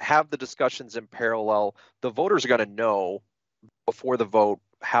 have the discussions in parallel. The voters are going to know before the vote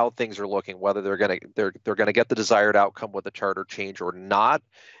how things are looking, whether they're going to get the desired outcome with the charter change or not.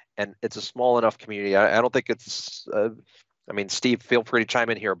 And it's a small enough community. I don't think it's. I mean, Steve, feel free to chime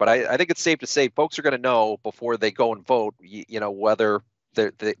in here, but I think it's safe to say folks are going to know before they go and vote, whether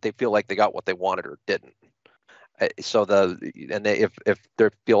they feel like they got what they wanted or didn't. So if they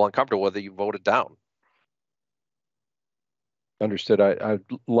feel uncomfortable with it, you vote it down. Understood. I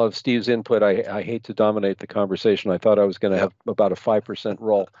love Steve's input. I hate to dominate the conversation. I thought I was going to have about a 5%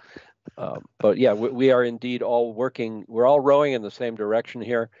 role. But yeah, we are indeed all working. We're all rowing in the same direction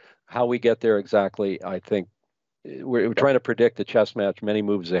here. How we get there exactly, I think we're trying to predict the chess match many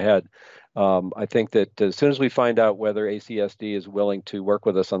moves ahead. I think that as soon as we find out whether ACSD is willing to work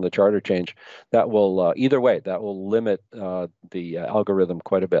with us on the charter change, that will either way, that will limit the algorithm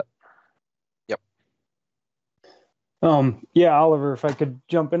quite a bit. Yeah, Oliver, if I could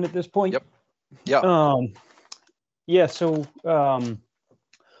jump in at this point. Yep. Yeah. So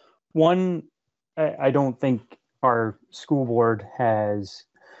one, I don't think our school board has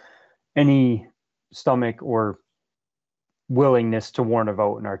any stomach or willingness to warn a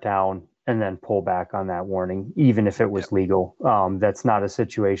vote in our town and then pull back on that warning, even if it was legal. That's not a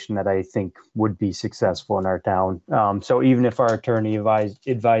situation that I think would be successful in our town. So even if our attorney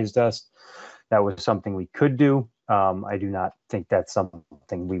advised us that was something we could do, I do not think that's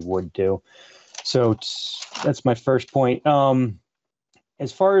something we would do. So that's my first point.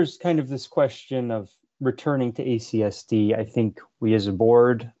 As far as kind of this question of returning to ACSD, I think we as a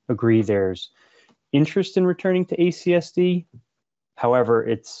board agree there's interest in returning to ACSD. However,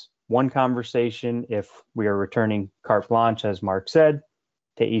 it's one conversation if we are returning carte blanche, as Mark said,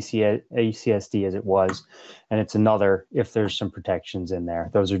 to ACSD as it was, and it's another if there's some protections in there.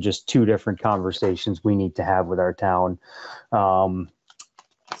 Those are just two different conversations we need to have with our town.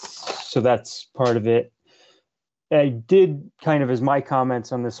 So that's part of it. I did kind of, as my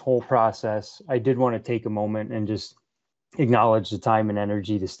comments on this whole process, I did want to take a moment and just acknowledge the time and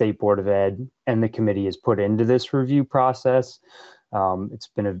energy the State Board of Ed and the committee has put into this review process. It's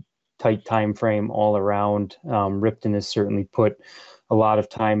been a tight time frame all around. Ripton has certainly put a lot of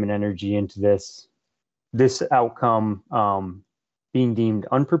time and energy into this. this outcome being deemed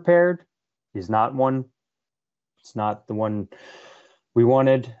unprepared is not one. It's not the one we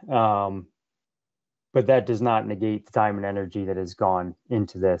wanted. But that does not negate the time and energy that has gone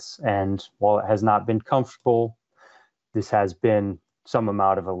into this. And while it has not been comfortable, this has been some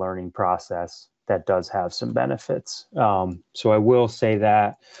amount of a learning process that does have some benefits. So I will say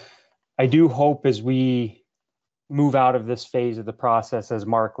that I do hope as we move out of this phase of the process, as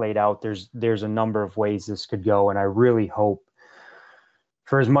Mark laid out, there's a number of ways this could go. And I really hope,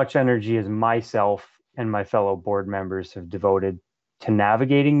 for as much energy as myself and my fellow board members have devoted to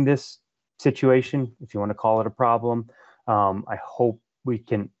navigating this situation, if you want to call it a problem, I hope we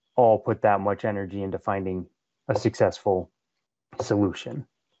can all put that much energy into finding a successful solution.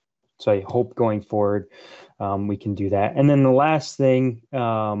 So I hope going forward we can do that. And then the last thing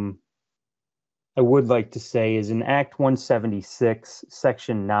I would like to say is in Act 176,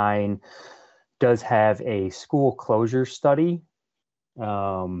 Section 9 does have a school closure study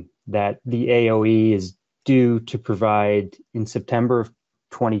that the AOE is due to provide in September of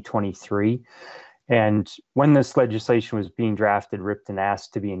 2023. And when this legislation was being drafted, Ripton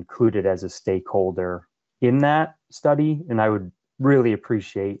asked to be included as a stakeholder in that study. And I would really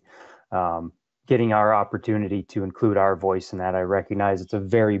appreciate getting our opportunity to include our voice in that. I recognize it's a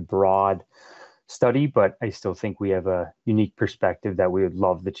very broad study, but I still think we have a unique perspective that we would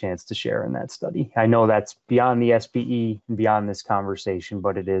love the chance to share in that study. I know that's beyond the SBE and beyond this conversation,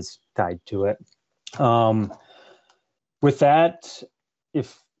 but it is tied to it. With that,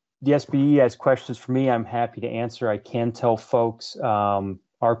 if the SBE has questions for me, I'm happy to answer. I can tell folks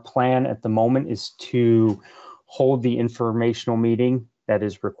our plan at the moment is to hold the informational meeting that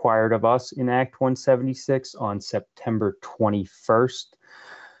is required of us in Act 176 on September 21st.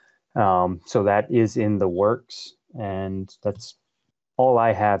 So that is in the works, and that's all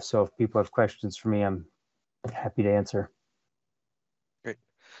I have. So if people have questions for me, I'm happy to answer. Great.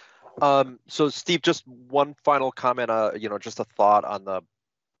 So Steve, just one final comment, just a thought on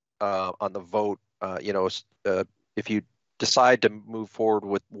the vote. If you decide to move forward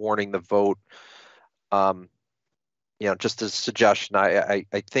with warning the vote, just a suggestion, I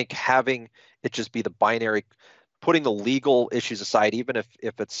think having it just be the binary, putting the legal issues aside, even if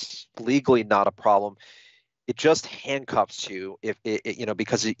it's legally not a problem, it just handcuffs you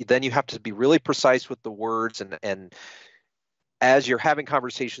because then you have to be really precise with the words, and as you're having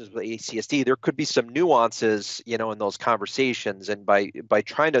conversations with ACSD, there could be some nuances, in those conversations. And by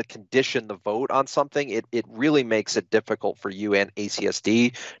trying to condition the vote on something, it really makes it difficult for you and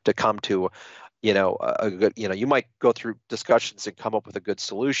ACSD to come to a good, you might go through discussions and come up with a good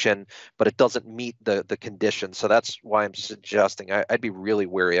solution, but it doesn't meet the conditions. So that's why I'm suggesting I'd be really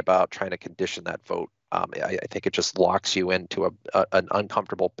wary about trying to condition that vote. I think it just locks you into an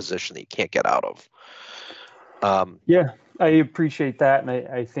uncomfortable position that you can't get out of. Yeah, I appreciate that. And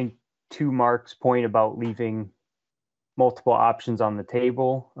I think to Mark's point about leaving multiple options on the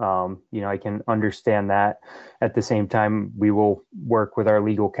table, I can understand that. At the same time, we will work with our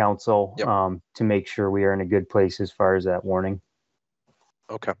legal counsel to make sure we are in a good place as far as that warning.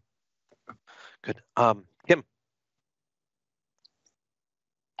 Okay, good. Kim.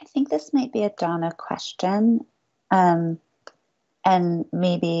 I think this might be a Donna question, and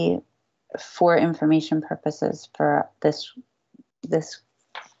maybe for information purposes for this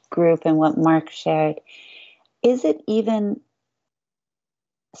group and what Mark shared. Is it even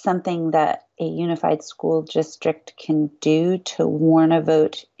something that a unified school district can do to warn a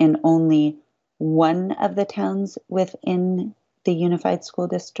vote in only one of the towns within the unified school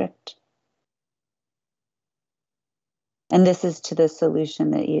district? And this is to the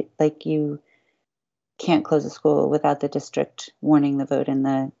solution that you can't close a school without the district warning the vote in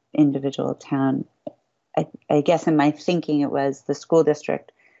the individual town. I guess in my thinking it was the school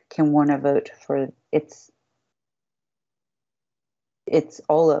district can warn a vote for its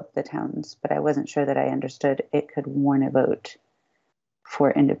all of the towns, but I wasn't sure that I understood it could warn a vote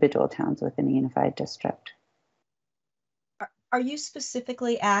for individual towns within a unified district. Are you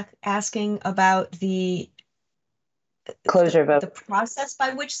specifically asking about the closure vote, the process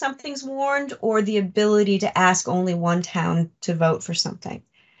by which something's warned, or the ability to ask only one town to vote for something?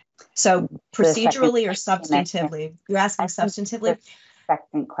 So procedurally or substantively? You're asking substantively?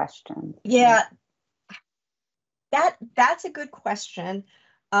 Second question. Yeah, that's a good question.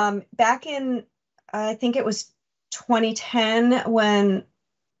 Back in, I think it was 2010 when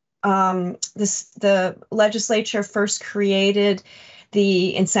the legislature first created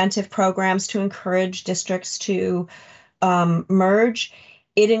the incentive programs to encourage districts to merge.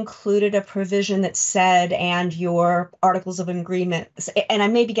 it included a provision that said, and your articles of agreement, and I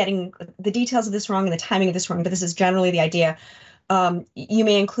may be getting the details of this wrong and the timing of this wrong, but this is generally the idea. You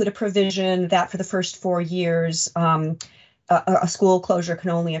may include a provision that for the first 4 years, a school closure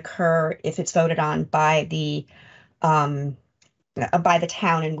can only occur if it's voted on by the town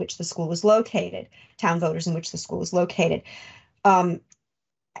in which the school is located, town voters in which the school is located.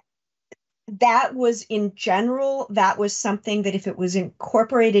 That was, in general, that was something that if it was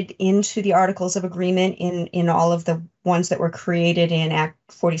incorporated into the Articles of Agreement in all of the ones that were created in Act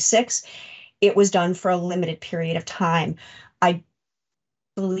 46, it was done for a limited period of time. I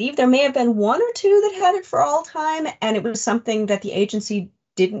believe there may have been 1 or 2 that had it for all time, and it was something that the agency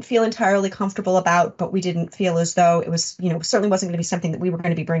didn't feel entirely comfortable about, but we didn't feel as though it was, certainly wasn't going to be something that we were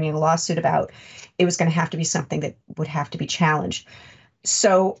going to be bringing a lawsuit about. It was going to have to be something that would have to be challenged.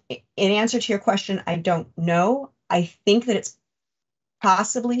 So in answer to your question, I don't know. I think that it's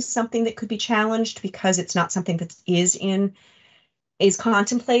possibly something that could be challenged because it's not something that is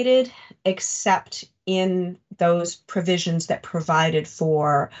contemplated, except in those provisions that provided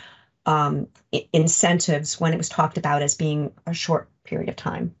for incentives when it was talked about as being a short period of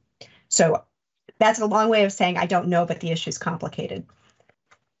time. So that's a long way of saying I don't know, but the issue is complicated.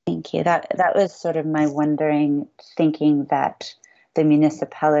 Thank you. That was sort of my wondering, thinking that the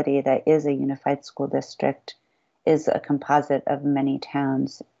municipality that is a unified school district is a composite of many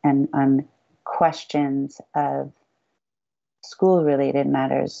towns, and on questions of school-related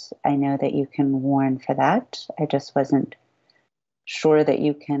matters, I know that you can warn for that. I just wasn't sure that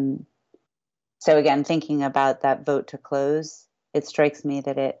you can. So again, thinking about that vote to close, it strikes me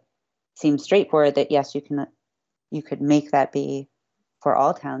that it seems straightforward that yes, you could make that be for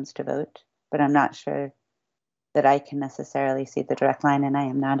all towns to vote, but I'm not sure that I can necessarily see the direct line, and I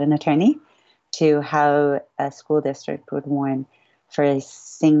am not an attorney, to how a school district would warn for a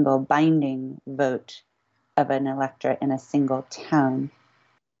single binding vote of an electorate in a single town.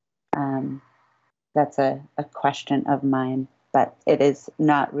 That's a question of mine, but it is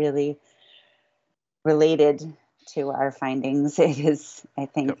not really related to our findings. It is, I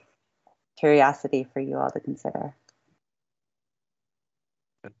think, curiosity for you all to consider.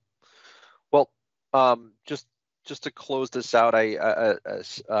 Well, just to close this out,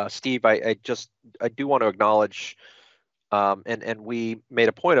 Steve, I do want to acknowledge, and we made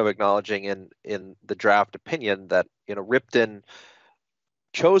a point of acknowledging in the draft opinion that Ripton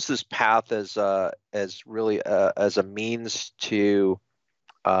chose this path as really as a means to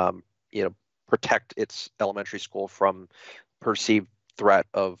protect its elementary school from perceived threat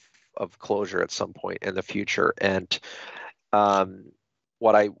of closure at some point in the future. And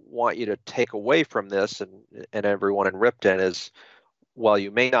what I want you to take away from this, and everyone in Ripton, is while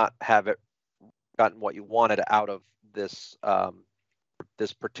you may not have gotten what you wanted out of this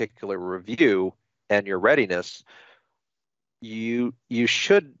this particular review and your readiness, you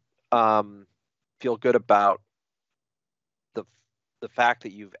should feel good about the fact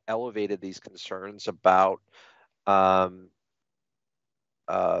that you've elevated these concerns about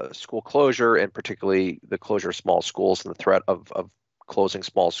school closure, and particularly the closure of small schools and the threat of closing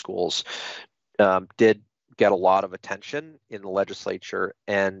small schools, did get a lot of attention in the legislature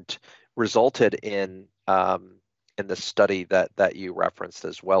and resulted in the study that you referenced,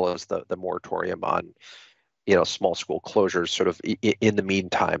 as well as the moratorium on small school closures sort of in the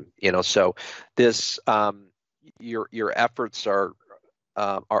meantime. So this your efforts are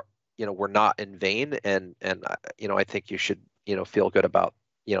were not in vain, and I think you should feel good about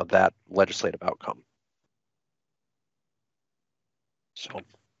that legislative outcome. So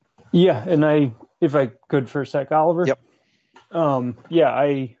yeah, and if I could for a sec, Oliver. Yep. Yeah,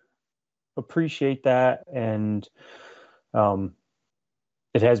 I appreciate that, and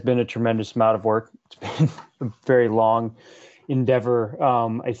it has been a tremendous amount of work. It's been a very long endeavor.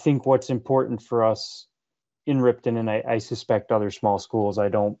 I think what's important for us in Ripton, and I suspect other small schools, I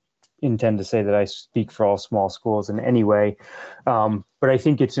don't intend to say that I speak for all small schools in any way, but I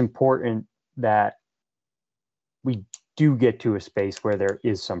think it's important that we do get to a space where there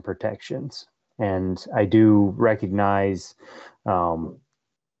is some protections. And I do recognize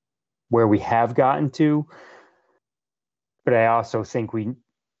where we have gotten to, but I also think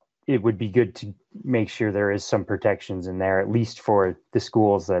it would be good to make sure there is some protections in there, at least for the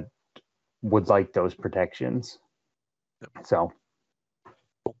schools that would like those protections. So.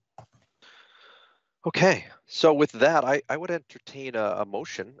 Okay, so with that, I would entertain a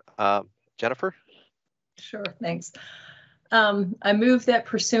motion. Jennifer? Sure, thanks. I move that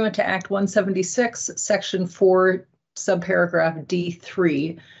pursuant to Act 176, Section 4, subparagraph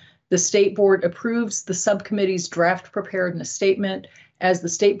D3, the State Board approves the subcommittee's draft preparedness statement as the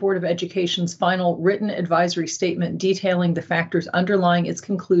State Board of Education's final written advisory statement detailing the factors underlying its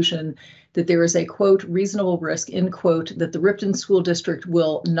conclusion that there is a, quote, reasonable risk, end quote, that the Ripton School District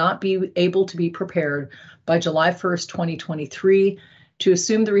will not be able to be prepared by July 1st, 2023 to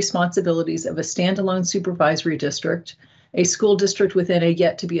assume the responsibilities of a standalone supervisory district, a school district within a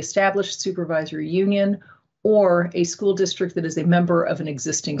yet to be established supervisory union, or a school district that is a member of an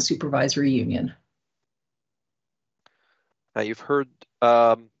existing supervisory union. Now you've heard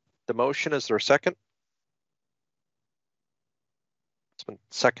the motion. Is there a second? It's been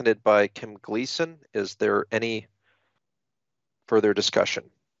seconded by Kim Gleason. Is there any further discussion?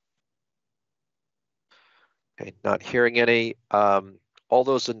 Okay, not hearing any. All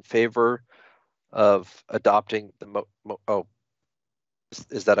those in favor of adopting the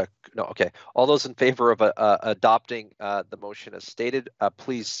is that a no? Okay. All those in favor of adopting the motion as stated,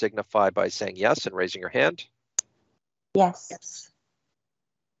 please signify by saying yes and raising your hand. Yes.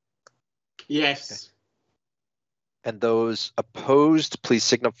 Yes. Okay. And those opposed, please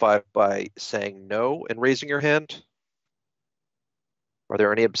signify by saying no and raising your hand. Are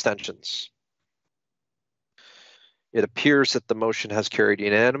there any abstentions? It appears that the motion has carried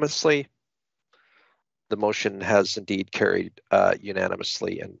unanimously. The motion has indeed carried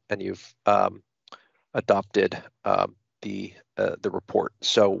unanimously, and you've adopted the report.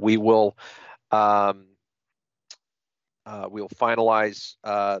 So we will we'll finalize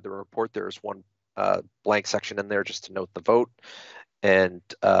the report. There's one blank section in there just to note the vote, and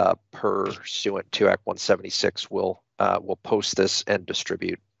pursuant to Act 176, we'll post this and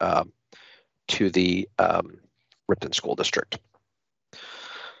distribute to the Ripton School District.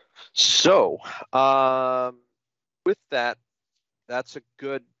 So with that, that's a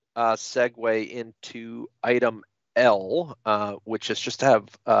good segue into item L, which is just to have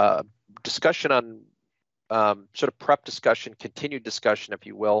discussion on sort of prep discussion, continued discussion, if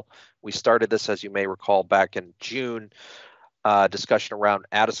you will. We started this, as you may recall, back in June, discussion around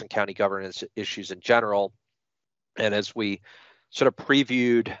Addison County governance issues in general. And as we sort of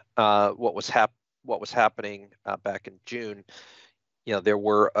previewed what was happening back in June, you know, there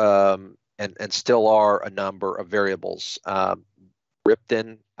were and still are a number of variables.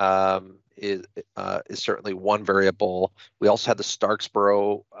 Ripton is certainly one variable. We also had the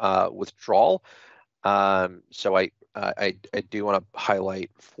Starksboro withdrawal. So I do want to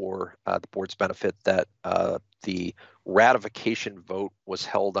highlight for the board's benefit that the ratification vote was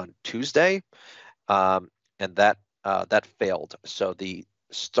held on Tuesday, and that failed. So the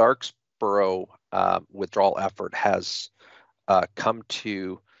Starksboro withdrawal effort has come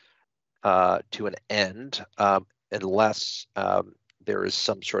to an end unless there is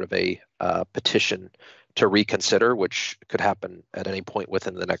some sort of a petition to reconsider, which could happen at any point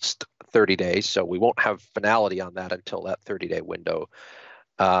within the next 30 days. So we won't have finality on that until that 30-day window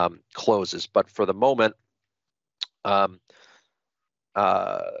closes. But for the moment,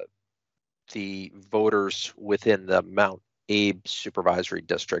 the voters within the Mount Abe Supervisory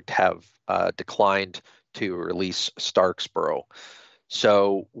District have declined to release Starksboro.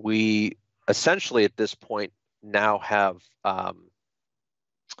 So we essentially at this point now have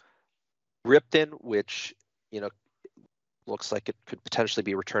Ripton, which, you know, looks like it could potentially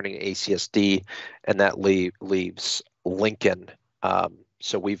be returning to ACSD, and that leaves Lincoln.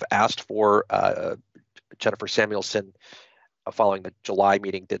 So we've asked for Jennifer Samuelson, following the July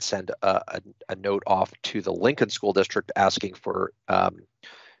meeting, did send a note off to the Lincoln School District asking for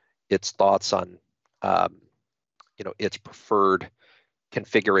its thoughts on you know, its preferred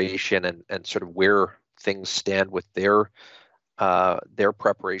configuration and sort of where things stand with their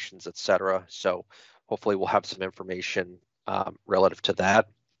preparations, et cetera. So hopefully we'll have some information relative to that.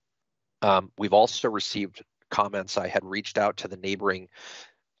 We've also received comments. I had reached out to the neighboring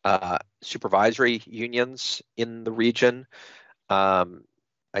supervisory unions in the region. I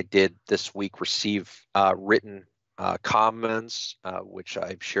did this week receive written comments, which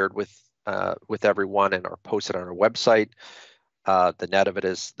I've shared with everyone and are posted on our website. The net of it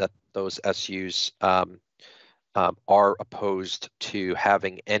is that those SUs are opposed to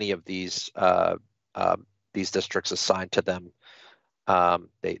having any of these districts assigned to them.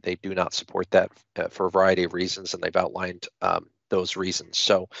 They do not support that for a variety of reasons, and they've outlined those reasons.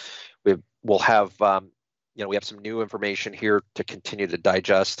 So we'll have, you know, we have some new information here to continue to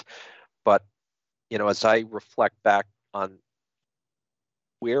digest. But, you know, as I reflect back on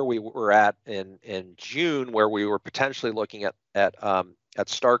where we were at in June, where we were potentially looking at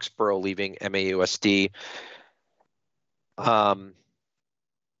Starksboro leaving MAUSD,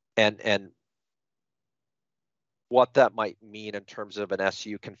 and what that might mean in terms of an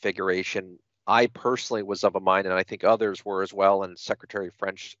SU configuration, I personally was of a mind, and I think others were as well, and Secretary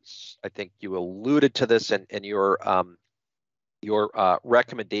French, I think you alluded to this in your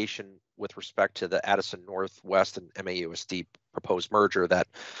recommendation with respect to the Addison Northwest and MAUSD proposed merger, that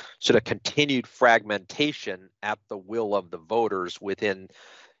sort of continued fragmentation at the will of the voters within,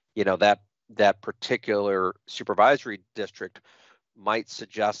 that particular supervisory district might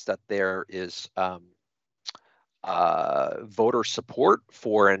suggest that there is voter support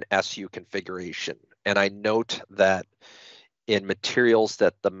for an SU configuration. And I note that in materials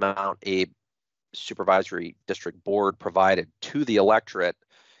that the Mount Abe Supervisory District Board provided to the electorate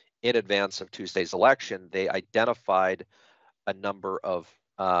in advance of Tuesday's election, they identified a number of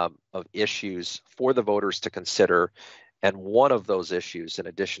issues for the voters to consider. And one of those issues, in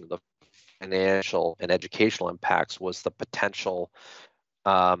addition to the financial and educational impacts, was the potential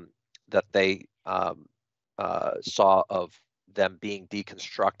that they saw of them being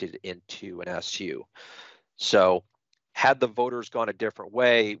deconstructed into an SU. So had the voters gone a different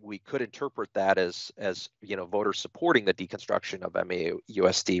way, we could interpret that as voters supporting the deconstruction of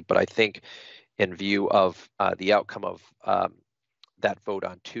MAUSD. But I think in view of the outcome of that vote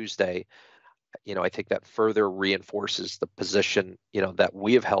on Tuesday, I think that further reinforces the position, that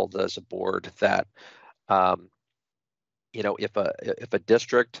we have held as a board, that, if a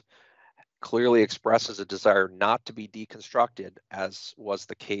district clearly expresses a desire not to be deconstructed, as was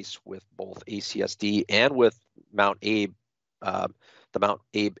the case with both ACSD and with Mount Abe, the Mount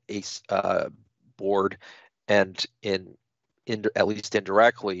Abe ACE board, and at least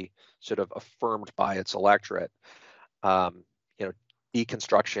indirectly sort of affirmed by its electorate,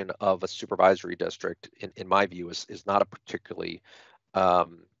 deconstruction of a supervisory district, in my view, is not a particularly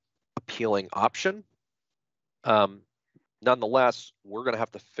appealing option. Nonetheless, we're going to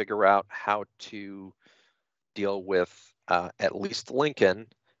have to figure out how to deal with at least Lincoln,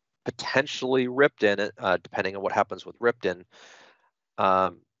 potentially Ripton, depending on what happens with Ripton.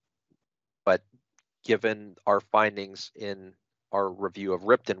 But given our findings in our review of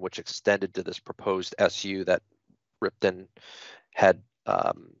Ripton, which extended to this proposed SU that Ripton had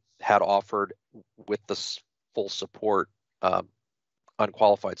offered with the full support,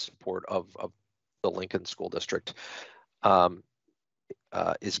 unqualified support of the Lincoln School District,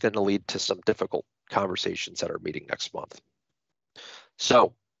 is going to lead to some difficult conversations at our meeting next month.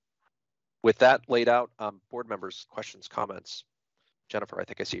 So with that laid out, board members, questions, comments? Jennifer, I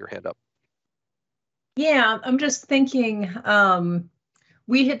think I see your hand up. Yeah, I'm just thinking,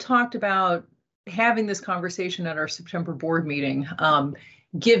 we had talked about having this conversation at our September board meeting,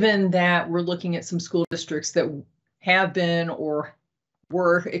 given that we're looking at some school districts that have been or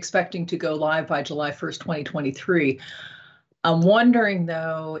were expecting to go live by July 1st, 2023. I'm wondering,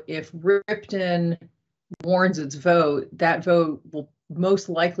 though, if Ripton warrants its vote, that vote will most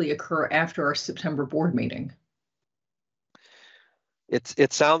likely occur after our September board meeting.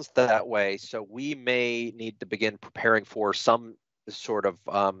 It sounds that way. So we may need to begin preparing for some sort of,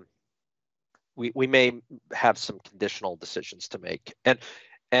 we may have some conditional decisions to make. And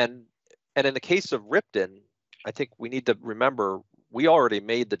in the case of Ripton, I think we need to remember we already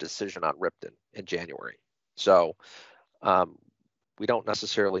made the decision on Ripton in January. So we don't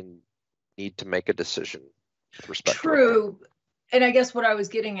necessarily need to make a decision with respect to Ripton. And I guess what I was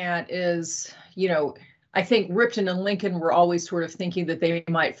getting at is, I think Ripton and Lincoln were always sort of thinking that they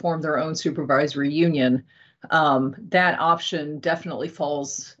might form their own supervisory union. That option definitely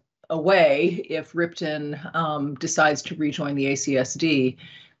falls away if Ripton decides to rejoin the ACSD,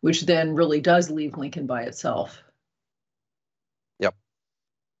 which then really does leave Lincoln by itself. Yep,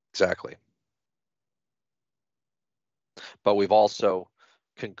 exactly. But we've also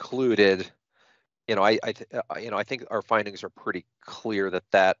concluded, I think our findings are pretty clear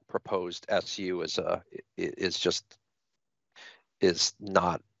that proposed SU is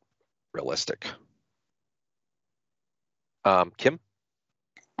not realistic. Kim?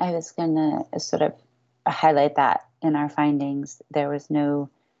 I was going to sort of highlight that in our findings, there was no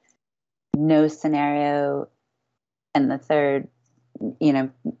scenario. And the third,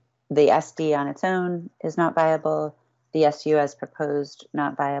 the SD on its own is not viable. The SU as proposed,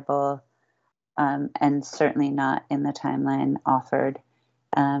 not viable. And certainly not in the timeline offered.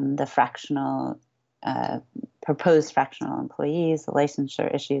 The proposed fractional employees, the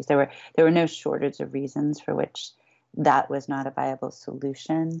licensure issues, there were no shortage of reasons for which that was not a viable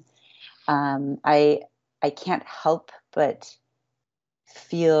solution. I can't help but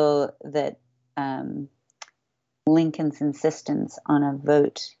feel that Lincoln's insistence on a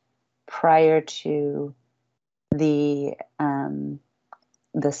vote prior to the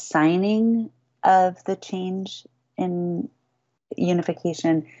signing of the change in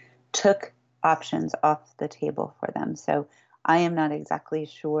unification took options off the table for them. So I am not exactly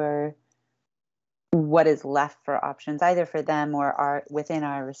sure what is left for options, either for them or are within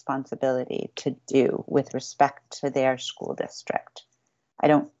our responsibility to do with respect to their school district. I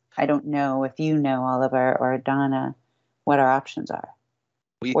don't know if you know, Oliver or Donna, what our options are.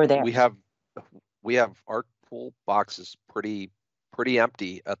 We have our pool boxes pretty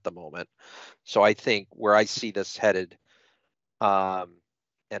empty at the moment. So I think where I see this headed,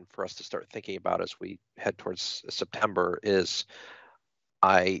 and for us to start thinking about as we head towards September, is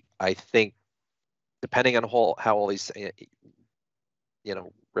I think, depending on how all these,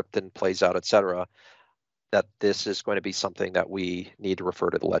 Ripton plays out, et cetera, that this is going to be something that we need to refer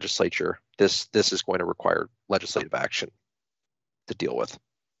to the legislature. This is going to require legislative action to deal with,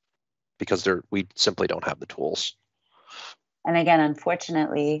 because we simply don't have the tools. And again,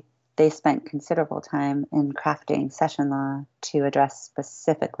 unfortunately, they spent considerable time in crafting session law to address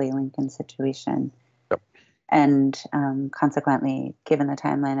specifically Lincoln's situation. Yep. And consequently, given the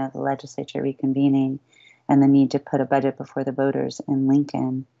timeline of the legislature reconvening and the need to put a budget before the voters in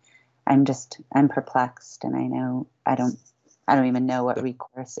Lincoln, I'm perplexed, and I don't even know what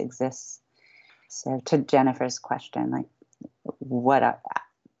recourse exists. So to Jennifer's question, like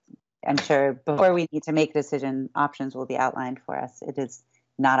I'm sure before we need to make a decision, options will be outlined for us. It is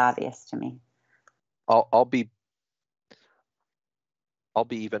not obvious to me. I'll be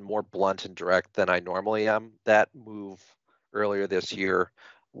even more blunt and direct than I normally am. That move earlier this year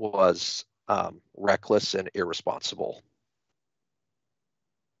was reckless and irresponsible.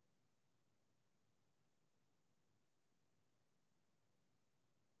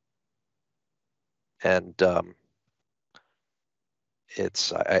 And I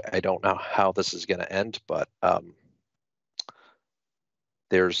don't know how this is going to end, but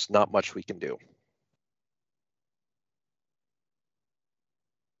there's not much we can do.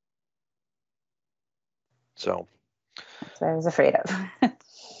 So that's what I was afraid of.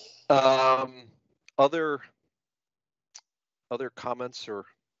 Other comments or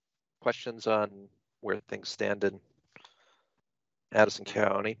questions on where things stand in Addison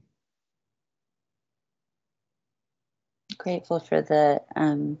County? Grateful for the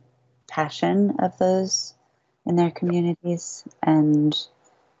passion of those in their communities and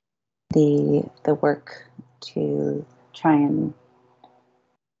the work to try and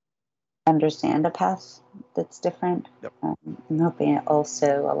understand a path that's different. Yep. I'm hoping it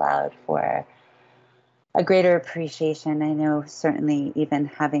also allowed for a greater appreciation. I know certainly, even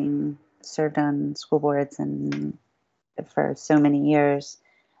having served on school boards and for so many years,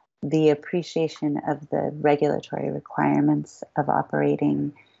 the appreciation of the regulatory requirements of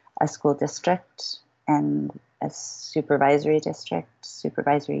operating a school district and a supervisory district,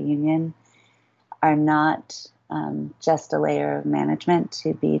 supervisory union, are not just a layer of management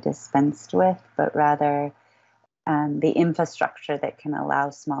to be dispensed with, but rather the infrastructure that can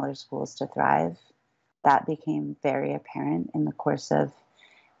allow smaller schools to thrive. That became very apparent in the course of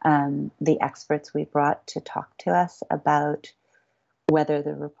the experts we brought to talk to us about whether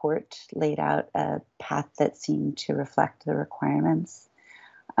the report laid out a path that seemed to reflect the requirements.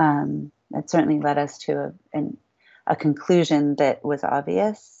 It certainly led us to a conclusion that was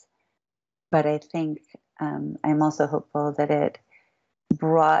obvious, but I think I'm also hopeful that it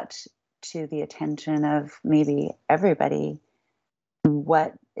brought to the attention of maybe everybody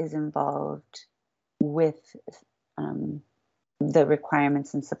what is involved with the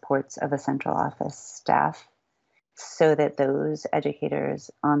requirements and supports of a central office staff, so that those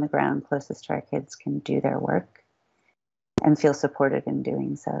educators on the ground closest to our kids can do their work and feel supported in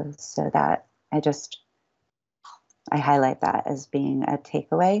doing so. So that I highlight that as being a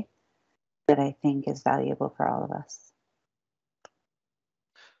takeaway that I think is valuable for all of us.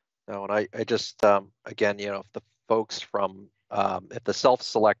 No, and I just, again, if the folks from, if the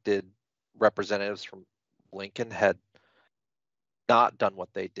self-selected representatives from Lincoln had not done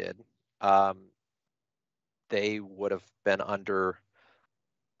what they did, they would have been under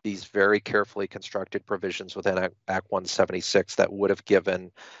these very carefully constructed provisions within Act 176 that would have given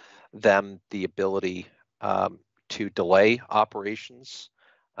them the ability to delay operations,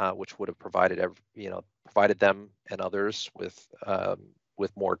 which would have provided them and others with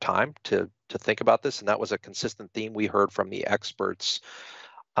more time to think about this. And that was a consistent theme we heard from the experts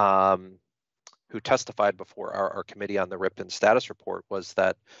who testified before our committee on the Ripton status report, was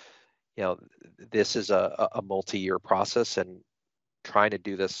that this is a multi-year process, and trying to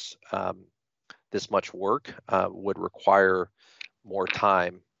do this this much work would require more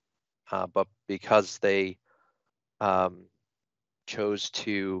time. But because they chose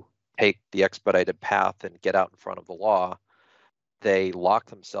to take the expedited path and get out in front of the law, they locked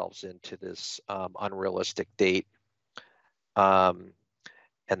themselves into this unrealistic date. And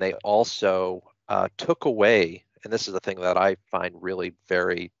they also took away, and this is the thing that I find really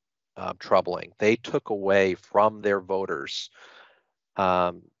very troubling, they took away from their voters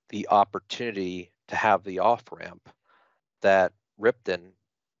the opportunity to have the off-ramp that Ripton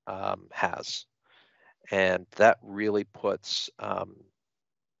has. And that really puts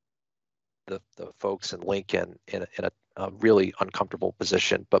the folks in Lincoln in a really uncomfortable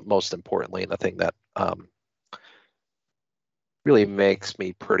position. But most importantly, and the thing that really makes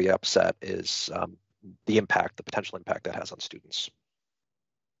me pretty upset is the potential impact that has on students.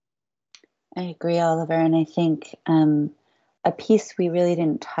 I agree, Oliver, and I think a piece we really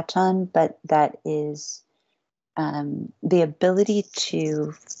didn't touch on, but that is the ability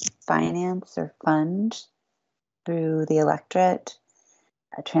to finance or fund through the electorate,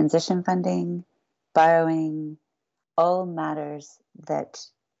 transition funding, borrowing, all matters that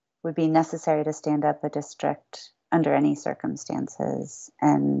would be necessary to stand up a district under any circumstances.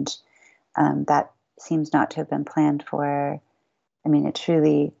 And that seems not to have been planned for. I mean, it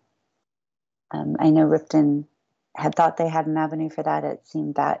truly, I know Ripton had thought they had an avenue for that. It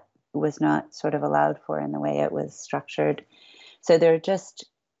seemed that was not sort of allowed for in the way it was structured. So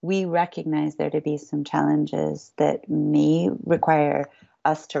we recognize there to be some challenges that may require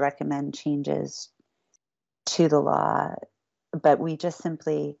us to recommend changes to the law, but we just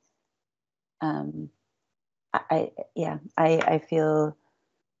simply, I feel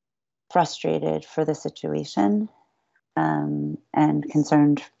frustrated for the situation and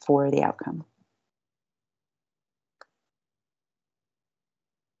concerned for the outcome.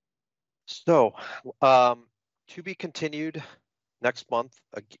 So, to be continued next month,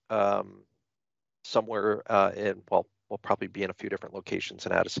 somewhere we'll probably be in a few different locations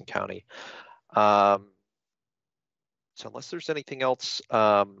in Addison County. So unless there's anything else,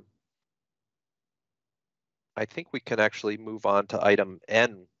 I think we can actually move on to item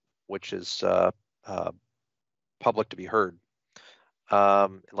N, which is public to be heard.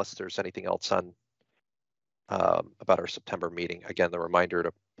 Unless there's anything else on about our September meeting. Again, the reminder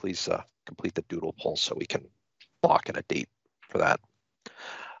to please complete the doodle poll so we can lock in a date for that.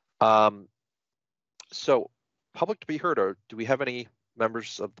 So public to be heard, or do we have any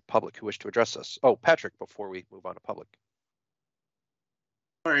members of the public who wish to address us? Oh, Patrick, before we move on to public.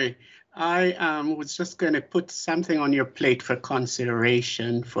 Sorry, I was just going to put something on your plate for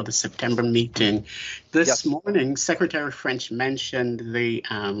consideration for the September meeting. This morning, Secretary French mentioned the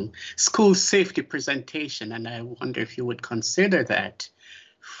school safety presentation, and I wonder if you would consider that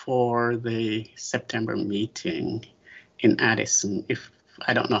for the September meeting in Addison.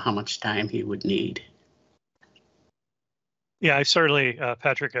 I don't know how much time he would need. Yeah, I certainly,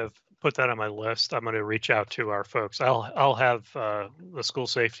 Patrick, have put that on my list. I'm going to reach out to our folks. I'll have the School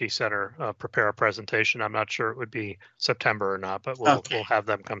Safety Center prepare a presentation. I'm not sure it would be September or not, but we'll have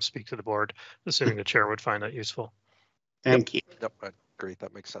them come speak to the board, assuming the chair would find that useful. Thank you. Yep, great.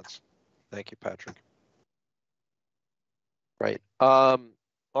 That makes sense. Thank you, Patrick. Right.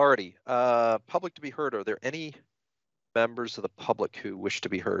 Alrighty. Public to be heard. Are there any members of the public who wish to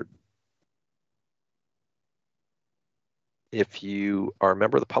be heard? If you are a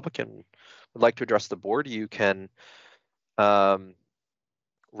member of the public and would like to address the board, you can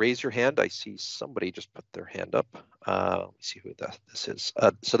raise your hand. I see somebody just put their hand up. Let me see who this is.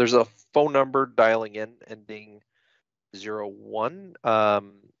 So there's a phone number dialing in ending 01.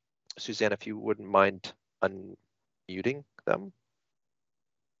 Suzanne, if you wouldn't mind unmuting them.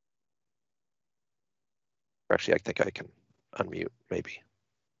 Actually, I think I can unmute maybe.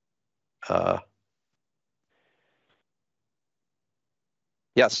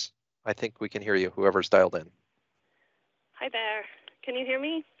 Yes, I think we can hear you, whoever's dialed in. Hi there. Can you hear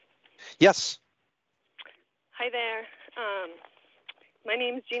me? Yes. Hi there. My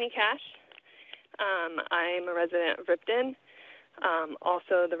name is Jeannie Cash. I'm a resident of Ripton,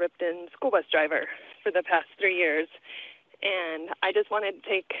 also the Ripton school bus driver for the past 3 years. And I just wanted to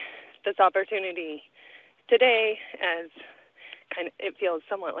take this opportunity today as it feels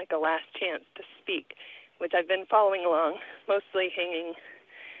somewhat like a last chance to speak, which I've been following along, mostly hanging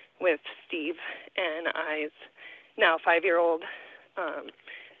with Steve and I's now 5-year-old,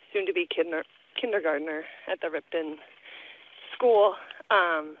 soon-to-be kindergartner at the Ripton school,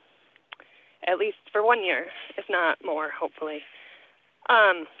 at least for 1 year, if not more, hopefully.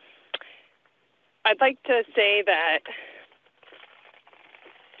 I'd like to say that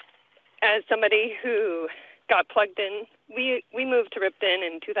as somebody who got plugged in, we moved to Ripton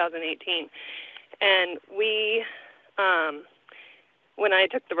in 2018, and we, when I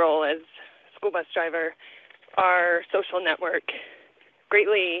took the role as school bus driver, our social network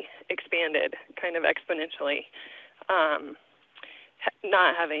greatly expanded, kind of exponentially.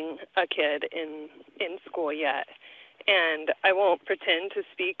 Not having a kid in school yet. And I won't pretend to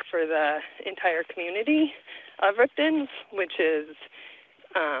speak for the entire community of Ripton, which is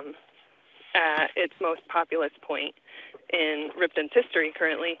at its most populous point in Ripton's history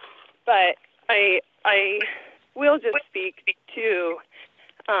currently. But I will just speak to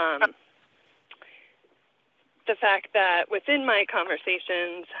the fact that within my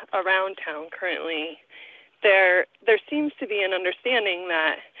conversations around town currently, there seems to be an understanding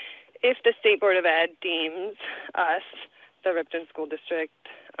that if the State Board of Ed deems us, the Ripton School District,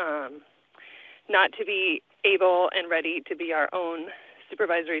 not to be able and ready to be our own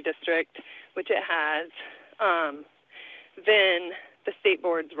supervisory district, which it has, then the State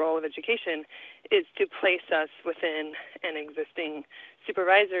Board's role of education is to place us within an existing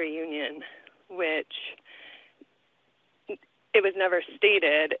supervisory union, which it was never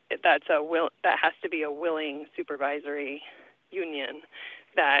stated that has to be a willing supervisory union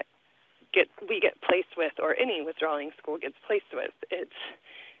that we get placed with, or any withdrawing school gets placed with.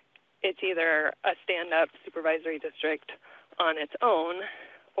 It's either a stand-up supervisory district on its own,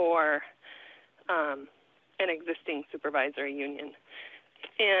 or an existing supervisory union.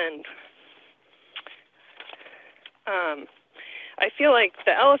 And I feel like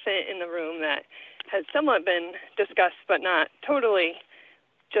the elephant in the room that has somewhat been discussed but not totally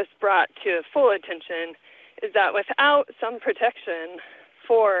just brought to full attention is that without some protection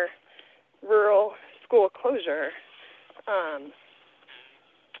for rural school closure,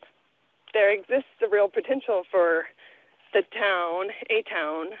 there exists the real potential for the town,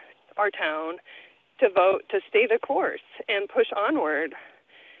 our town, to vote to stay the course and push onward,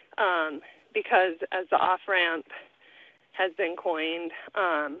 because as the off-ramp has been coined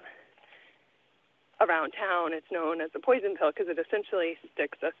around town, it's known as the poison pill because it essentially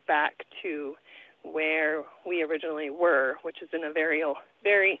sticks us back to where we originally were, which is in a very,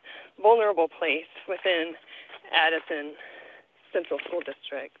 very vulnerable place within Addison Central School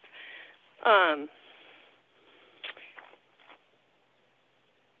District.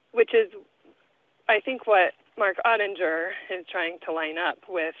 Which is, I think, what Mark Ottinger is trying to line up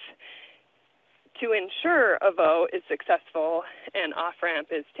with to ensure a vote is successful and off-ramp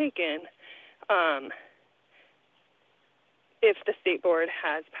is taken. If the State Board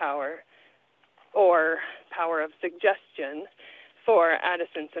has power or power of suggestion for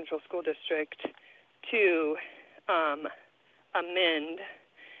Addison Central School District to amend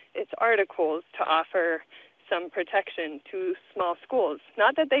its articles to offer some protection to small schools.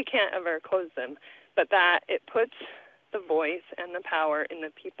 Not that they can't ever close them, but that it puts the voice and the power in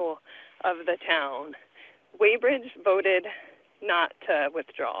the people of the town. Weybridge voted not to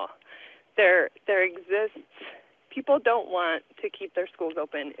withdraw. There exists, people don't want to keep their schools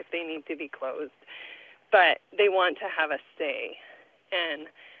open if they need to be closed, but they want to have a say. And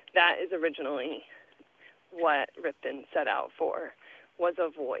that is originally what Ripton set out for, was a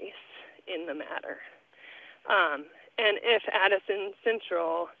voice in the matter. And if Addison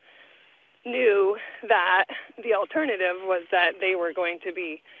Central knew that the alternative was that they were going to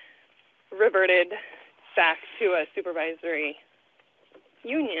be reverted back to a supervisory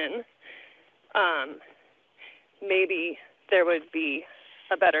union, maybe there would be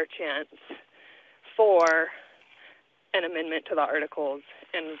a better chance for an amendment to the articles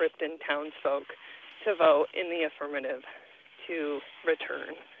and Ripton townsfolk to vote in the affirmative to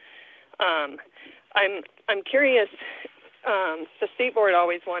return. I'm curious, the State Board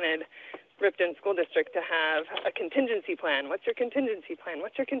always wanted Ripton School District to have a contingency plan. What's your contingency plan?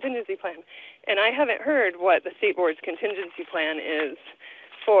 What's your contingency plan? And I haven't heard what the State Board's contingency plan is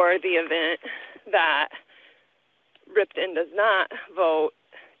for the event that Ripton does not vote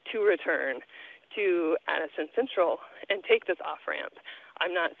to return to Addison Central and take this off-ramp.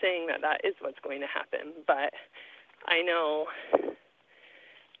 I'm not saying that that is what's going to happen, but I know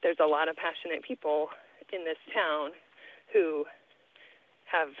there's a lot of passionate people in this town who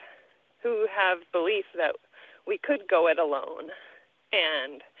have belief that we could go it alone.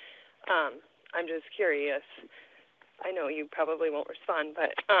 And I'm just curious, I know you probably won't respond,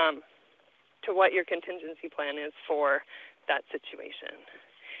 but to what your contingency plan is for that situation.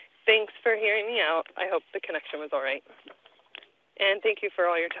 Thanks for hearing me out. I hope the connection was all right. And thank you for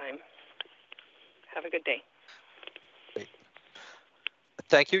all your time. Have a good day.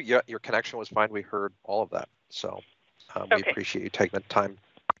 Thank you. Your connection was fine. We heard all of that. So we appreciate you taking the time.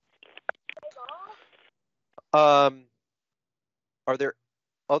 Are there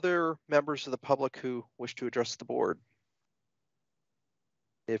other members of the public who wish to address the board?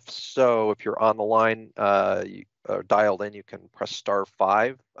 If so, if you're on the line, you dialed in, you can press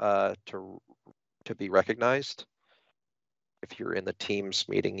 *5 to be recognized. If you're in the Teams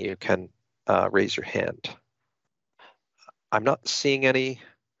meeting, you can raise your hand. I'm not seeing any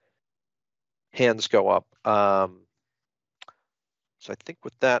hands go up. So I think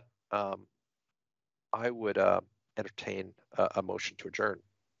with that, I would entertain a motion to adjourn.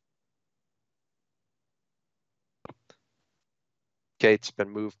 Okay, it's been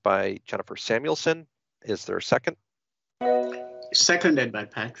moved by Jennifer Samuelson. Is there a second? Seconded by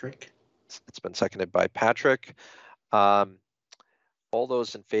Patrick. It's been seconded by Patrick. All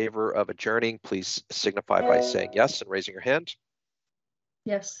those in favor of adjourning, please signify by saying yes and raising your hand.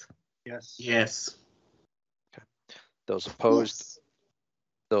 Yes. Yes. Yes. Okay. Those opposed,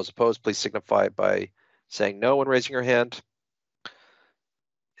 please signify by saying no and raising your hand.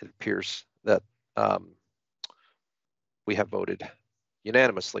 It appears that we have voted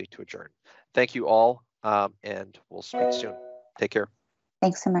unanimously to adjourn. Thank you all, and we'll speak soon. Take care.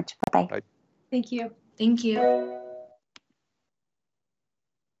 Thanks so much. Bye-bye. Thank you. Thank you.